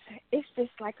just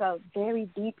like a very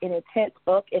deep and intense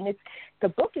book, and the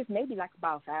book is maybe like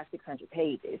about 500-600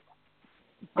 pages.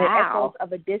 Wow. The Echoes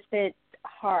of a Distant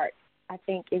Heart, I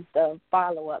think, is the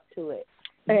follow-up to it.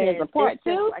 There's a part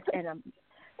 2? Like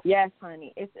yes,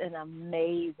 honey. It's an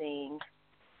amazing,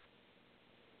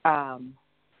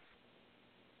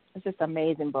 it's just an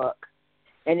amazing book.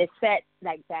 And it's set,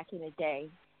 like, back in the day.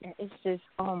 And it's just,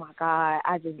 oh, my God,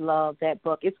 I just love that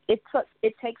book. It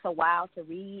takes a while to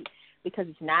read because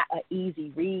it's not an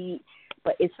easy read,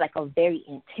 but it's like a very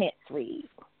intense read.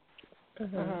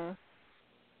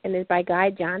 And it's by Guy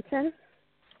Johnson?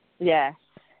 Yes.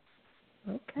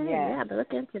 Okay, yeah, but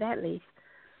look into that, Lise.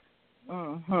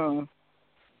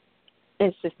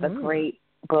 It's just a great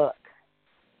book.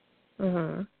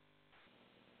 Okay.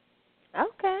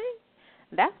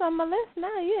 That's on my list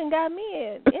now. You done got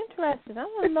me interested. I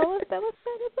want to know what's that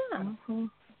about. Mm-hmm.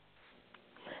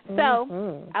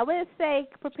 So I would say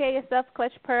prepare yourself,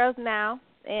 clutch your pearls now,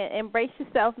 and embrace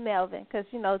yourself, Melvin, because,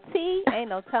 you know, T ain't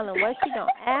no telling what she going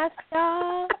to ask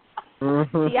y'all.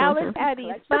 She always have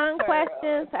these fun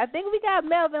questions. I think we got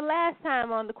Melvin last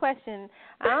time on the question.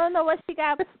 I don't know what she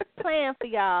got planned for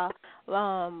y'all, but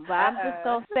I'm just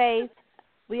going to say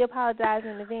we apologize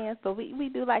in advance, but we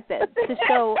do like that to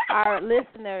show our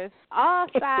listeners all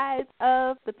sides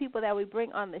of the people that we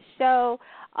bring on the show,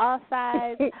 all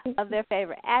sides of their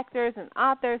favorite actors and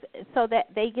authors, so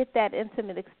that they get that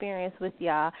intimate experience with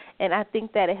y'all. And I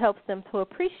think that it helps them to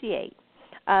appreciate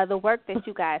the work that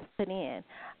you guys put in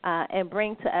and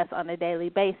bring to us on a daily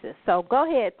basis. So go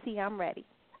ahead, T, I'm ready.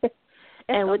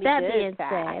 And with that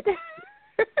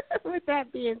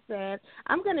being said,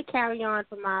 I'm going to carry on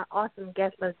to my awesome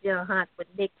guest, Ms. Jill Hunt, with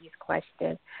Nikki's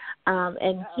question.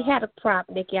 And she had a prop,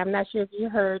 Nikki. I'm not sure if you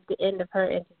heard the end of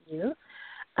her interview,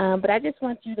 but I just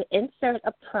want you to insert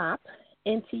a prop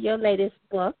into your latest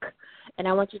book, and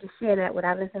I want you to share that with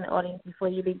our listening audience before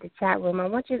you leave the chat room. I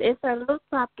want you to insert a little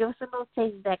prop, give us a little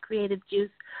taste of that creative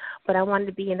juice, but I want it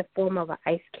to be in the form of an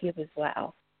ice cube as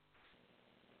well.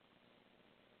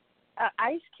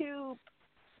 Ice cube.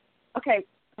 Okay,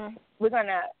 we're going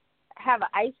to have an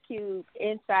ice cube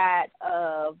inside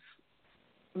of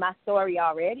my story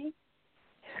already?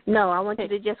 No, I want you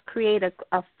to just create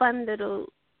a fun little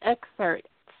excerpt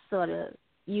sort of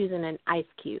using an ice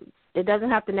cube. It doesn't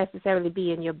have to necessarily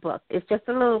be in your book. It's just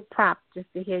a little prop just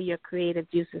to hear your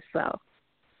creative juices flow.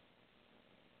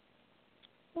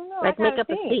 Like make up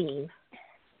a scene.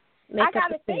 I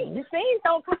gotta think. The scenes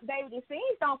don't come, baby. The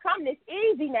scenes don't come this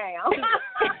easy now.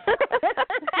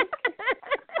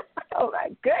 Oh my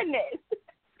goodness.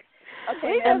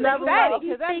 Okay, and Melvin, let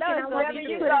me think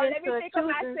of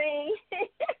my scene.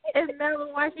 And Melvin,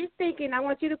 while she's thinking, I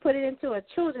want you to put it into a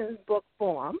children's book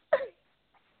form.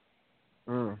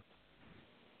 What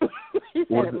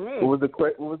was the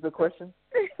question?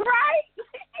 Right.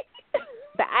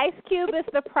 The ice cube is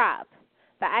the prop.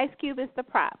 The ice cube is the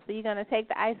prop. So you're going to take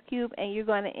the ice cube and you're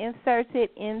going to insert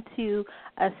it into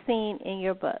a scene in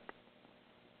your book.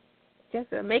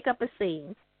 Just make up a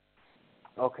scene.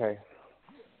 Okay.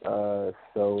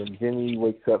 So Jenny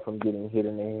wakes up from getting hit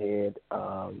in the head.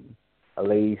 A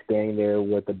lady standing there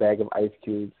with a bag of ice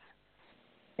cubes,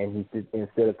 and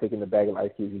instead of taking the bag of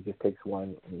ice cubes, he just takes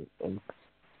one and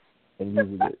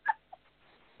uses it.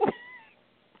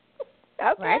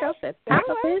 Okay. Right up the top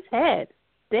of his head.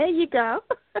 There you go.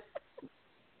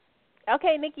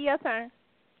 Okay, Nikki, your turn.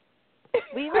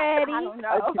 We ready? I don't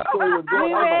know.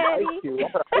 We ready?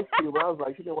 Ice Cube. I was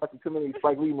like, she's been watching too many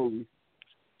Spike Lee movies.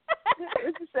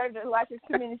 This is been watching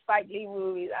too many Spike Lee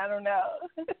movies. I don't know.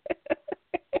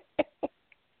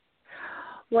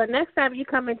 Well, next time you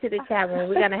come into the chat room,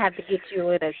 we're going to have to get you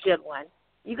with a good one.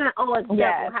 You're going to owe us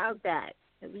double. How's that?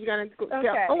 You're going to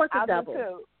owe us a double. Do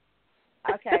 2.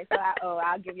 Okay, so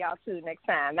I'll give y'all 2 next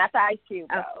time. That's Ice Cube,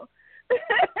 though.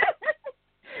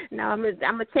 No, I'm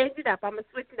gonna change it up. I'm gonna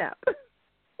switch it up.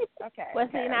 Okay. Well,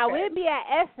 see, now we'll be at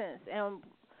Essence, and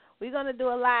we're gonna do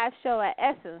a live show at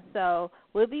Essence, so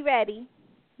we'll be ready.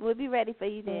 We'll be ready for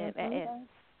you then at Essence.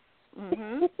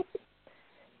 Mhm.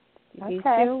 You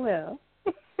sure will.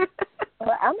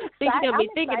 Well, I'm excited. You'll be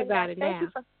thinking about it now.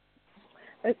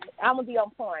 I'm gonna be on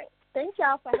point. Thank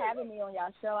y'all for having me on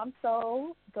y'all show. I'm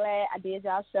so glad I did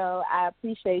y'all show. I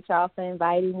appreciate y'all for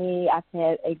inviting me. I've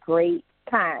had a great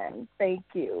time. Thank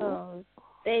you. Oh,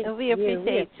 we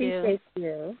appreciate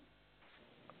you.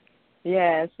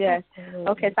 Yes. Absolutely.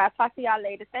 Okay, so I'll talk to y'all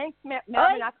later. Thanks, Melvin.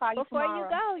 I'll call you before tomorrow. you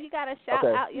go, you got to shout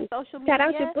out your social media. Shout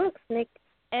out your books, Nick.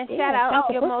 And shout out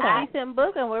your most recent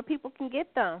book and where people can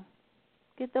get them.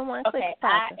 Get them one click.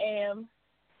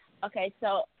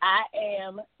 So I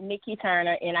am Nikki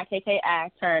Turner, Nikki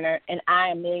Turner, and I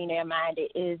am Millionaire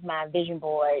Minded is my vision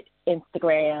board,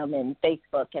 Instagram and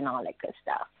Facebook and all that good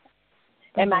stuff.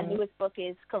 And my newest book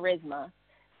is Charisma.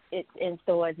 It's in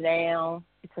stores now.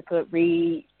 It's a good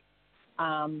read.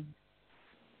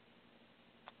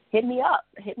 Hit me up.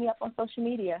 Hit me up on social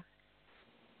media.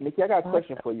 Nikki, I got a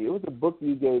question for you. It was a book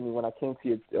you gave me when I came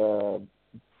to your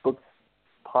book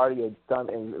party in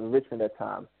Richmond that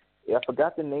time. I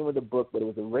forgot the name of the book, but it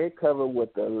was a red cover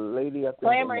with a lady up there.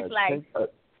 Glamorous Life.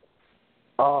 That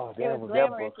was that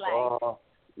book. Oh,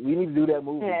 we need to do that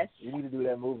movie. Yes. We need to do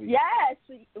that movie. Yes,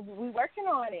 we're working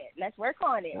on it. Let's work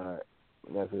on it. All right,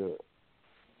 that's it.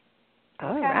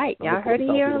 All right, y'all heard it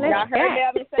here on Y'all heard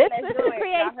Melvin say This is a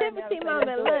creativity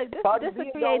moment. Look, this is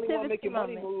a creativity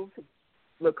moment.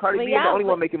 Look, Cardi B is the only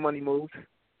one making money moves.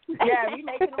 Yeah, we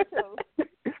making them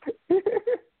too.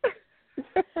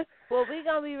 Well, we're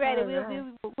gonna be ready.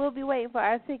 We'll be waiting for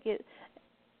our tickets.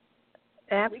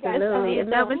 Absolutely. And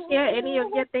Melvin, share any of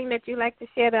your thing that you like to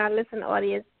share to our listening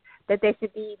audience that they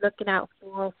should be looking out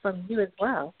for from you as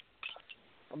well.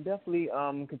 I'm definitely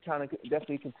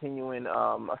continuing.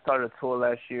 I started a tour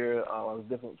last year. I was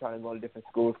trying to go to different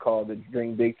schools called the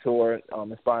Dream Big Tour,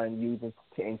 inspiring youth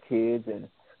and kids, and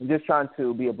I'm just trying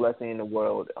to be a blessing in the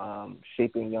world,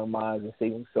 shaping young minds and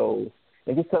saving souls,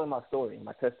 and just telling my story,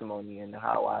 my testimony, and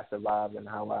how I survived and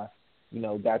how I,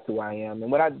 got to where I am.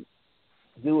 And what I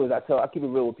do is I keep it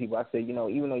real with people. I say, even though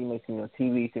you may see me on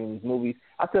TV, see me in these movies,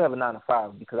 I still have a 9 to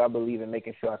 5 because I believe in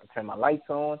making sure I can turn my lights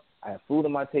on, I have food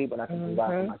on my table, and I can provide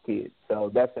for my kids. So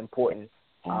that's important.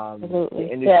 The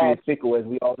industry is fickle, as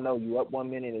we all know. You up one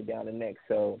minute and down the next.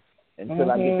 So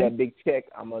until I get that big check,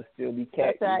 I'm going to still be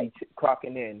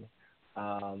clocking in.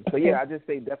 So, I just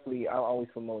say definitely I'm always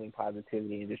promoting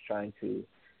positivity and just trying to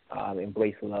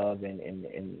embrace love and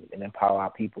empower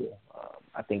our people.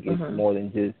 I think it's more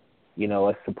than just,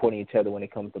 us supporting each other when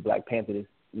it comes to Black Panther this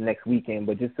next weekend,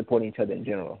 but just supporting each other in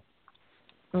general.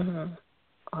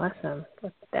 Awesome.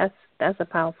 That's a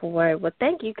powerful word. Well,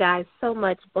 thank you guys so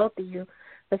much, both of you,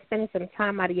 for spending some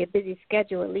time out of your busy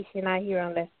schedule. Lissha and I here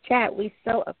on Let's Chat. We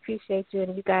so appreciate you,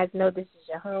 and you guys know this is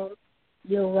your home.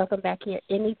 You're welcome back here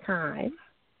anytime.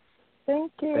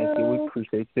 Thank you. Thank you. We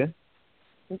appreciate you.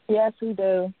 Yes, we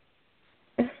do.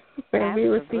 And we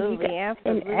will see you guys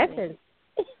in Essence.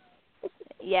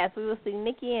 Yes, we will see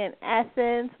Nikki in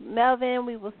Essence. Melvin,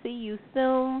 we will see you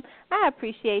soon. I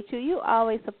appreciate you. You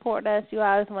always support us. You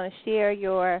always want to share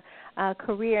your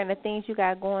career and the things you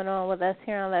got going on with us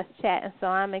here on Let's Chat. And so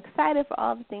I'm excited for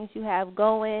all the things you have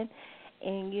going.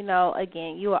 And,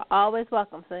 again, you are always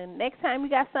welcome. So next time you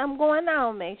got something going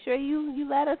on, make sure you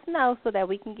let us know so that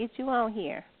we can get you on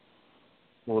here.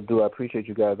 Will do. I appreciate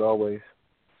you guys always.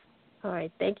 All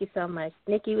right. Thank you so much.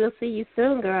 Nikki, we'll see you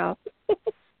soon, girl.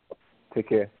 Take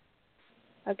care.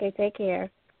 Okay, take care.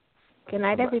 Good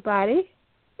night, everybody.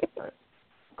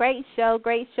 Great show.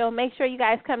 Make sure you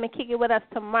guys come and kick it with us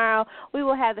tomorrow. We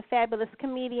will have the fabulous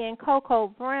comedian Coco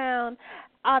Brown,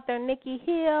 author Nikki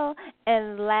Hill,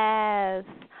 and Laz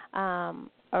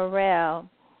Arel.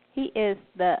 He is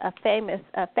a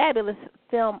fabulous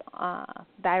film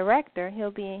director.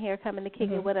 He'll be in here coming to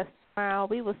kick it with us tomorrow.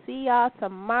 We will see y'all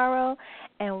tomorrow,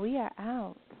 and we are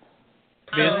out.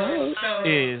 This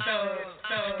is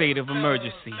state of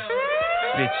emergency.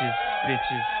 Bitches.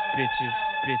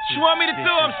 You want me to do?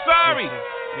 I'm sorry.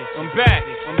 I'm back.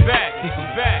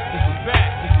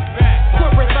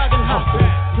 Corporate love and hustle,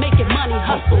 making money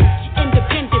hustle.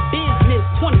 Independent business,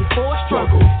 24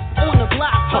 struggle. On the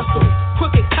block hustle,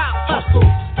 crooked cop hustle.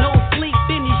 No sleep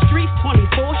in these streets,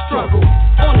 24 struggle.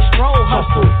 On the stroll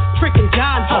hustle, tricking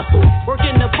John hustle.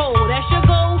 Working the pole, that's your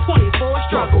goal,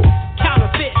 24 struggle.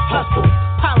 Counterfeit hustle,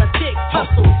 politics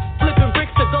hustle. Flipping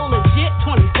bricks to go legit,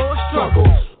 24 struggle.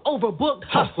 Overbooked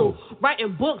hustle,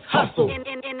 writing books hustle. In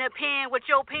the pen with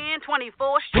your pen,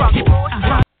 24 struggle.